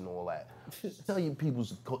Smacks and all that. Tell your people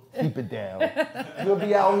to keep it down. You'll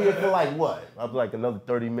be out here for like what? I'll be like another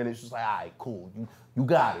 30 minutes. Just like, all right, cool. You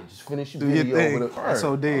got it. Just finish your video. That's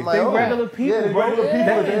so deep. Like, regular people,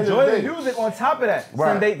 they enjoy the music on top of that.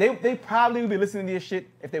 Right. So they probably would be listening to your shit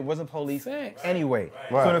if they wasn't police anyway.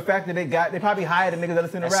 Right. So the fact that they probably hired a nigga that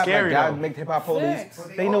listen to rap, like guys make hip hop police.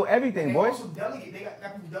 They know everything, boy. They also delegate.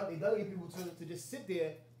 They delegate people to just sit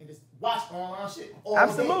there and just watch online shit all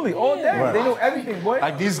Absolutely, day. all day. Right. They know everything, boy.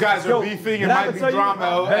 Like these guys are beefing and might be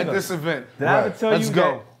drama at this event. Did I ever tell Let's you go.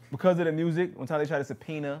 that because of the music, one time they tried to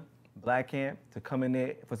subpoena Black Camp to come in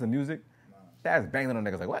there for some music? That's banging on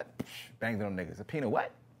niggas. Like, what? Banging on niggas. Subpoena what?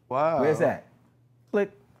 Wow. Where's that?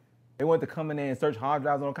 Click. They wanted to come in there and search hard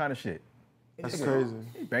drives and all kind of shit. That's crazy.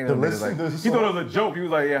 He banged on niggas like, he thought it was a joke. He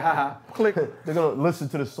was like, yeah, haha. Click. They're gonna listen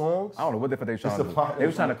to the songs. I don't know what the fuck they were trying to do. They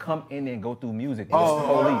were trying to come in there and go through music. They Oh,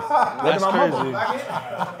 police. that's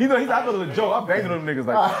crazy. He thought I thought it was a joke. I banged on them niggas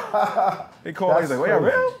like, they called me. He's like, wait,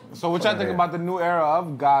 real? So what y'all think about the new era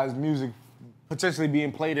of guys' music potentially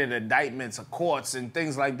being played in indictments or courts and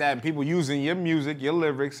things like that, and people using your music, your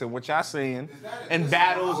lyrics, and what y'all saying in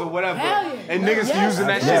battles or whatever, and niggas using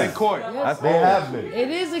that shit in court? They have been. It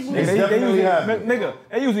is a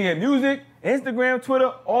They using your music, Instagram, Twitter,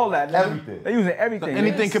 all that. Nigga. Everything. They using everything.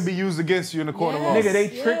 Anything could be used against you in the court of law. Nigga, they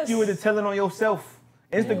tricked you into telling on yourself.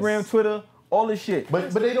 Instagram, Twitter, all this shit.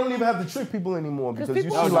 But they don't even have to trick people anymore because you see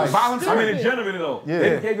people like violence. I mean, in general, though. Yeah.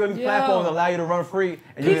 They can't go to these platforms and allow you to run free.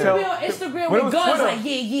 And you People tell, be on Instagram when it with was guns Twitter, like,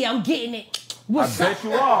 yeah, I'm getting it. I What's up? bet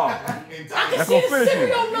you are. I can That's see the gonna finish you.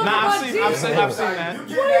 serial number. Nah, I've seen that. What are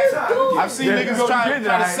you doing? I've seen niggas try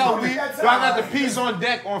to sell weed. Yo, I got the peas on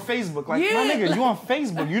deck on Facebook. Like, my nigga, you on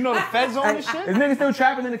Facebook. You know the feds on this shit? Is niggas still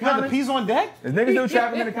trapping in the You got the comments? peas on deck? Is niggas still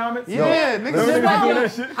trapping in the comments? Yeah, niggas Niggas still be doing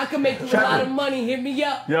that shit. I can make you a lot of money. Hit me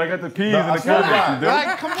up. Yeah, I got the peas in I the swear to comments. God. You do?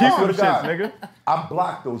 Like, come Keep on. them shits, nigga. I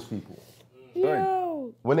block those people.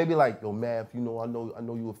 Yo. When they be like, yo, Mav, you know, I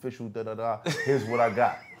know you official, da-da-da. Here's what I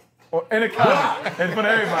got. Or in the comments. In front of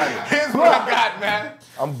everybody. Here's what I got, man.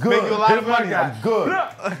 I'm good. Make you a lot of money. I'm good.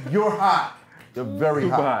 You're hot. You're very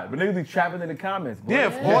Super hot. hot. But niggas be trapping in the comments, boy.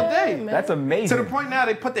 Yeah, all day. man. That's amazing. To the point now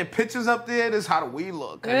they put their pictures up there. This is how the weed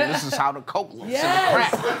look. And this is how the coke looks. Yes.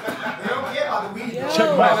 They don't care about the weed. Yo.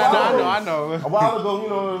 I know. A while ago, you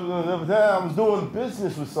know, the other day I was doing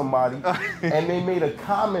business with somebody, and they made a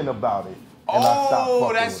comment about it. And I stopped Oh,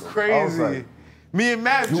 fucking that's with them. I was crazy. like, Me and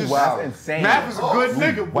Matt You just. wild. That's insane. Matt is a good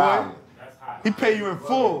nigga, boy. wow. He pay you in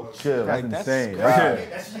full. Chill. That's Like, insane. Right.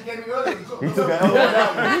 That shit you gave me earlier. He took an L on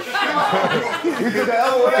that one. He took an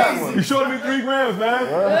L on that one. You showed me 3 grams,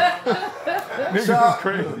 man. Niggas is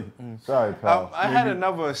crazy. Sorry, pal. I had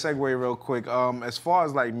another segue real quick. As far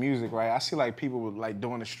as like music, right? I see like people with, like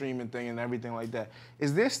doing the streaming thing and everything like that.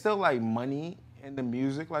 Is there still like money in the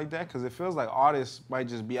music like that? Because it feels like artists might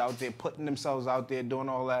just be out there putting themselves out there doing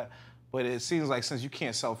all that. But it seems like since you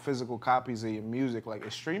can't sell physical copies of your music, like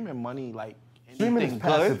is streaming money like Streaming is anything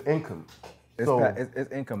passive good? income. It's, So,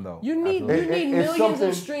 it's income, though. You need It's millions something-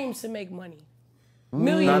 of streams to make money. No.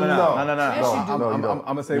 Millions. Yes, No, you do. I'm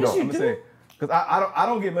gonna say, Yes, you I'm gonna do. say, because I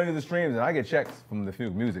don't get millions of streams and I get checks from the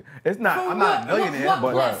music. It's not. For I'm not a millionaire, what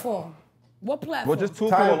but platform? What platform? well, just TuneCore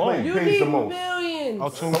Talent alone. You pays need the most. millions. Oh,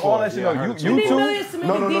 So all that shit, Yeah, I no, heard you it. You need YouTube. millions to make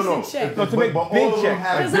a decent check. No, to make But big all of them checks.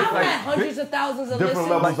 have Because I've different- had hundreds of thousands of different listens.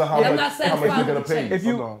 levels of how and I'm much- not how much satisfied you're with gonna the pay.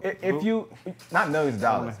 check. If you, not millions of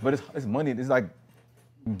dollars, but it's money. It's like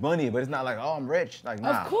money, but it's not like, oh, I'm rich. Like,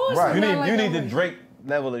 nah. Of course, Right. it's You not like need I'm the rich. Drake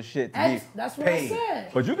level of shit to That's be what I paid. said.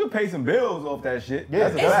 But you can pay some bills off that shit. Yeah.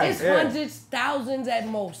 That's a fact. It's Yeah. hundreds, thousands at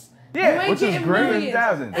most. Yeah, you ain't which is getting great. millions.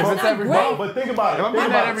 Thousands. That's But not every great. But think about it. If I'm Think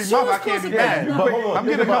getting that about every it. month, I Shoes can't be cost mad. a But hold on, I'm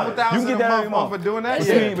getting a think couple about it. thousand You can a get that month every off month. for doing that. That's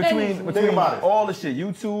Yeah. it. Between about it. all the shit,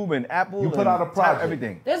 YouTube and Apple, You put and out a project.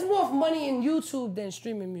 everything. There's more money in YouTube than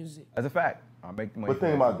streaming music. That's a fact. I make the money. But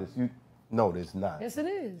think about this. No, there's not. Yes, it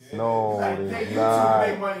is. No, Hey, there's YouTube not.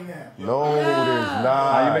 make money now. No, there's How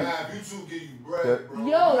not. you make- YouTube give you bread, bro.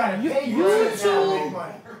 Yo,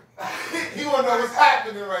 YouTube. You wanna know what's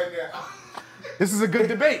happening right now? This is a good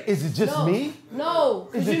debate. Is it just No. me? No.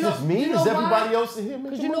 Is it just me? Is everybody else in here making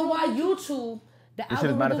Because you know money? why YouTube, the This shit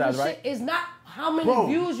is algorithm monetized, shit right? is not how many Bro.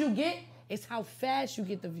 views you get, it's how fast you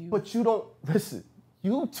get the views. But you don't listen.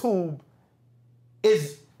 YouTube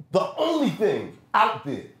is the only thing out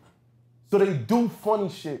there. So they do funny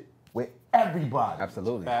shit with everybody.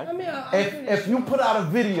 Absolutely. I mean, If you put out a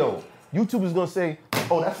video, YouTube is gonna say,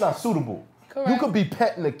 "Oh, that's not suitable." Correct. You could be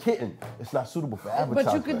petting a kitten. It's not suitable for advertising.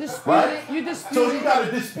 but you could dispute right? it. You dispute So it. you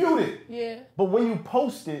gotta dispute it. Yeah. But when you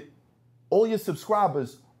post it, all your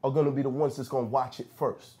subscribers are gonna be the ones that's gonna watch it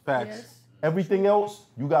first. Facts. Yes. Everything else,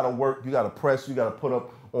 you gotta work, you gotta press, you gotta put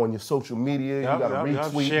up on your social media. You got to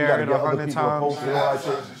retweet. You got to get other people to post it, all that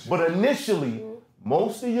shit. But initially,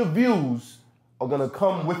 most of your views are gonna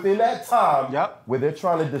come within that time where they're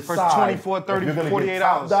trying to decide for 24, 30, if you're gonna 48 get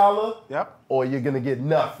top hours. dollar or you're gonna get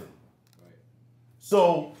nothing. Right.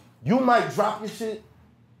 So you might drop your shit,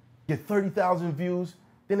 get 30,000 views,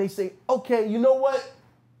 then they say, okay, you know what?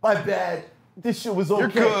 My bad. This shit was okay. You're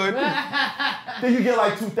good. Then you get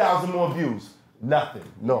like 2,000 more views. Nothing.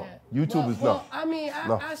 No. YouTube is nothing. I mean,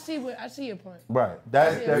 I see your point. Right.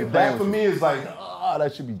 That for me is like,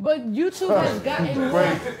 that should be. But YouTube has gotten more.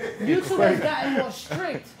 YouTube has gotten more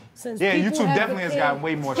strict since. Yeah, YouTube definitely has gotten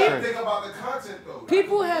way more strict. Think about the content though.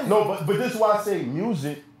 People have. No, but this is why I say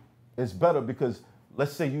music is better because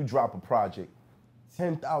let's say you drop a project,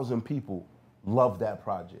 10,000 people love that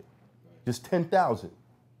project, just 10,000.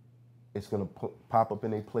 It's gonna pop up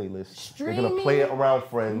in a playlist. Streaming, they're gonna play it around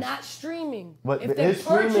friends. Not streaming. But it's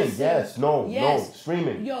streaming. Yes, no,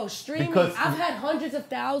 streaming. Yo, streaming. Because I've had hundreds of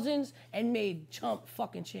thousands and made chump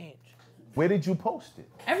fucking change. Where did you post it?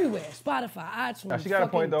 Everywhere. Spotify, iTunes. Now she got a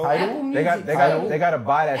point though. Apple Music, they gotta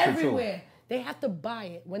buy that shit too. Everywhere. They have to buy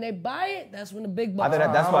it. When they buy it, that's when the big bucks.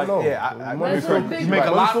 That's why. Yeah, you make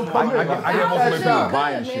a lot. I get most of people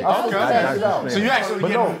buying shit. Okay. So you actually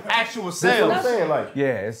get actual sales. That's what I'm saying. Like,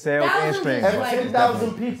 it's sales and streams.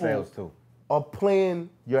 10,000 people are playing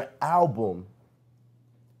your album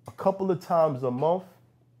a couple of times a month.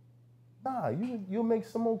 Nah, you'll make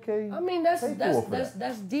some okay. I mean,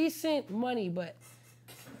 that's decent money, but.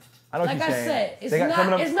 I know like what you're saying. I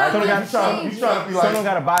said, it's not someone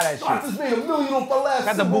got to buy that shit. I just made $1 million for last.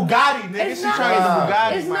 Got the Bugatti, nigga. She trying to the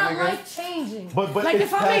Bugatti. It's not life changing. But like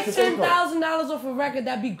if I make $10,000 off a record,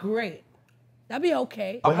 that'd be great. That'd be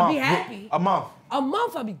okay. I'd be happy. A month. A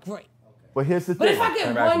month, I'd be great. But here's the thing. But if I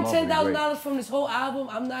get $10,000 from this whole album,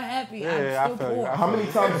 I'm not happy. I'm still poor. How many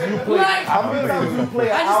times do you play? How many times do you play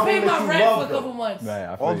an album I just paid my rent for a though? couple months.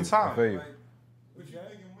 All the time. I feel you.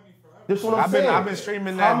 This what I'm saying. I've been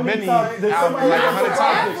streaming that many albums like 100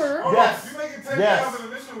 times. Yes. You making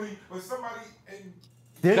 10,000 initially, but somebody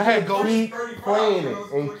They're gonna keep playing it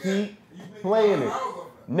and keep playing it.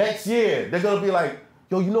 Next year, they're gonna be like,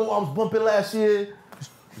 yo, you know what I was bumping last year?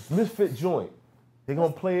 This Misfit joint. They're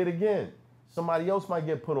gonna play it again. Somebody else might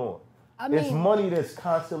get put on. I mean, it's money that's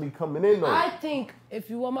constantly coming in though. I think, if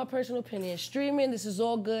you want my personal opinion, streaming, this is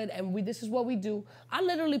all good, and this is what we do. I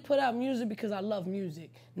literally put out music because I love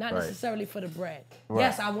music, not necessarily for the bread. Right.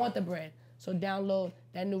 Yes, I want the bread. So download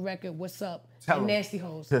that new record, What's Up, and Nasty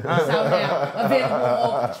Hoes. It's out now, available on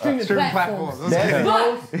all streaming platforms. But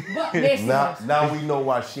Nasty Hoes. Now we know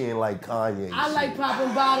why she ain't like Kanye. I like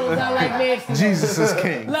popping bottles, I like Nasty Hoes. Jesus is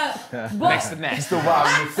king. Next to Nasty. She's still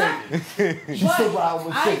riding with Satan. She's still riding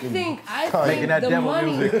with Satan. I think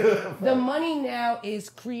the money now is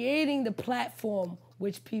creating the platform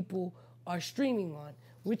which people are streaming on,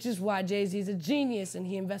 which is why Jay-Z is a genius and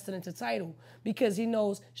he invested into Tidal, because he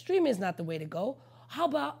knows streaming is not the way to go. How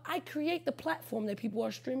about I create the platform that people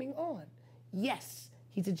are streaming on? Yes,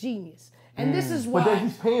 he's a genius. And this is why... But then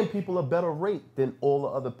he's paying people a better rate than all the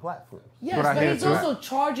other platforms. Yes, but he's also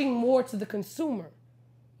charging more to the consumer.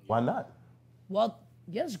 Why not? Well,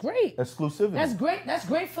 yeah, it's great. Exclusivity. That's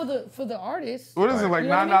great for the artist. What is it, like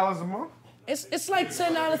 $9 a month? It's like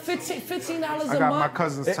 $10, $15 a month. I got my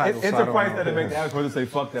cousin's title. It's a price that makes the average person say,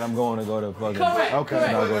 fuck that, I'm going to go to fucking... Correct.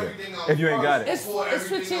 Okay, I'll go there. If you ain't got it. It's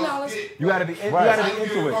 $15. You gotta be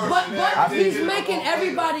into it. But he's making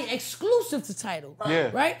everybody exclusive to Tidal. Yeah.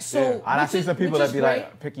 Right? So and I see some people that be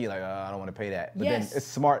like picky, like, I don't want to pay that. But then it's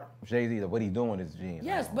smart, Jay-Z, what he's doing is genius.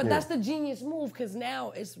 Yes, but that's the genius move, because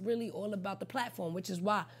now it's really all about the platform, which is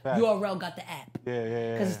why URL got the app.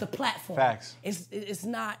 Yeah. Because it's the platform. Facts. It's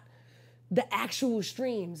not the actual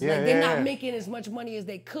streams. They're not making as much money as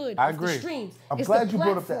they could off the streams. I'm glad you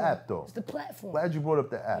brought up the app, though. It's the platform. Glad you brought up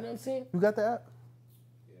the app. You know what I'm saying? You got the app?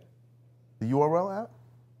 Yeah. The URL app?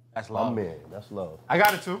 That's love. Oh, man, that's love. I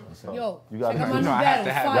got it, too. Yo, you got check it. out my new I have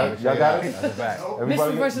to have battle, it. Y'all got it? That's a fact.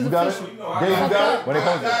 Mr. versus you got official. it? Dave, you got it?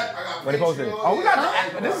 When they posted it. Oh, we got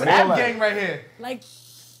the app. This is App Gang right here. Like,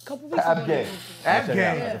 a couple weeks App ago. Gang. App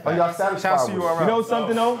Gang. Are y'all satisfied Shouts to with URL. You know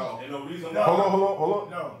something, though? Hold on.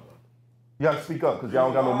 No. You gotta speak up, because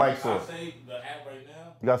y'all don't got no mics on. I say the app right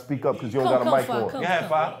now. You gotta speak up, because you don't got a mic on. Go ahead,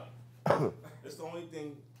 Five. It's the only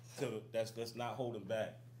thing that's not holding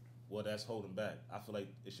back. Well, that's holding back. I feel like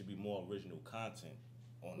it should be more original content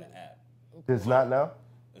on the app. There's not now?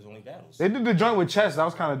 There's only battles. They did the joint with Chess. That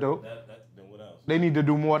was kind of dope. Then what else? They need to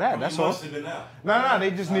do more of that. That's all. No, they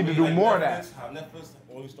just need to do more of that. How Netflix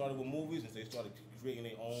only started with movies and they started creating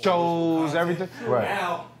their own shows, everything. Right.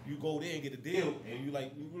 Now you go there and get a deal, and you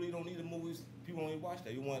really don't need the movies. People don't even watch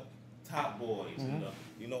that. You want Top Boys,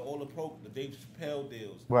 you know, all the Dave Chappelle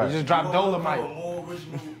deals. Right. You just dropped Dolomite. More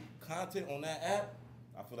original content on that app.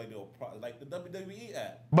 I feel like they'll like the WWE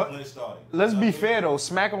app but when it started. Let's be fair though,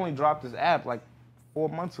 Smack only dropped his app like 4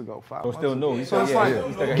 months ago, 5 months still new. So it's like,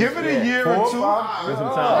 give it a year or two. There's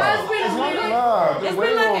some time. It's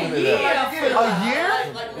been like a year. A year?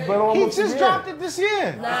 He just dropped it this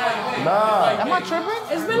year. Nah. Am I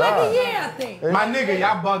tripping? It's been like a year, I think. My nigga,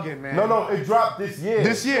 y'all bugging, man. No, it dropped this year.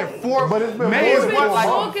 This year, but it's been May is what, like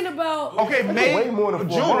talking about. Okay, May, way more than 4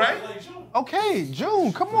 June, months. right? Okay,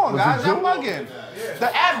 June. Come on, guys. Y'all bugging.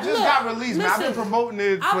 The app just got released, man. I've been promoting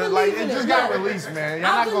it for like it just got released, man.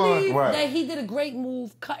 Y'all not going. That he did a great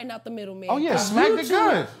move cutting out the middleman. Oh yeah, Smack it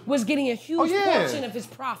good. Was getting a huge portion of his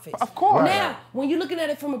profits. Of course. Now, when you're looking at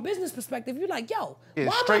it from a business perspective, you're like, yo, why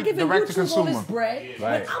am I giving direct YouTube all this bread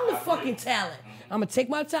when I'm the fucking talent? I'm gonna take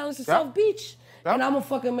my talents to South Beach. And I'm gonna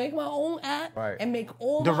fucking make my own app and make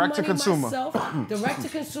all my money myself. Direct to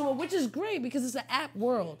consumer, which is great because it's an app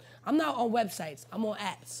world. I'm not on websites. I'm on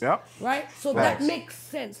apps. Right? So that makes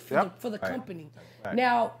sense for the company.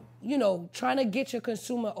 Now, you know, trying to get your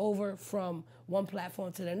consumer over from one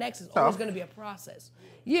platform to the next is always gonna be a process.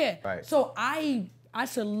 So I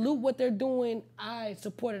salute what they're doing. I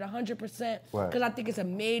support it 100% because I think it's a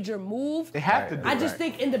major move. They have to do I just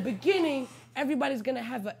think in the beginning, everybody's gonna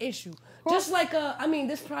have an issue. Just like, I mean,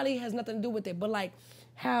 this probably has nothing to do with it, but like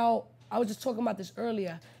how, I was just talking about this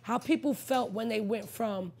earlier, how people felt when they went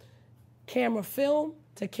from camera film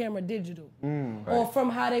to camera digital. Or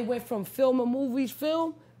from how they went from film or movies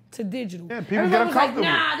film to digital. Yeah, people Everybody get was like,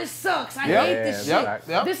 uncomfortable. nah, this sucks. I hate this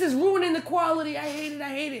shit. This is ruining the quality. I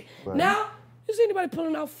hate it. Now, is anybody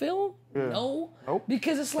pulling out film? No. Nope.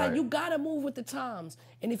 Because it's like you gotta move with the times.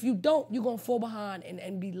 And if you don't, you're gonna fall behind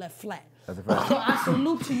and be left flat. That's a fact. So I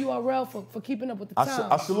salute to URL for keeping up with the times.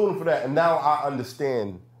 I salute them for that. And now I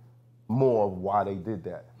understand more of why they did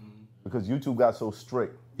that. Because YouTube got so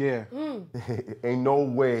strict. Yeah. Ain't no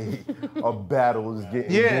way a battle is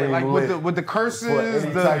getting like with the curses,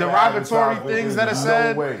 the derogatory things that are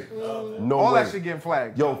said. No way. No all way. that shit getting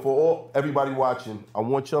flagged. Yo, for everybody watching, I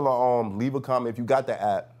want y'all to leave a comment. If you got the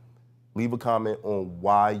app, leave a comment on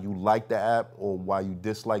why you like the app or why you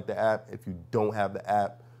dislike the app. If you don't have the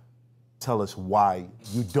app, tell us why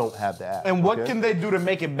you don't have the app. And what can they do to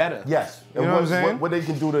make it better? Yes. You know what I'm saying? What they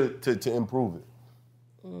can do to improve it.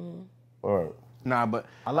 All right. Nah, but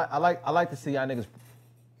I like to see y'all niggas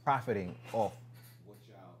profiting off what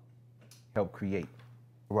y'all help create.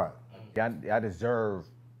 Right. Y'all deserve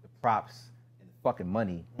the props and the fucking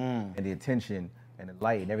money and the attention and the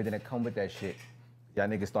light and everything that come with that shit. Y'all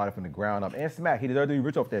niggas started from the ground up. And Smack, he deserved to be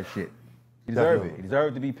rich off that shit. He deserved it. He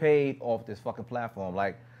deserved to be paid off this fucking platform.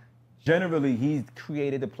 Like, generally, he's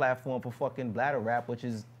created the platform for fucking bladder rap, which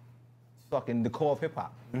is fucking the core of hip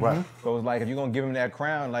hop. Right. So it's like, if you're gonna give him that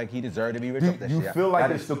crown, like, he deserved to be rich off that shit. You feel like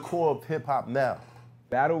it's the core of hip hop now?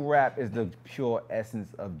 Battle rap is the pure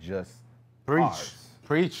essence of just bars.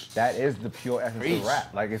 Preach. That is the pure essence of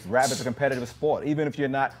rap. Like, rap is a competitive sport. Even if you're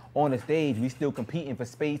not on the stage, we still competing for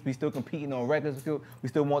space. We still competing on records. We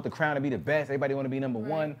still want the crown to be the best. Everybody want to be number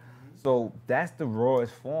one. So that's the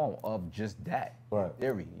rawest form of just that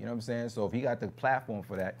theory. You know what I'm saying? So if he got the platform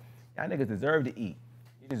for that, y'all niggas deserve to eat.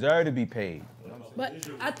 You deserve to be paid. But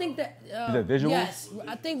I think that visual? Yes,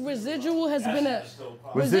 I think residual has been a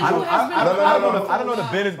I don't know the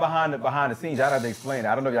business behind the scenes. Y'all have to explain it.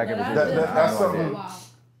 I don't know if y'all get residual. That's something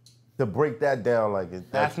to break that down like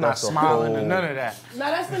it. That's not smiling to none of that. No,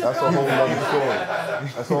 that's been a whole nother story.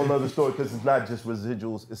 That's a whole nother story because it's not just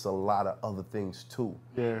residuals. It's a lot of other things too.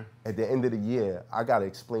 Yeah. At the end of the year, I gotta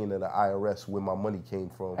explain to the IRS where my money came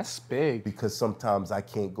from. That's big. Because sometimes I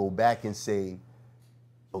can't go back and say,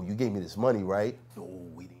 "Oh, you gave me this money, right?" No,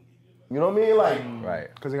 we didn't. You know what I mean? Like,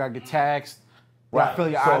 right? Because they gotta get taxed. Right. Fill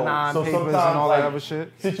your I-9 papers and all that other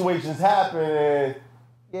shit. Situations happen, and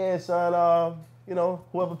yeah, son. You know,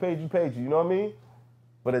 whoever paid you, you know what I mean?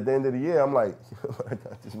 But at the end of the year, I'm like, I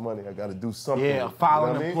got this money, I gotta do something. Yeah,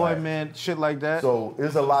 filing employment, shit like that. So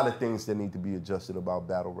there's a lot of things that need to be adjusted about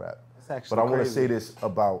battle rap. But I want to say this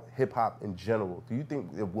about hip hop in general. Do you think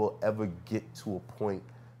it will ever get to a point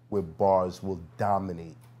where bars will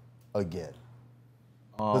dominate again?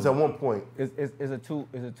 Because at one point, it's a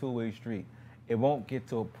two-way street. It won't get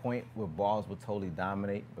to a point where bars will totally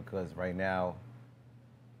dominate because right now,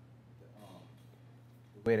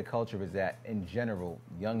 the way the culture is at, in general,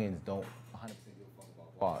 youngins don't 100% give a fuck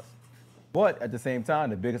about bars. But at the same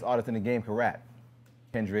time, the biggest artists in the game can rap.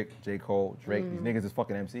 Kendrick, J. Cole, Drake, these niggas is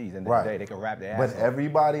fucking MCs. And the day they can rap their ass off. But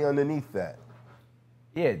everybody underneath that.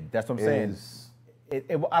 Yeah, that's what I'm saying.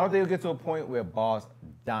 I don't think it'll get to a point where bars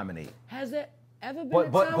dominate. Has it? ever been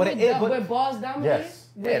a time where bars dominated? Yes.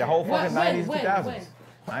 Yeah, the whole fucking 90s,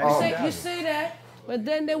 2000s. You say that, but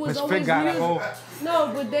then there was always music.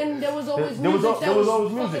 No, but then there was always music that was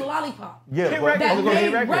fucking lollipop. Yeah, that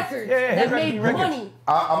made records, that made money.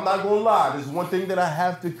 I'm not gonna lie. There's one thing that I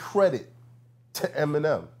have to credit to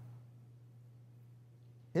Eminem.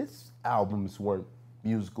 His albums weren't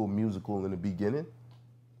musical in the beginning.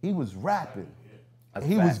 He was rapping. And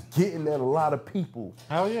he was getting at a lot of people.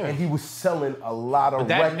 Hell yeah. And he was selling a lot of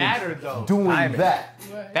records. That mattered though. Doing that.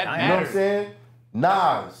 That mattered. You know what I'm saying?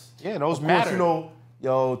 Nas. Yeah, those of matter. Course, you know,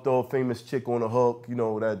 yo, throw a famous chick on a hook, you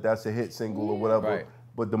know, that's a hit single or whatever. Right.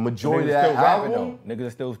 But the majority of that album, niggas are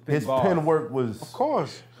still his pen work was of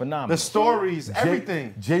course phenomenal. The stories,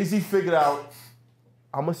 everything. Jay-Z figured out,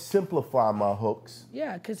 I'm gonna simplify my hooks.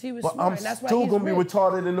 Yeah, because he was but smart. I'm and that's still why he's gonna be rich.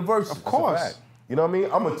 retarded in the verses. Of course. You know what I mean?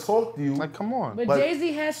 I'm gonna talk to you. Like, come on. But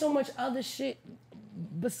Jay-Z has so much other shit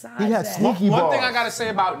besides he had that. sneaky bars. One thing I gotta say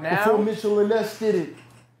about now. Before Mitchell and Ness did it,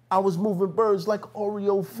 I was moving birds like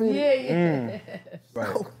Oreo fitted. Yeah.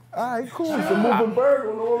 Right. All right, cool. It's a moving bird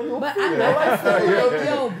on Oreo But fitted. I feel like,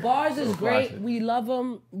 yo, bars is great. We love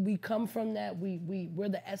them. We come from that. We're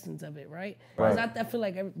the essence of it, right? Because I feel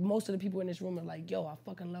like most of the people in this room are like, yo, I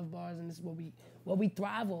fucking love bars, and this is what we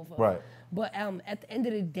thrive off of. Right. But at the end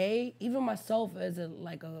of the day, even myself as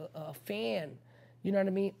a fan, you know what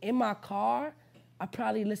I mean? In my car, I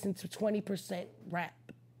probably listen to 20% rap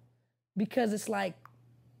because it's like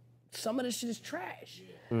some of the shit is trash.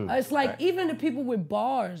 It's like even the people with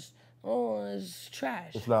bars, it's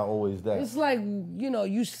trash. It's not always that. It's like, you know,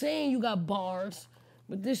 you saying you got bars,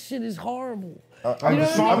 but this shit is horrible. I'm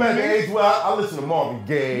at the age where I listen to Marvin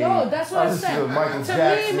Gaye. Yo, that's what I said. I listen to Michael to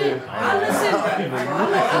Jackson. Me, man,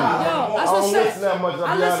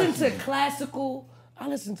 I listen to classical, I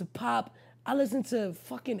listen to pop, I listen to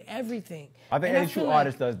fucking everything. I think any true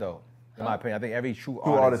artist does though. In my opinion, I think every true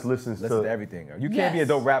artist listens to everything. You can't be a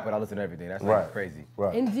dope rapper without listening to everything. That's like crazy.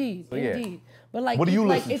 Right. Indeed, indeed. But like, what do you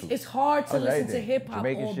listen to? It's hard to listen to hip hop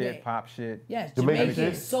Jamaican all shit, day. pop shit. Yes,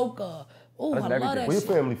 Jamaican, soca. Oh, I love that shit. Where your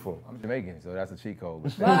family from? I'm Jamaican, so that's a cheat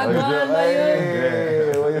code. Hey,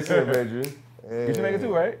 what you say, Benjamin? You Jamaican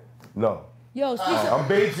too, right? No. Yo, I'm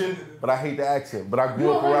Bajan, but I hate the accent. But I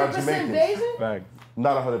grew up around Jamaicans. Bajan?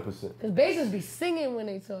 Not 100%. Because Bajans be singing when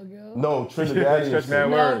they talk, yo. No, Trinidadians.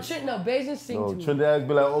 No, Bajans sing too. Trinidadians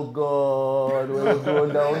be like, oh God, what are you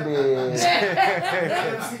doing down there? You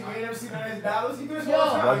never seen none of his battles? He does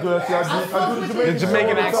I do the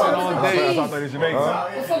Jamaican accent all day. I thought he was Jamaican.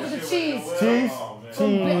 I fuck with the cheese. Cheese?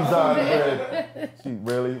 Cheese on bread.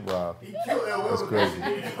 Really? Wow. That's crazy.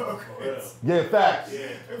 Yeah, facts.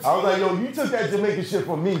 I was like, yo, you took that Jamaican shit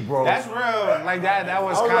from me, bro. That's real. Like that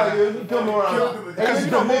was I was kind like, yo, you come around. because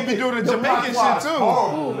you know we'll be doing the Jamaican shit too.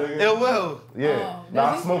 Horrible, nigga. It will. Yeah.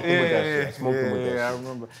 Nah, I smoked him with that shit. I smoked him with that shit. I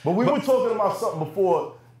remember. But we were talking about something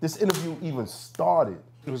before this interview even started.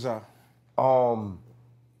 It was when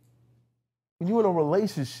you're in a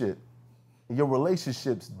relationship, your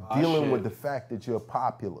relationship's dealing with the fact that you're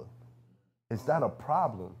popular. Is that a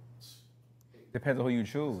problem? Depends on who you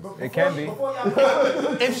choose. It can be.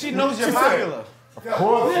 if she knows you're popular. Of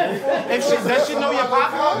course. Does she know you're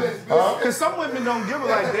popular? Because some women don't give it,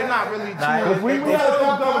 like they're not really too. We had a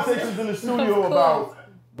few conversations in the studio about,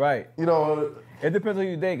 you know. It depends on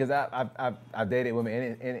who you date, because I've dated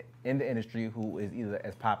women in the industry who is either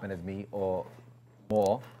as popping as me or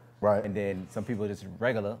more. Right. And then some people just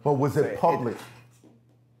regular. But was it public?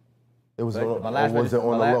 It was on, my last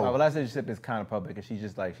relationship is kind of public, and she's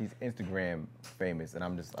Instagram famous, and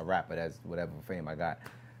I'm just a rapper. That's whatever fame I got.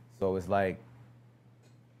 So it's like,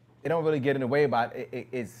 it don't really get in the way about it.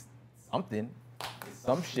 It's something,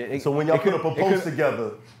 some shit. So when y'all put up a post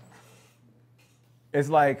together, it's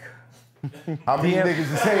like, how many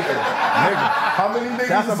niggas is hating? How many niggas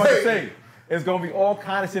that's is what I'm hating? saying. It's gonna be all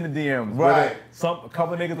kind of shit in the DMs. Right. A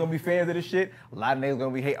couple niggas gonna be fans of this shit. A lot of niggas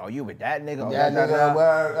gonna be hate. Oh, you with that nigga? That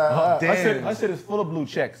nigga. Damn. That shit is full of blue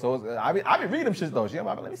checks. So I be reading them shits though. She,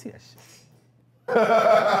 let me see that shit.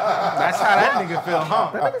 That's how that nigga feel,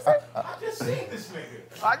 huh? I just seen this nigga.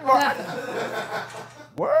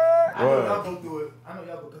 Word. I know y'all go through it. I know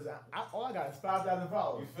y'all because all I got is 5,000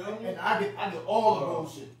 followers. You feel me? And I get all the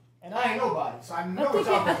bullshit. And I ain't nobody, so I know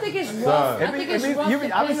I think it's rough. I think it's rough.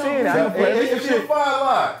 I be seeing that. It's a fine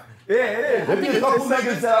line. Yeah, it is. There's a couple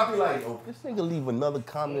niggas that I be like, oh, this nigga leave another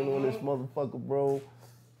comment on this motherfucker, bro.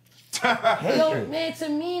 Yo, man, to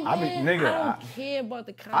me, man, I don't care about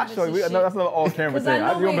the comments. I show you. That's another all-camera thing.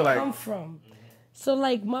 Because I know where it come from. So,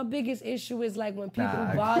 like, my biggest issue is, like, when people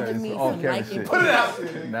bother me for liking Put it out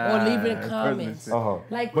there, or leaving comments. Uh-huh.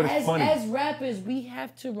 Like, as rappers, we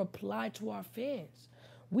have to reply to our fans.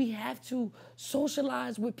 we have to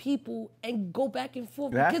socialize with people and go back and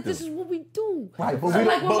forth because this is what we do. Right, but so we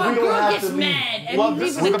like don't, when but my we don't girl have gets to mad and well, we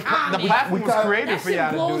this leave is a the comment, platform was created that for shit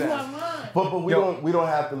y'all to blows do my that. mind. But we don't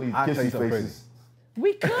have to leave kissy faces.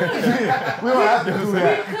 We could. We don't have to do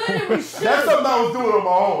that. We could and we should. That's something I was doing on my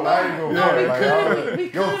own. I ain't gonna No, we like, could. We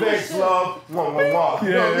yo, could. thanks, love. Mwah.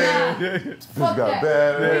 Yeah. Got Fuck that.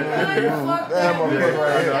 bad. Fuck that.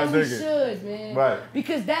 And we should, man. Right.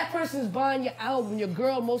 Because that person's buying your album. Your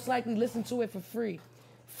girl most likely listen to it for free.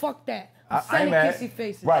 Fuck that. Sending kissy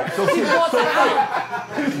faces. Right. So she bought the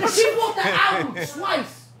album. She bought the album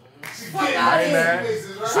twice. Fuck out of here.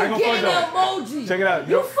 She getting an emoji. Check it out.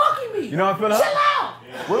 You fucking me. You know how I feel? Chill out.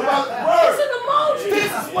 What about It's an emoji.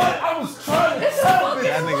 This is what I was trying to It's a tell fucking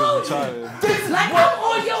you. emoji. This is like I'm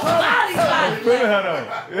on your body. I've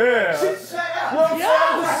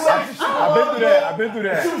been through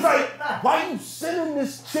that. She was like, why you sending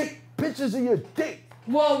this chick pictures of your dick?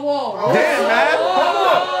 Whoa. Damn, man.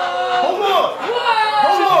 Hold on.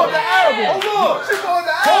 The album. Hold on. She bought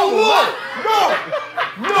the album.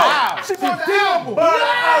 No. She bought the album.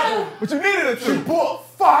 But you needed it She bought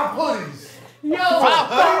 5 hoodies. Yo,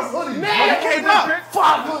 5 hoodies. man. It came up.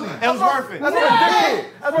 5 hoodies. It was worth it.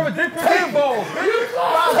 That's where a dick pic involved.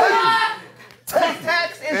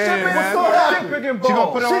 Tax and shipping. What's gonna happen? She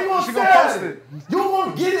gonna put it on. She gonna post it. You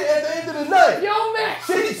won't get it at the end of the night. Yo, man.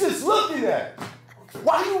 She's just looking at it.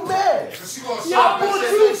 Why you mad? She gonna I bought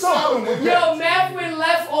you something with that. Yo, Matt went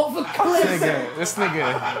left off a cliff. This nigga.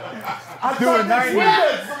 I doing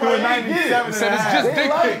 97 said it's just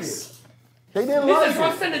dick pics. They didn't He like just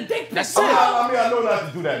gonna it. send a dick pic. I know not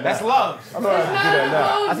to do that now. That's love. I know not to do that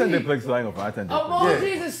now. I sent dick pics, so I ain't gonna find.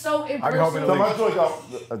 Emojis is so impersonal. So my joint got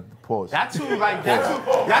pause. That's too high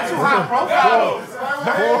profile.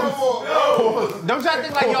 Don't y'all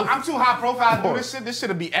think like, yo, I'm too high profile to do this shit? This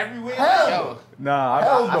shit'll be everywhere. Hell. Nah,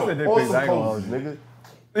 I sent dick pics. I ain't gonna hold you.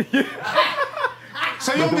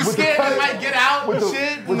 So you don't be scared that might get out and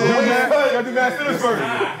shit? You gotta do Matt Simmons first.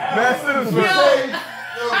 Matt Simmons first.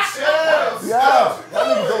 Y'all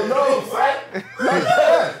niggas don't know, right?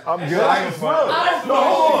 I'm good. I ain't fun. No,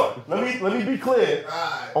 hold on. Let me be clear.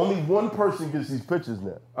 Only one person gets these pictures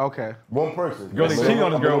now. Okay. One person. Girl, they cheat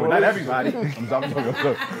on this girl, but not everybody. I'm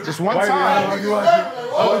joking. Just one time.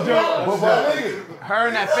 Her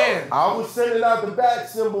and that fan. I was sending out the back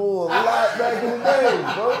symbol a lot back in the day,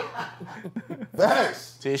 bro.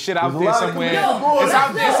 Facts. See, shit out there somewhere. It's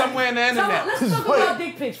out there somewhere in the internet. Let's talk about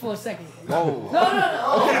dick pics for a second. Whoa.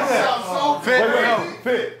 No.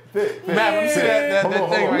 Fit. Matt, let me see that thing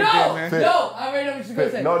right there, man. No, I already know what you're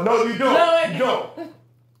gonna say. No, you don't. No, you don't.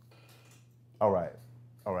 All right.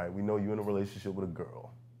 We know you're in a relationship with a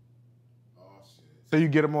girl. So you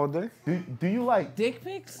get them all day? Do you like dick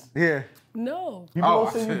pics? Yeah. No. People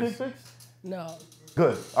don't send you dick pics? No.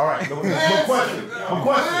 Good. All right. No question.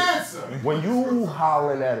 When you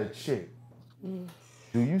hollering at a chick, do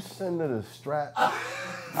you send her the strap?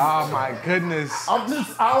 Oh my goodness. I don't know.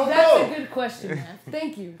 That's a good question, man.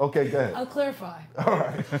 Thank you. Okay, go ahead. I'll clarify. All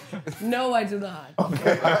right. No, I do not.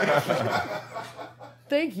 Okay.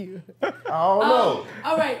 Thank you. I don't know.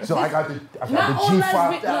 All right. So I got the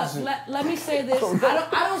G5000. Let me say this.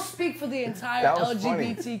 I don't speak for the entire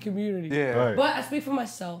LGBT community. Yeah. Right. But I speak for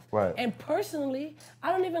myself. Right. And personally,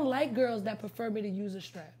 I don't even like girls that prefer me to use a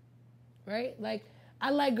strap. Right? Like, I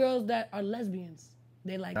like girls that are lesbians.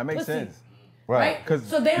 They like that makes pussy. sense. Right?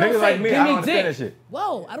 So they don't say, like me, give I me don't understand dick. that shit.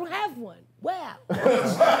 Whoa, I don't have one. Wow. So if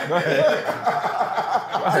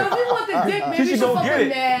you want the dick, maybe you should fuck with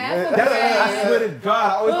Matt. I swear to God,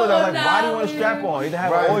 I always thought that, like, why do you want a strap on? Either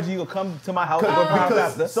have an orgy or come to my house or go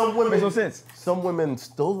after. Some women, makes no sense. Some women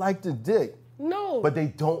still like the dick. No. But they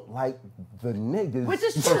don't like the nigga's Which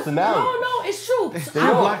is true. personality. No, it's true. They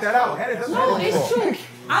block that out. No, it's true.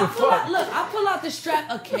 I pull out the strap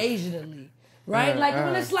occasionally. Right? Like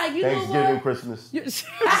when it's like, you know what? Thanksgiving, Christmas. Easter. It's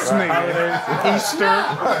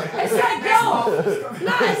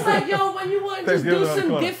like, yo, when you want to just do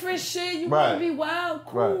some different shit, you want to be wild,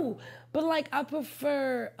 cool. But like, I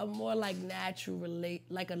prefer a more like natural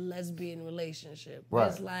like a lesbian relationship. Where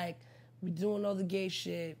it's like, we're doing all the gay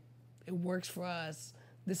shit. It works for us.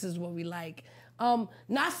 This is what we like.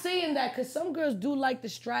 Not saying that, because some girls do like the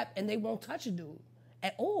strap and they won't touch a dude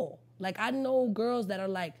at all. Like, I know girls that are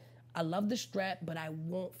like, I love the strap, but I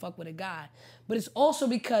won't fuck with a guy. But it's also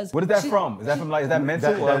because... What is that from? Is that from like, is that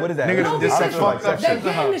mental? Or what is that? Niggas They're sexual.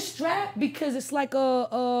 getting the strap because it's like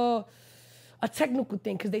a technical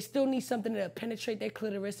thing, because they still need something to penetrate their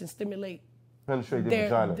clitoris and stimulate... Penetrate their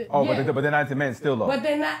vagina. But they're not into men still, though. But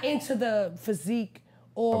they're not into the physique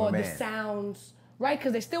or the sounds. right?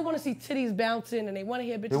 Because they still want to see titties bouncing and they want to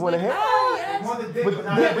hear bitches They want to hear. oh, yes. But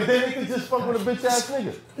then they can just fuck with a bitch ass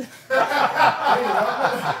nigga.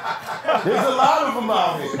 There's a lot of them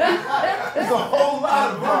out here. There's a whole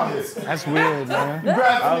lot of them out here. That's weird, man. You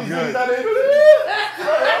grab these niggas out there.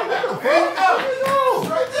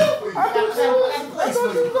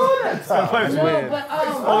 Strap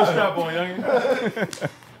on, youngin.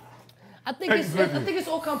 I think it's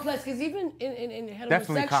all complex because even in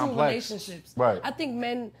heterosexual relationships, right. I think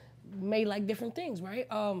men may like different things, right?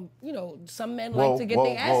 You know, some men like to get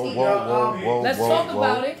their ass eaten. Let's talk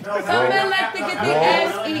about it. Some men like to get their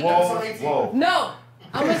ass eaten. No.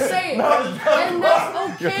 I'm gonna say it, and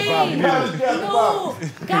that's okay. No,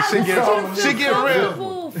 guys, Shit get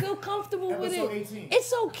real. Feel comfortable with it. 18.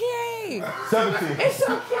 It's okay. 17. It's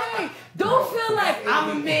okay. Don't feel like I'm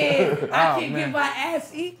a man. I can't get my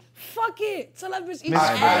ass eat. Fuck it. Tell that bitch eat your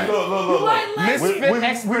ass. Look.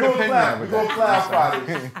 We're gonna clarify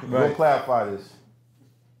this. We're gonna clarify this.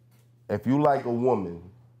 If you like a woman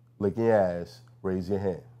licking your ass, raise your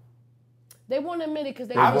hand. They won't admit it because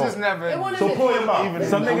they I've won't. just never. They won't So admit point it. them out.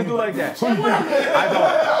 Some niggas do like that. They won't admit it. I don't.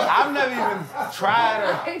 I've never even tried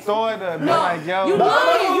or thought of being like, yo. You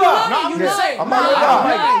lying. You lying. You lying. I'm not gonna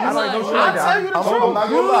lie. I'm like, don't shit like that. I'll tell you the truth. I'm not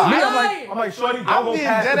gonna lie. I'm like, shorty, don't I'm go being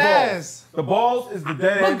past the dead balls. ass. The balls is the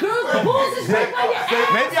dead But end. girls, the balls is right by your ass.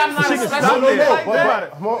 Maybe I'm not a Chicken, special stop nigga there. like What that. about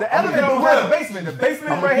it? The elevator don't have the basement. The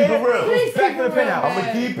basement is right keep it here. real. Please Back keep to the it real. penthouse. I'm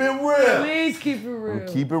gonna keep it real. Please keep it real.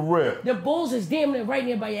 Keep it real. The balls is damn near right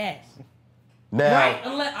near by your ass. Now, Right?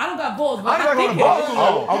 Unless I don't got balls, but I'm not I think gonna it. balls too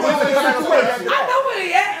long. I was in a situation. I know where he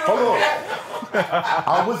at. Hold on. I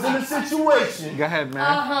was in a situation. Go ahead, man.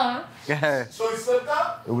 Uh-huh. Go ahead. So he slipped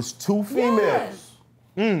up? It was two females.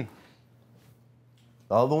 Yes.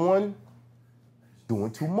 The other one,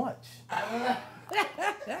 doing too much.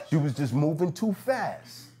 She was just moving too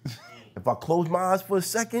fast. If I closed my eyes for a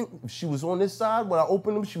second, she was on this side. When I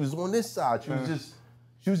opened them, she was on this side.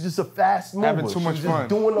 She was just a fast mover. Having too much she was fun. just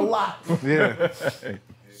doing a lot. Yeah.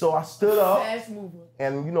 So I stood up, Fast mover.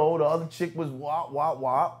 and you know, the other chick was wop, wop,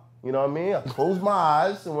 wop. You know what I mean? I closed my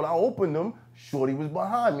eyes, and when I opened them, shorty was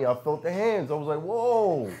behind me. I felt the hands. I was like,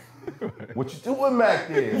 whoa. What you doing back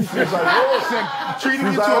there? She was like, whoa. Treating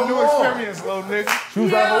you to a new experience, little nigga. She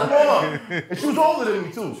was like, hold on. And she was older than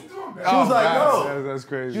me, too. She was like, no. That's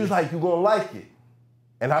crazy. She was like, you gonna like it.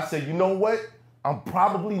 And I said, you know what? I'm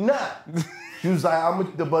probably not. She was like,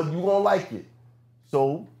 but you gonna like it.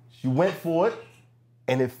 So she went for it,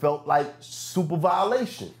 and it felt like super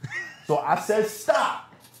violation. So I said,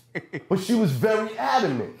 stop. But she was very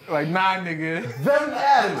adamant. Like, nah, nigga. Very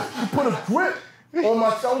adamant. She put a grip on my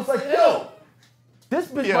shoulder. I was like, yo, this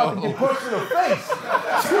bitch about to get punched in the face.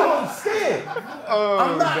 She don't understand.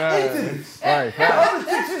 I'm not into this. Right. The other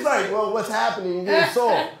chick, she's like, well, what's happening? You get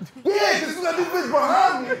assault. Yeah, because you got this bitch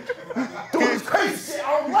behind me doing this crazy shit I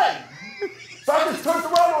don't like. So I just turned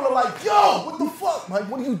around on her like, yo, what the fuck? Like,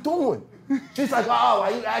 what are you doing? She's like, oh, why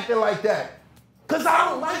you acting like that? Because I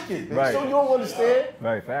don't like it, bitch. Right. So you don't understand?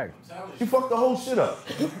 Right, fact. She fucked the whole shit up.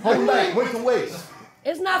 Whole night, went to waste.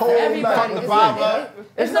 It's not for Whole everybody. night.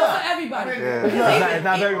 It's not for everybody. It's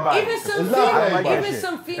not for everybody. Even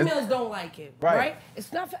some females don't like it, right?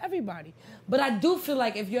 It's not for everybody. But I do feel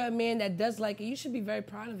like if you're a man that does like it, you should be very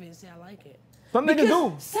proud of it and say, I like it. Some niggas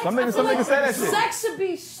do. Some niggas say that shit. Sex should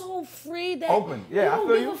be so free that open. Yeah, you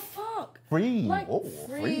don't give a fuck. Free. Like, Oh,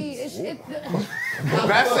 free. That's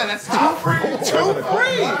too free. Too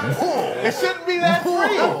free. It shouldn't be that free.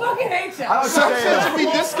 I fucking hate y'all. Some shit should be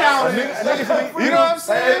discounted. You know what I'm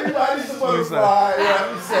saying? Everybody's a butterfly.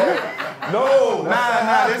 No.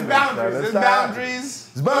 Nah. There's boundaries. There's boundaries.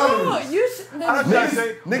 There's boundaries. No, you should. I'm trying to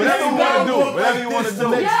say, whatever you want to do. Whatever you want to do.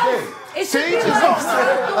 Yes. It should be without a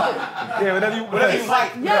thought. Yeah, whatever you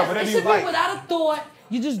like. Yes, Whatever it you should like. be without a thought.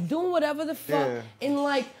 You're just doing whatever the fuck. Yeah. And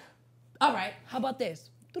like, all right, how about this?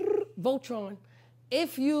 Voltron.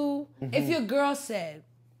 If your girl said,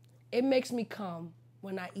 it makes me come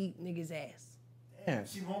when I eat niggas' ass.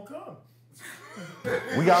 She won't come.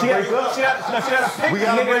 We gotta break up. She gotta pick We a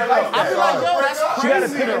gotta nigga break that likes up. that. I feel like, yo, that's She gotta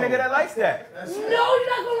crazy pick a though. nigga that likes that. No, you're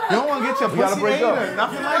not gonna let You don't want to get your gotta pussy break ate up. or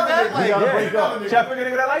nothing like that. We gotta break up. She gotta pick a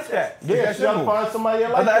nigga that likes that. Yeah, she gotta find somebody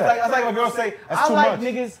that likes that. That's like when girls say, I too like much.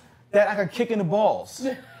 niggas that I can kick in the balls.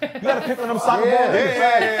 You gotta pick one of them soccer balls.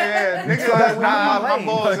 Yeah. Niggas like, nah, my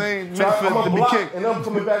balls ain't meant I'm for to a be block, kicked. and I'm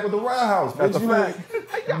coming back with the roundhouse. That's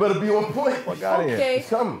Bitch, a you better be on point. Fuck out here. Okay. It's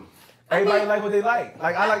coming. Everybody like what they like. You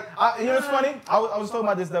know what's funny? I was talking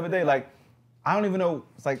about this the other day. Like, I don't even know,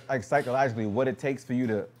 it's like psychologically what it takes for you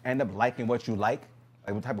to end up liking what you like.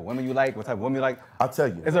 Like what type of women you like, what type of women you like. I'll tell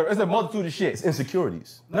you. It's a multitude of shit. It's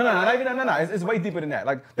insecurities. No. It's way deeper than that.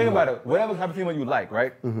 Like, think about it. Whatever type of female you like,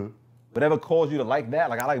 right? Whatever caused you to like that,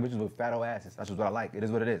 like I like bitches with fat old asses. That's just what I like. It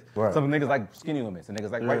is what it is. Right. Some niggas like skinny women. Some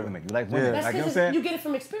niggas like white women. You like women. That's Like, you know what I'm because saying? you get it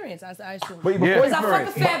from experience, I assume. But Because I fuck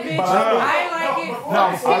a fat bitch, I ain't like it. No,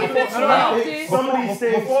 Skinny bitch liked it. Some of these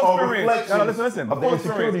things are reflections listen. of the Before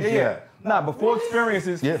insecurities experience, you have. Nah, before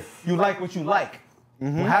experiences, you like what you like.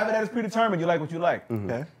 Well, having that is predetermined, you like what you like.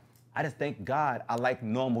 Okay. I just thank God I like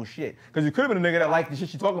normal shit. Because you could have been a nigga that liked the shit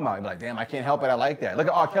she talking about. You'd be like, damn, I can't help it, I like that. Look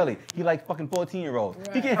at R. Kelly. He like fucking 14-year-olds.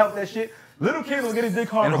 Right. He can't help that shit. Little kids will get his dick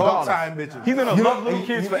hard regardless. Time, bitches. He's gonna love little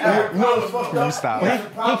kids forever. You stop. He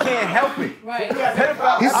can't help it. Right.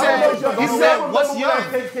 He said, what's young?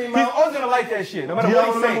 He's always gonna like that shit, no matter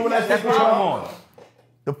what he say. That's what I'm on.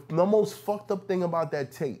 The most fucked up thing about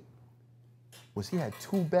that tape was he had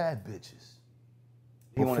 2 bad bitches.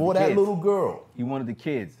 Before that little girl. He wanted the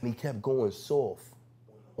kids. And he kept going soft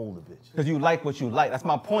on older bitches. Because you like what you like. That's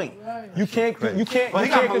my point. Right. You can't Well, he you got can't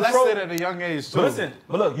control molested at a young age too. But listen,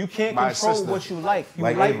 look, you can't control what you like. You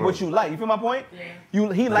like what you like. You feel my point?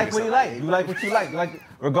 Yeah. He like what he like. You like what you like. Like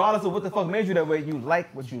regardless of what the fuck made you that way, you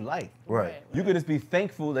like what you like. Right. You could just be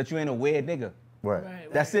thankful that you ain't a weird nigga.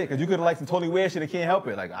 Right. That's it, because you could have liked some totally weird shit and can't help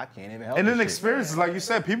it. Like, I can't even help it. And then experiences, like you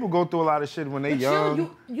said, people go through a lot of shit when they young.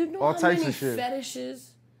 You know all how types many of shit.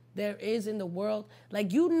 fetishes there is in the world?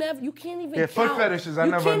 Like you can't even count. Foot fetishes, I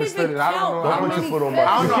never understood it. I don't know how many foot on my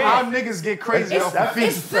I don't know how niggas get crazy off the feet.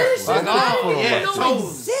 It's fetishes that I didn't even know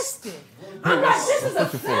existed. I'm like, this is a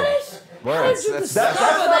fetish? How did you discover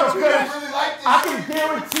that you really like this? I can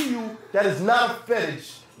guarantee you that is not a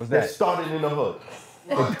fetish that started in the hood.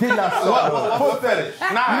 It did not start foot fetish. Nah,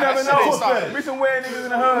 you never know. Foot fetish. Be some weird niggas in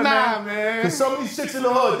the hood, man. Because some of these chicks in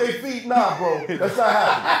the hood, they feet, nah, bro. That's not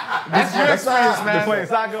happening. That's your experience, man. They're playing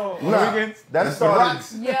soccer on the weekends. That started.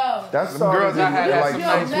 Yo. That started girls I had like some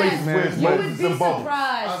nice places places, where you would be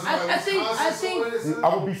surprised. I think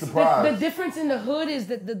I would be surprised. The difference in the hood is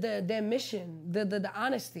their mission, the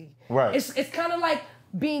honesty. Right. It's kind of like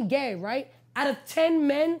being gay, right? Out of 10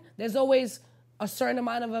 men, there's always a certain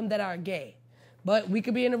amount of them that are gay. But we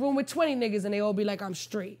could be in a room with 20 niggas and they all be like, I'm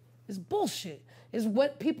straight. It's bullshit. It's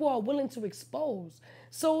what people are willing to expose.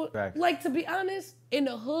 So, like, to be honest, in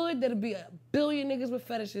the hood, there'll be a billion niggas with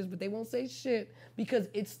fetishes, but they won't say shit because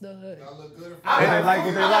it's the hood. Y'all look good. And they like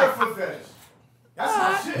what they like. Foot fetish.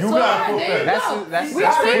 That's my shit. You got a foot fetish.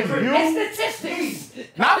 It's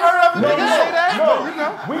statistics. Not heard of it. Niggas say that.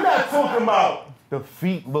 No, we're not talking about the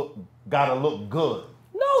feet gotta look good.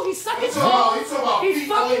 No, he's sucking He's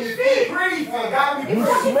fucking feet. Breathe, man. Gotta be You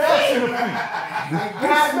smashing the feet. You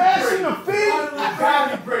smashing the feet.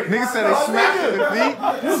 Niggas said they smashing the feet.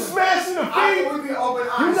 You smashing the feet.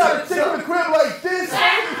 You gotta take the crib like this. And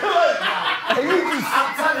you just. I'm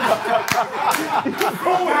telling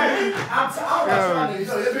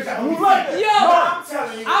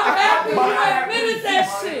you. I'm happy you admitted that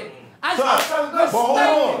shit. But hold on.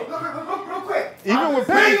 Real quick. Even with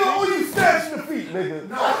Nigga, feet. who you smashing the feet, nigga?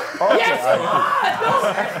 Yes,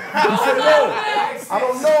 I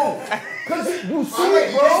don't know. Cause you see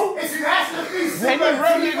it, bro. If you ask the feet, Any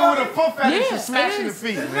real nigga with a foot fetish is smashing the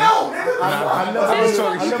feet, man. no, nigga. I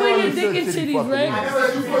never put your dick in titties, right? I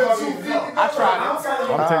tried it. I'm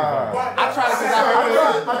terrified. I tried it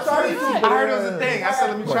because I heard it was a thing. I said,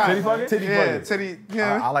 let me try Titty it. fucking? Titty Yeah, fucking. titty.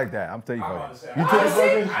 Yeah. I like that. I'm titty fucking. You titty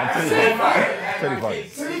fucking? I'm titty fucking. Titty fucking.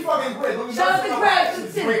 Titty fucking quick. Shout out to Grafh and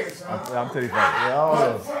titties. I'm titty fucking. Yeah, I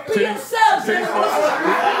don't know. Be yourself. The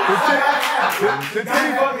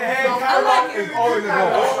titty fucking head count is always a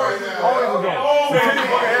goal. Always a goal. The titty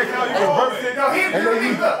fucking head count, you can reverse it. And then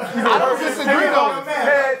you I don't disagree though.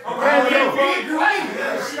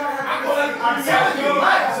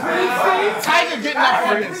 Tiger getting up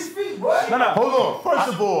for this. No. Hold on. First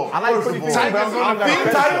of all, I like pretty feet. Tiger's on the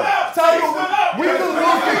feet. Tiger, we can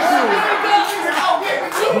look at you.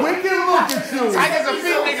 We can look at you. Tiger's a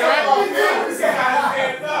feet nigga, right?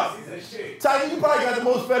 Tiger, you probably got the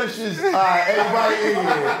most fetishes everybody in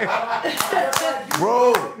here.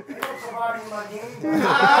 Bro.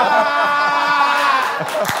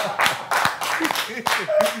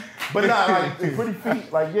 But nah, like pretty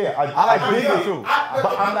feet, like yeah, I like pretty feet too.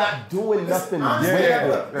 But I'm not doing nothing with it.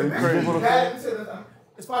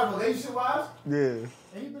 As far as relationship wise, Yeah.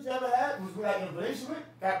 any bitch I ever had was like in a relationship with,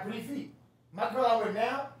 got pretty feet. My girl I'm with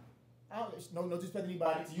now, no disrespect to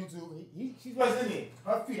anybody, to you two. She's what's in there.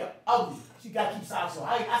 Her feet are ugly. She got to keep socks on.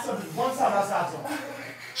 I saw this one time I socks on.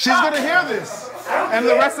 She's gonna hear this, and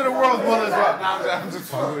the rest of the world will as well. I'm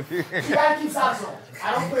just fucking with you. She got to keep socks on.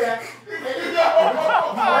 I don't play that.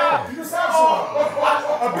 You can socks on.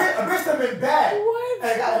 A bitch that been bad.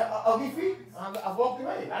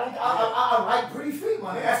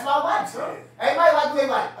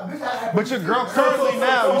 But your girl currently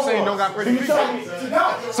now, you saying don't got pretty feet.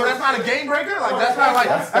 So that's not a game breaker? Like, that's not like...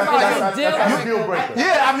 That's a deal breaker.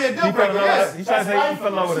 Yeah, I mean, a deal breaker, yes. You trying to say you fell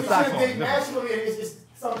in love with a sock on.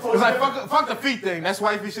 It's like, fuck the feet thing. That's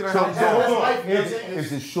wifey shit. So hold on.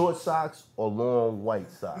 Is it short socks or long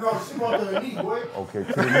white socks? No, she brought the knee, boy. Okay,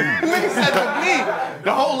 to the knee. Nigga said the knee.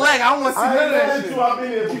 The whole leg. I don't want to see none of that shit. I've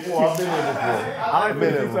been there before. I like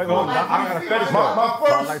been there before. I got a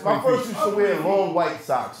fetish. My first used to wear long white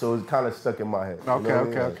socks, so it's kind of stuck in my head.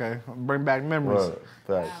 Okay. Bring back memories.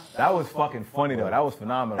 Right. That was fucking funny though. That was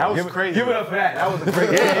phenomenal. That was crazy. Give it up for that. That was a great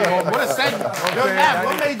What a segment. Yo, Nat,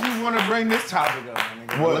 what made you want to bring this topic up?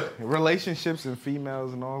 What? Relationships and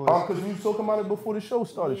females and all that. Because we was talking about it before the show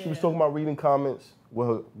started. Yeah. She was talking about reading comments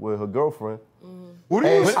with her girlfriend. What do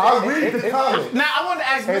you say? I read the comments. Now I wanted to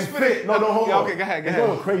ask Miss Fit. No, hold on. Okay, go ahead. It's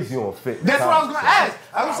going crazy on Fit. That's what I was going to ask.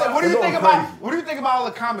 I was saying, what do you think about all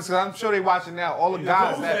the comments? Because I'm sure they watching now. All the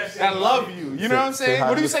guys that love you. You know what I'm saying?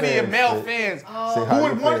 What do you say to your male fans who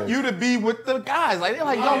would want you to be with the guys? Like they're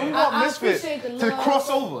like, yo, we want Misfit to cross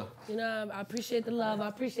over. You know, I appreciate the love. I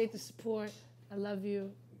appreciate the support. I love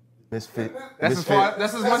you. Misfit. That's as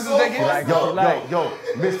much as they get. Yo,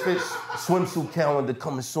 Misfit swimsuit calendar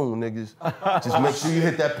coming soon, niggas. Just make sure you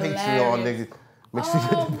hit that Patreon, niggas. Make sure you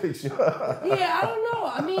hit the Patreon. Yeah, I don't know.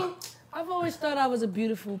 I mean, I've always thought I was a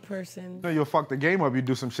beautiful person. You know, you'll fuck the game up. You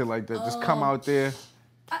do some shit like that. Just come out there,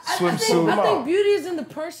 swimsuit. I think beauty is in the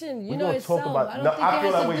person, you know, itself. I don't think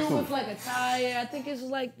it has to do too. with like attire. I think it's just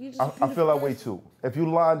like you just. I feel that way too. If you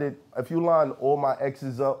line all my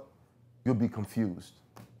exes up, you'll be confused.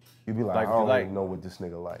 You'll be like, I don't really know what this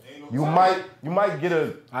nigga like. You might get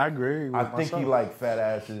a. I agree. I think he like fat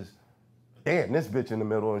asses. Damn, this bitch in the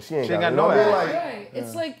middle and she ain't got no ass. Right.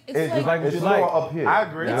 It's like what you like up here. I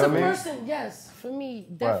agree. It's a person, yes. For me,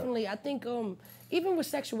 definitely. Right. I think even with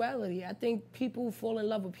sexuality, I think people fall in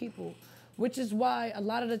love with people, which is why a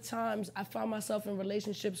lot of the times I find myself in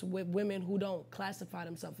relationships with women who don't classify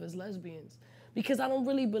themselves as lesbians. Because I don't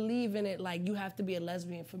really believe in it, like you have to be a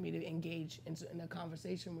lesbian for me to engage in a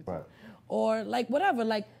conversation with you. Or like whatever,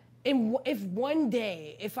 like if one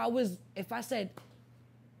day, if I said,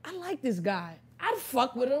 I like this guy, I'd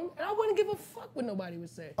fuck with him, and I wouldn't give a fuck what nobody would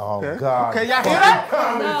say. Oh, God. Okay, y'all hear that?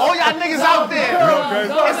 All y'all niggas out there.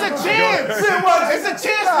 It's a chance. It's a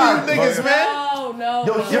chance for you niggas, man. No.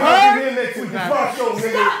 Yo, you heard? Next week. Cross show,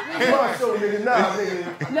 nigga. Nah,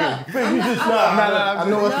 nigga. No. You just I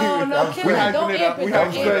know it's here. No, Kim, don't amp it.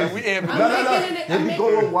 We amp it. I'm making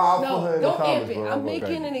going wild for her in the comments, don't amp it. I'm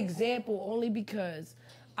making an example only because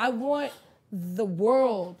I want the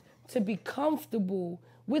world to be comfortable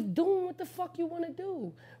with doing what the fuck you want to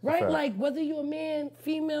do, right? Like whether you're a man,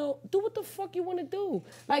 female, do what the fuck you want to do.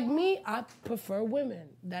 Like me, I prefer women.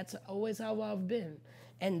 That's always how I've been.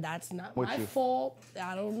 And that's not my fault.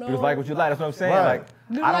 I don't know. You just like what you like. That's what I'm saying. Right. Like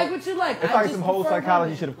you like what you like. It's like some whole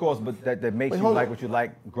psychology shit, of course, but that makes you like what you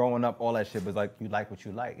like. Growing up, all that shit, but it's like you like what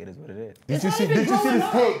you like. It is what it is. Did you see this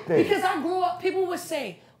Hank thing? Because I grew up, people would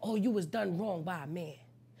say, "Oh, you was done wrong by a man."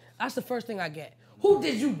 That's the first thing I get. Who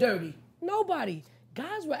did you dirty? Nobody.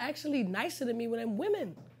 Guys were actually nicer to me than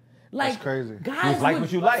women. Like, that's crazy. Guys like would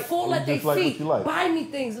what you like. fall at their feet, like. buy me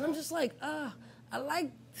things, and I'm just like, I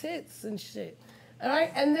like tits and shit. All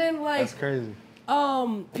right, and then like, that's crazy.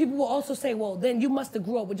 People will also say, well, then you must have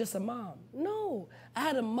grew up with just a mom. No, I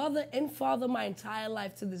had a mother and father my entire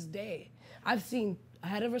life to this day. I've seen a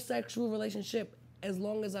heterosexual relationship as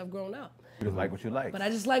long as I've grown up. You just like what you like. But I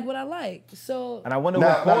just like what I like. So. And I wonder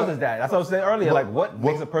what causes that. That's what I was saying earlier. Like, what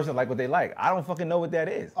makes a person like what they like? I don't fucking know what that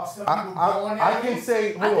is. I can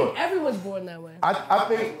say. I think everyone's born that way. I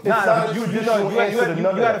think it's not a traditional answer to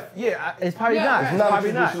none of that. Yeah, it's probably not. It's not a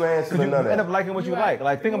traditional answer to none of that. You end up liking what you like.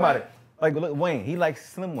 Like, think about it. Like, look, Wayne, he likes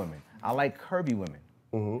slim women. I like curvy women.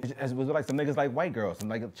 As was like some niggas like white girls. Some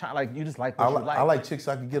like you just like what you like. I like chicks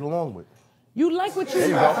I can get along with. You like what you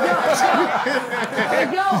like.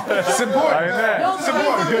 Yo. Support.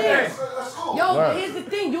 Yo, here's the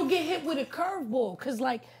thing. You'll get hit with a curveball. Because,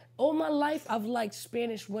 like, all my life, I've liked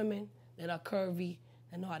Spanish women that are curvy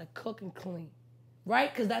and know how to cook and clean.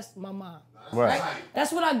 Right? Because that's my mom. Right.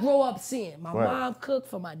 That's what I grow up seeing. My mom cooked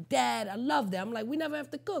for my dad. I love that. I'm like, we never have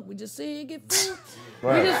to cook. We just sit here and get food. We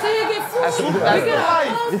just sit here and get food. We get our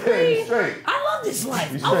clothes clean. I love this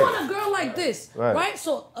life. I want a girl like this. Right?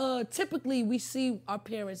 So typically we see our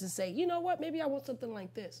parents and say, you know what? Maybe I want something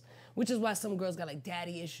like this. Which is why some girls got like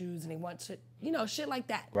daddy issues and they want shit, shit like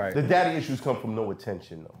that. Right. The daddy issues come from no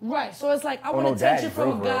attention though. Right. So it's like I want attention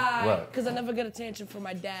from a guy because I never get attention from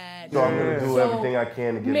my dad. So I'm gonna do everything I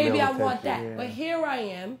can to get maybe male I attention. want that. Yeah. But here I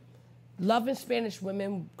am, loving Spanish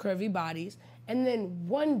women, curvy bodies, and then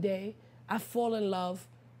one day I fall in love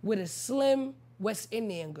with a slim West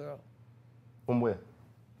Indian girl. From where?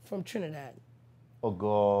 From Trinidad. Oh,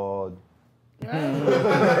 God.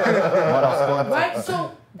 Right?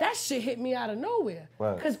 So that shit hit me out of nowhere.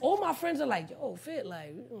 Right. Because all my friends are like, yo, Fit,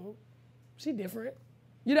 like, she different.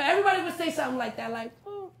 You know, everybody would say something like that, like,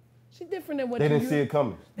 oh, she different than what They you didn't see it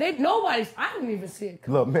coming. I didn't even see it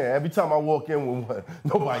coming. Look, man, every time I walk in with one,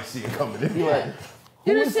 nobody see it coming. They be like,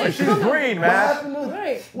 you didn't see it She's coming. green, man.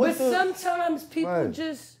 Right. But sometimes people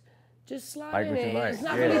just slide Like in what you it. like. It's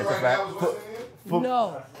not Yeah, really... that's a fact.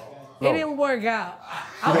 No. It didn't work out.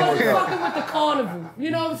 I wasn't fucking with the carnival. You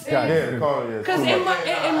know what I'm saying? yeah, the carnival, yeah. Because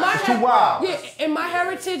in my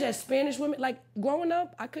heritage as Spanish women, like growing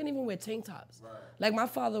up, I couldn't even wear tank tops. Right. Like my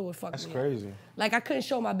father would fuck me. That's crazy. Up. Like I couldn't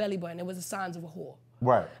show my belly button. It was the signs of a whore.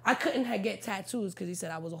 Right. I couldn't get tattoos because he said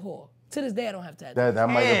I was a whore. To this day, I don't have tattoos. That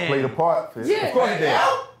might have played a part. Yeah. Of course it did.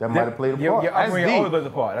 That might have played a part. Your upbringing always plays a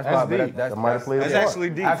part. That's deep. That might have played a part. That's actually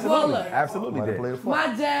deep. Absolutely. Well, look, Absolutely did. Played a part.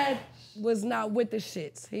 my dad was not with the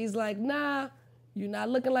shits. He's like, nah, you're not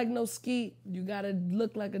looking like no skeet. You gotta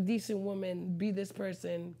look like a decent woman, be this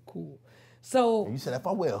person, cool. So You said if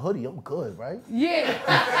I wear a hoodie, I'm good, right? yeah.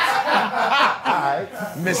 All right.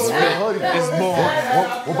 Misfit is born.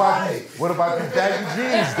 What about these baggy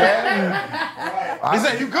jeans, Dad? He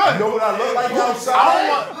said, you good? You know what I look like outside? I don't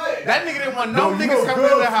want, that nigga didn't want no you niggas a coming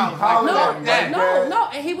girl, to the house. holler Like, at me, that. No,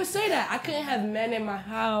 and he would say that. I couldn't have men in my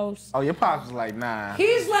house. Oh, your pops was like, nah.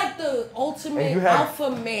 He's like the ultimate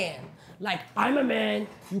alpha man. Like, I'm a man,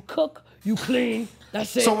 you cook, you clean,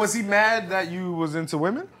 that's it. So was he mad that you was into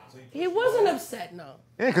women? He wasn't upset, no.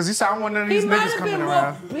 Yeah, because he saw one of He these might niggas have coming been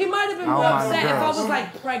around. he might have been I more don't mind upset if I girls. was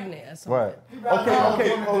like pregnant or something. Right.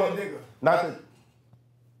 Okay, hold on. Not to,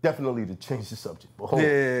 definitely to change the subject, but hold on.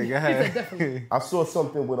 Yeah, go ahead. Definitely. I saw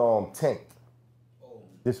something with Tank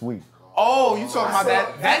this week. Oh, you talking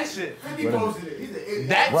about that shit. 50 posted it. He's an idiot.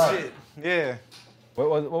 That Right. shit. Yeah.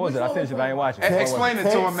 What was it? I finished it, but I ain't watching. Explain it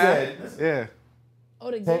to him, man. Tank Yeah. Oh,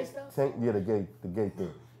 the gay stuff? Tank, yeah, the gay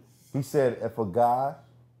thing. He said if a guy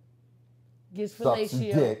Gets sucks his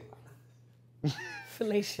fellatio. dick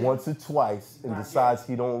Fellatio. once or twice and decides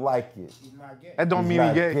he don't like it, He's not gay. That don't He's mean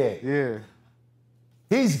not he gay. gay. Yeah.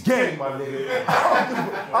 he's gay, my nigga.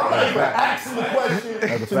 I'm not even asking the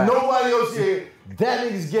question to nobody else here. That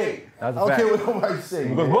nigga's gay. I don't care what nobody say.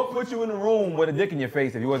 Because what put you in the room with a dick in your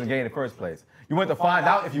face if you wasn't gay in the first place? You went to find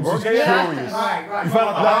out if you were gay? Curious. Right. You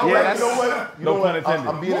found out Yeah, that's- you know what? No pun intended.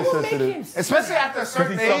 I'm being What would make insensitive. him Especially after a Because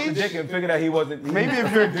certain he sucked the age. dick and figured out he wasn't. Maybe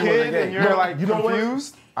if you're a kid and you're like You know what?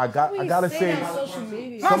 confused. I gotta say, that on social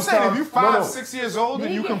media. No, I'm saying if you Sometimes- 5, 6 years old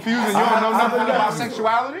and you Nigga. confused and you don't know nothing about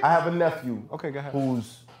sexuality. I have a nephew. Okay, go ahead.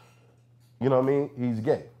 Who's, you know what I mean? He's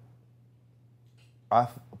gay.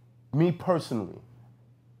 Me personally,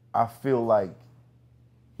 I feel like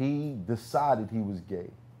he decided he was gay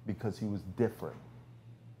because he was different.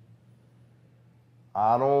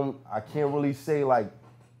 I can't really say like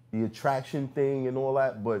the attraction thing and all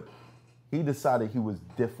that, but he decided he was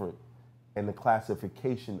different, and the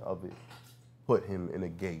classification of it put him in a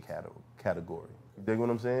gay category. You dig what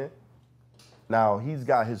I'm saying? Now, he's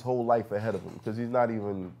got his whole life ahead of him because he's not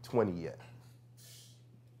even 20 yet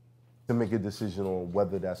to make a decision on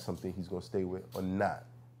whether that's something he's going to stay with or not.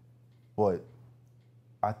 But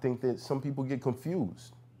I think that some people get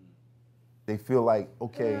confused. They feel like,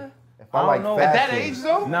 okay, if I like know. fashion, At that age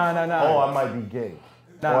though? No. oh, I might be gay.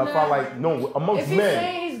 Or if I like, no, amongst If he's men.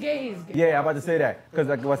 saying he's gay, he's gay. Yeah, I'm about to say that. Because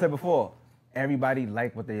like what I said before, everybody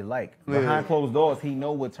like what they like. Behind closed doors, he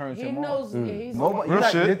know what turns He him knows, on. yeah, he's Nobody, Real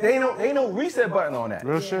shit. They ain't no reset button on that.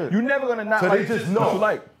 Real shit. You never gonna not So like they just what know. you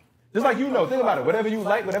like. Just like you know, think about it. Whatever you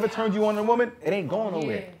like, whatever turns you on in a woman, it ain't going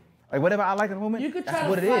nowhere. Yeah. Like whatever I like in a woman, You could that's try to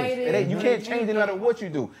what it fight is. it, Ain't, you but can't you change it no matter what you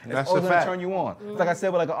do. It's That's always a gonna fact. turn you on. It's like I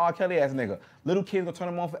said with like an R. Kelly ass nigga. Little kids gonna turn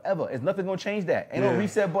him on forever. It's nothing gonna change that. Ain't no Yeah.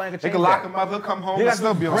 reset button can They change can lock that. him up, he'll come home You and got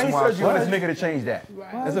still to be on some brain wild surgery on shit. this nigga to change that.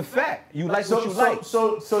 That's a fact. You like what you like.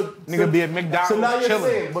 So Nigga be at McDonald's So now you're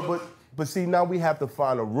chilling. saying, but see, now we have to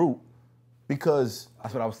find a route because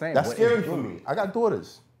That's what I was saying. that's What scary is for good? me. I got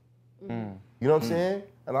daughters. You know what I'm saying?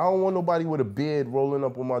 And I don't want nobody with a beard rolling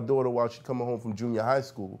up with my daughter while she's coming home from junior high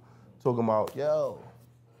school talking about, yo,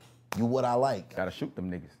 you what I like. Gotta shoot them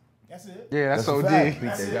niggas. That's it. Yeah, that's That's a OD.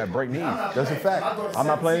 fact. They gotta break knees. That's a fact. I'm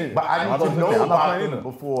not playing. But I I'm need not to know I'm not about playing them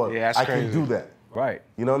either. before Yeah, that's I can crazy. do that. Right.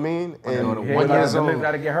 You know what I mean? And Yeah, One them years old. niggas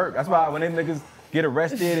gotta get hurt. That's why when them niggas get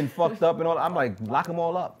arrested and fucked up and all, I'm like, lock them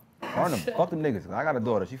all up. Burn them. Fuck them niggas. I got a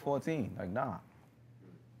daughter. She's 14. Like, nah.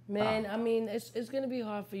 Man, I mean, it's gonna be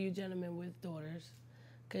hard for you gentlemen with daughters.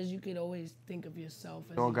 because you could always think of yourself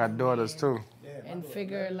as Y'all got daughters too. And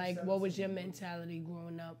figure like what was your mentality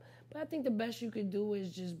growing up. But I think the best you could do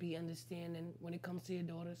is just be understanding when it comes to your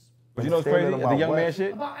daughters. But you know what's crazy? The young man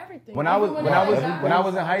shit. About everything. When I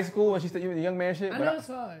was in high school, and she said you were the young man shit. I know it's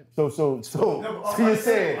hard. So you're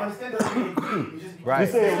saying, right? You're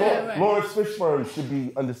saying Lawrence Fishburne should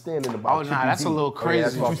be understanding about. Oh nah, that's a little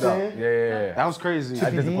crazy. What you saying? Yeah. That was crazy.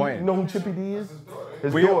 That's disappointing. You know who Chippy D is?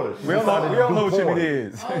 His we daughter. We all know who Chippy D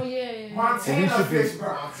is. Oh yeah. Montana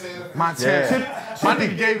Fishburne. Montana. My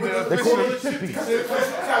nigga gave it. They call her Chippy. To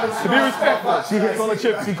be respectful, She hits on the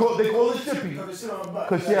Chippy. They call her Chippy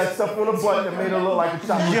because she had stuff on her butt that made her look like a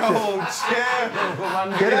chocolate chip. Yo,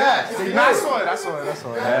 Get ass. I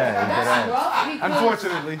saw it. Yeah,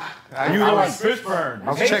 Unfortunately. You know Fishburne. I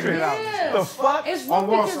was checking it out. The fuck? It's On wrong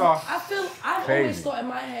World because I've always thought in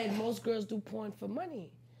my head most girls do porn for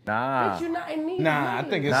money. Nah. But you're not in need. Nah, I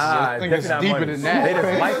think it's definitely deeper than that. They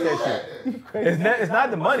just like that shit. It's not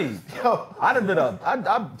the money. Yo, I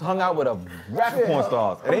hung out with a rapper porn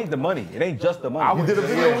stars. It ain't the money. It ain't just the money. You did a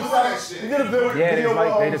video with Sarah? You did a video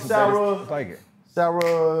with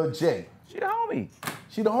Sarah J. She the homie.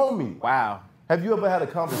 She the homie. Wow. Have you ever had a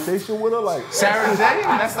conversation with her? Like Sarah J?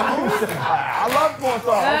 That's the homie? I love porn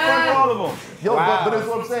stars. I'm friends with all of them. Yo, but that's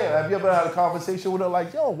what I'm saying. Have you ever had a conversation with her?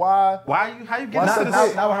 Like, yo, why? How you get Not with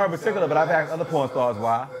her in particular, but I've asked other porn stars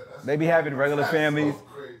why. They be having regular families,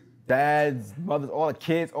 dads, mothers, all the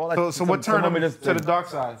kids, all that. So what turned them to the dark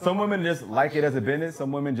side? Some women just like it as a business.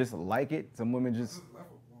 Some women just like it. Some women just.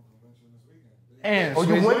 And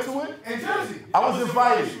you went to it? In Jersey. I was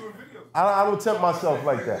invited. I don't tempt myself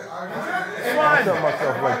like that. I don't tempt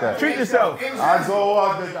myself like that. Treat yourself. I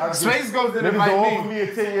go. Space goes to niggas invite don't me. offer me a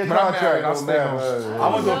 10-year But I'm contract. married, I'll stay home. I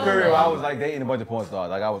went through a period where I was like dating a bunch of porn stars.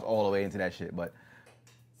 Like I was all the way into that shit. But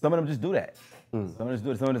some of them just do that. Some of them just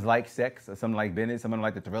do it. Some of them just like sex. Or some like business. Some of them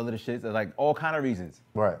like the thrill of the shit. There's like all kind of reasons.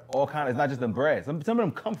 Right. All kind of. It's not just them bread. Some of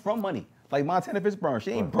them come from money. Like Montana Fishburne.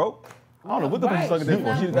 She ain't broke. I don't know what the fuck she's sucking dick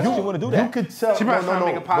for. She want to do that. You could tell. She might try to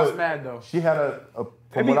make a pops mad though. She had a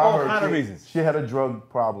from Maybe what I all heard, kind of reasons. She had a drug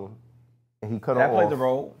problem, and he cut her That off. played the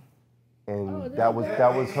role. And that was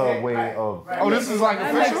her way of. Oh, this is like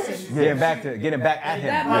official? Getting back at him.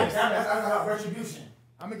 That's retribution.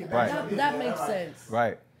 I'm gonna get back. That makes sense.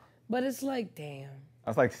 Right. But it's like, damn.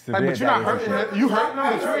 That's like severe. Like, but you're not hurting him. You hurting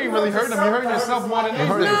him, but you ain't really hurting him. You're hurting yourself more than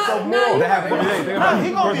anything. That happened every day. Think about it.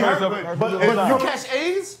 He gonna be hurt. But if you you catch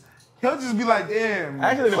AIDS, he'll just be like, damn.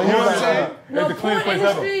 Actually, you know what I'm saying? It's the cleanest place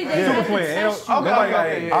ever. Super clean.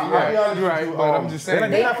 Okay. You're right, but I'm just saying.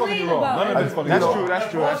 They're not fucking you wrong. None of them is fucking you wrong. That's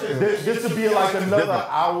true. This would be like another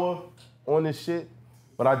hour on this shit,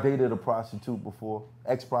 but I dated a prostitute before,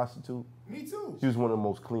 ex-prostitute. Me too. She was one of the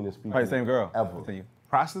most cleanest people. Probably the same girl. Ever. Continue.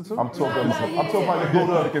 Prostitute? I'm talking about you go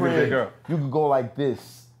to a crib, you can go like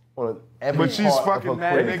this on every But she's part fucking of her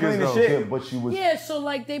mad crib. niggas though. Shit. But she was. Yeah, so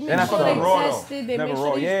like they make not sure they fucking raw, though. tested, they Never make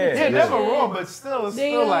raw, sure yeah. Yeah, never wrong, but still, it's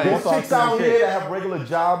still like. There's chicks out here that have regular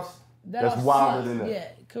jobs that's wilder than that. Yeah,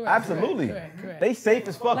 correct. Absolutely. Correct. They safe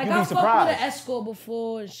as fuck. Like You I be fucked with surprised. an escort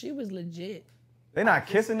before, and she was legit. They not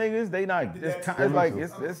kissing niggas. They not. It's like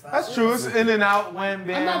it's. That's true. It's in and out, when,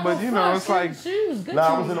 bam, but you know, it's like. She was good.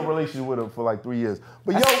 Nah, I was in a relationship with her for like 3 years.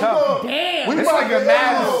 But That's tough. Damn. It's like a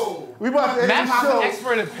madness. We about to end Matt the has show. an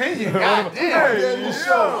expert opinion. God damn.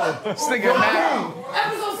 This nigga Matt.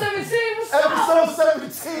 Episode 17. What's up?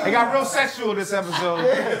 Episode 17. It got real sexual this episode.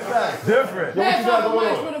 Different. Yo, what you got going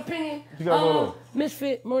on? With opinion. You got going on?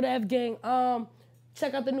 Misfit, Murder F Gang.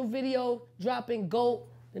 Check out the new video dropping GOAT.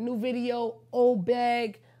 The new video, Old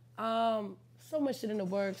Bag. So much shit in the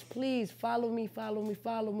works. Please follow me.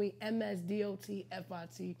 MSDOTFIT.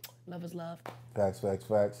 Love is love. Facts.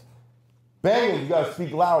 Banging, you gotta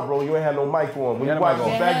speak loud, bro. You ain't had no mic on. When you watch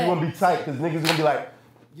this back, you gonna be tight, because niggas gonna be like,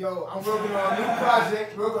 yo, I'm working on a new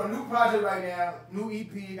project. Working on a new project right now. New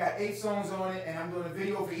EP. Got 8 songs on it, and I'm doing a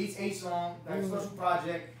video for each 8 song. That's a special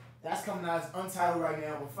project. That's coming out. It's untitled right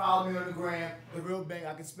now. But follow me on the gram. The Real Bang,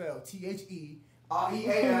 I can spell TheRealBanGA.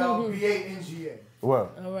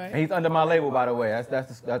 what? All right. And he's under my label, by the way.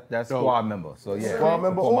 That's squad member. So yeah. Squad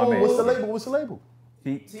member. Support my Oh, man. what's the label?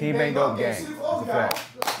 Team Bang Dope Gang. That's a fact.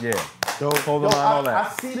 Yeah. Yo, Hold on, all that. I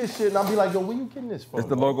see this shit and I'll be like, yo, where you getting this from? It's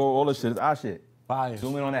the logo, all this shit. It's our shit. Fire.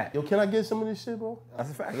 Zoom in on that. Yo, can I get some of this shit, bro?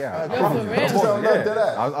 That's a fact, yeah. Yo, for real. Dead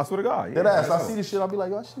ass. I swear to God. Yeah, Dead ass. I see this shit, I'll be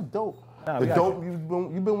like, yo, that shit dope. Nah, The we got dope,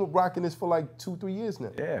 you've been rocking this for like 2-3 years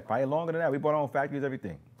now. Yeah, probably longer than that. We bought our own factories,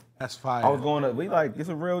 everything. That's fire. I was going to, it's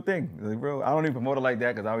a real thing. It's a real, I don't even promote it like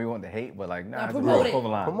that because I really want to hate, but like, nah, it's a real promote it.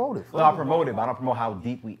 clothing line. Promote it. No, I promote it, but I don't promote how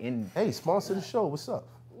deep we in. Hey, sponsor the show. What's up?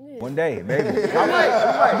 Yeah, One day, maybe. Get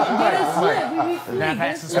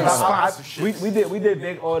us We did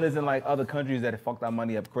big orders in like other countries that fucked our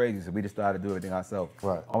money up crazy, so we just started to do everything ourselves.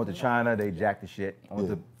 Right. I went to China, they jacked the shit. I went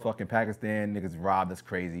to fucking Pakistan, niggas robbed us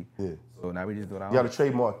crazy. Yeah. So now we just do it our own. You gotta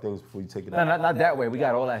trademark things before you take it out. No, not that way. We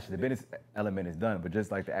got all that shit. The business element is done, but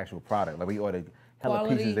just like the actual product. Like we ordered hella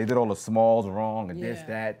pieces. They did all the smalls wrong and this,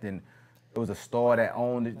 that, then it was a store that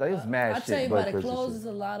owned it. Like, it was mad shit. I tell you about the clothes is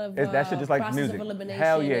a lot of that shit just like music.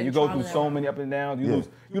 Hell yeah, you go through so many up and downs. You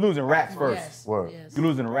losing racks first. Yes. Yes. You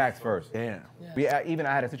losing racks first. Damn. Yeah.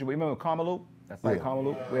 I had a situation. Remember Carmelo? That's like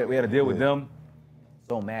Carmelo. We had a deal with them.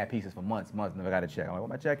 Sold mad pieces for months. Never got a check. I'm like, where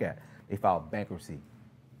my check at? They filed bankruptcy.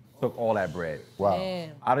 Took all that bread. Wow.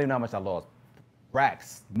 Damn. I don't even know how much I lost.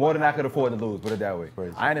 Racks. More than I could afford to lose, put it that way.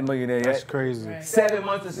 Crazy. I ain't a millionaire yet. That's crazy. Right. 7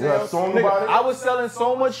 months of sales. Nigga, I was selling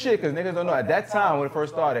so much shit, because niggas don't know. At that time, when it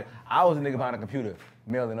first started, I was a nigga behind a computer,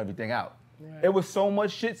 mailing everything out. Right. It was so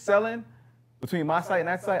much shit selling between my site and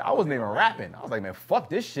that site, I wasn't even rapping. I was like, man, fuck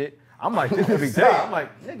this shit. I'm like, this every day. I'm like,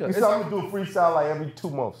 nigga. You saw me do a freestyle like every 2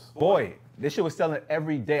 months. Boy, this shit was selling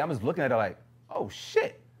every day. I'm just looking at it like, oh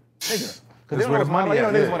shit, nigga. Because where the money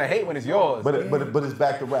at. Niggas want to hate when it's yours. But it's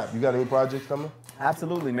back to rap. You got any projects coming?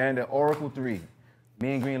 Absolutely, man. The Oracle 3.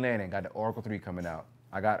 Me and Green Lantern got the Oracle 3 coming out.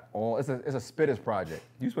 I got all, it's a Spitters project.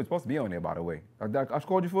 You supposed to be on there, by the way. I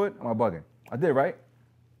called you for it? Am I bugging? I did, right?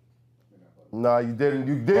 Nah, you didn't.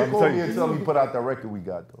 You did call me and tell me you put out that record we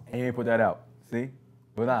got, though. And you ain't put that out. See?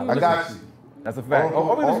 But nah, I got you. That's a fact.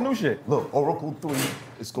 There's new shit. Look, Oracle 3,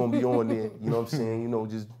 it's gonna be on there. You know what I'm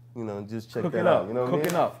saying? Just check Cooking that up. out. You know what Cooking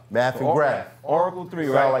I mean? up. Math and Graph. Oracle 3,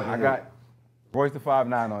 Sound right? like I got Royce the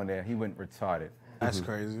 5'9" on there. He went retarded. That's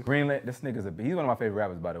crazy. Green Lantern, this nigga's he's one of my favorite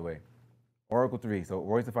rappers, by the way. Oracle 3, so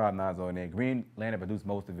Royce the 5'9's on there. Green Lantern produced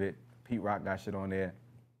most of it. Pete Rock got shit on there.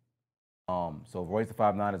 So Royce the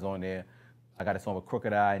 5'9 is on there. I got a song with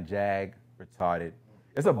Crooked Eye and Jag, retarded.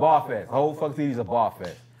 It's a bar fest. The whole fuck CD's a bar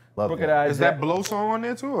fest. Crooked Eye. Is that Blow song on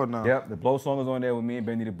there too or no? Yep, the Blow song is on there with me and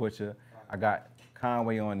Benny the Butcher. I got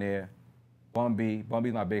Conway on there. Bun B. Bun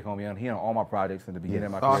B's my big homie. He on all my projects in the beginning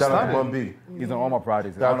of my career. Shout out to Bun B. He's on all my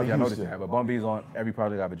projects. I don't know if y'all noticed that, but Bun B's on every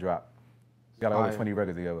project I've ever dropped. We got like over 20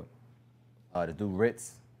 records together. The dude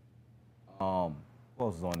Ritz. What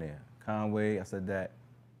else is on there? Conway, I said that.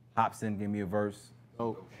 Hobson, give me a verse.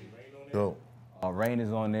 Dope. Rain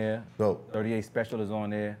is on there. Dope. 38 Special is on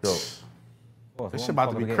there. Dope. This shit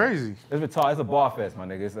about to be crazy. It's retarded. It's a bar fest, my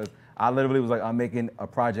nigga. I literally was like, I'm making a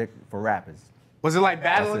project for rappers. Was it like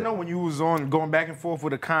battling though when you was on going back and forth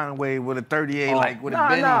with a Conway, with a 38, like with a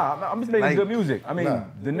Benny? Nah, I'm just making good music. I mean,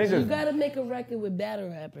 the niggas. You gotta make a record with battle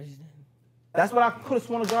rappers. That's what I could have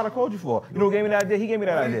sworn to God I called you for. You know who gave me that idea? He gave me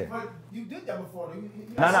that idea. But you did that before.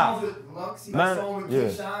 No. I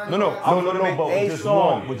was gonna make a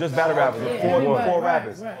song with just battle rappers, with four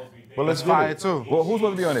rappers. Well, let's fire it too. Well, who's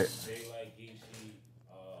supposed to be on it?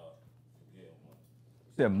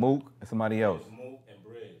 Said Mook and somebody else.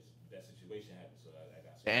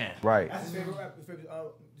 Damn. Right. That's his favorite rap.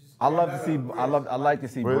 I like to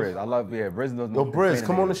see Briz. Briz doesn't. Yo, Briz,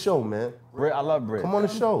 come on the show, man. I love Briz. Come on the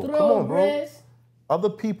show. Come on, bro. Other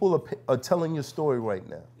people are telling your story right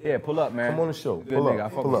now. Yeah, pull up, man. Come on the show. Good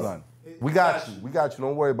nigga. Pull up. We got you.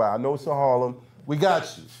 Don't worry about it. I know it's in Harlem. We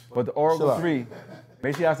got you. But the Oracle 3,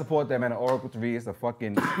 make sure y'all support that, man. The Oracle 3, it's a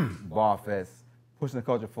fucking bar fest. Pushing the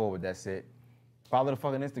culture forward, that's it. Follow the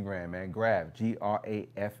fucking Instagram, man. Grafh,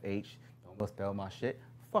 Grafh. Don't misspell my shit.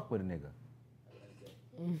 Fuck with a nigga.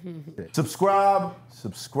 Subscribe.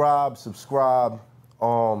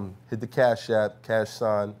 Hit the Cash App, #,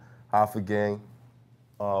 Hoffa Gang.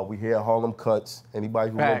 We here at Harlem Cuts.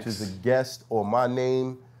 Anybody who mentions a guest or my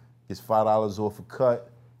name gets $5 off a cut.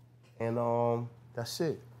 And that's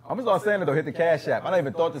it. I'm just gonna say it though, hit the Cash App. I don't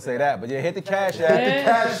even thought to say that, but yeah, hit the Cash App. Hit the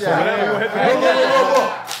Cash App.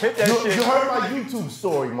 Hit that shit. You heard my YouTube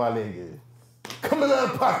story, my nigga. Coming out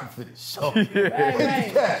of pocket for this show. Hit the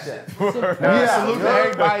Cash App. Salute to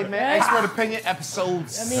everybody, man. Expert Opinion, episode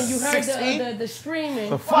 16. I mean, you heard the streaming.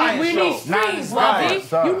 The fire we need streams, Bobby.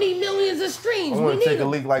 You need millions of streams. I want to take a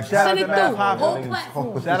leak like Send it Math through. Hoffa. Whole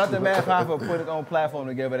platform. Shout out to Math Hoffa for putting his own platform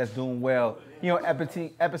together that's doing well. You know,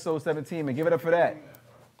 episode 17, man. Give it up for that.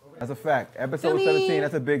 That's a fact. Episode 17,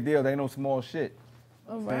 that's a big deal. They ain't no small shit.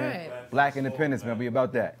 All right. Black independence, man. Be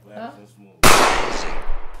about that.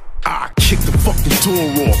 I kick the fucking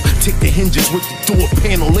door off. Take the hinges with the door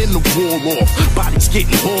panel and the wall off. Bodies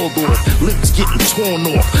getting hauled off. Limbs getting torn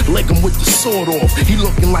off. Leg him with the sword off. He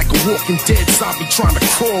looking like a walking dead zombie trying to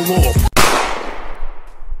crawl off.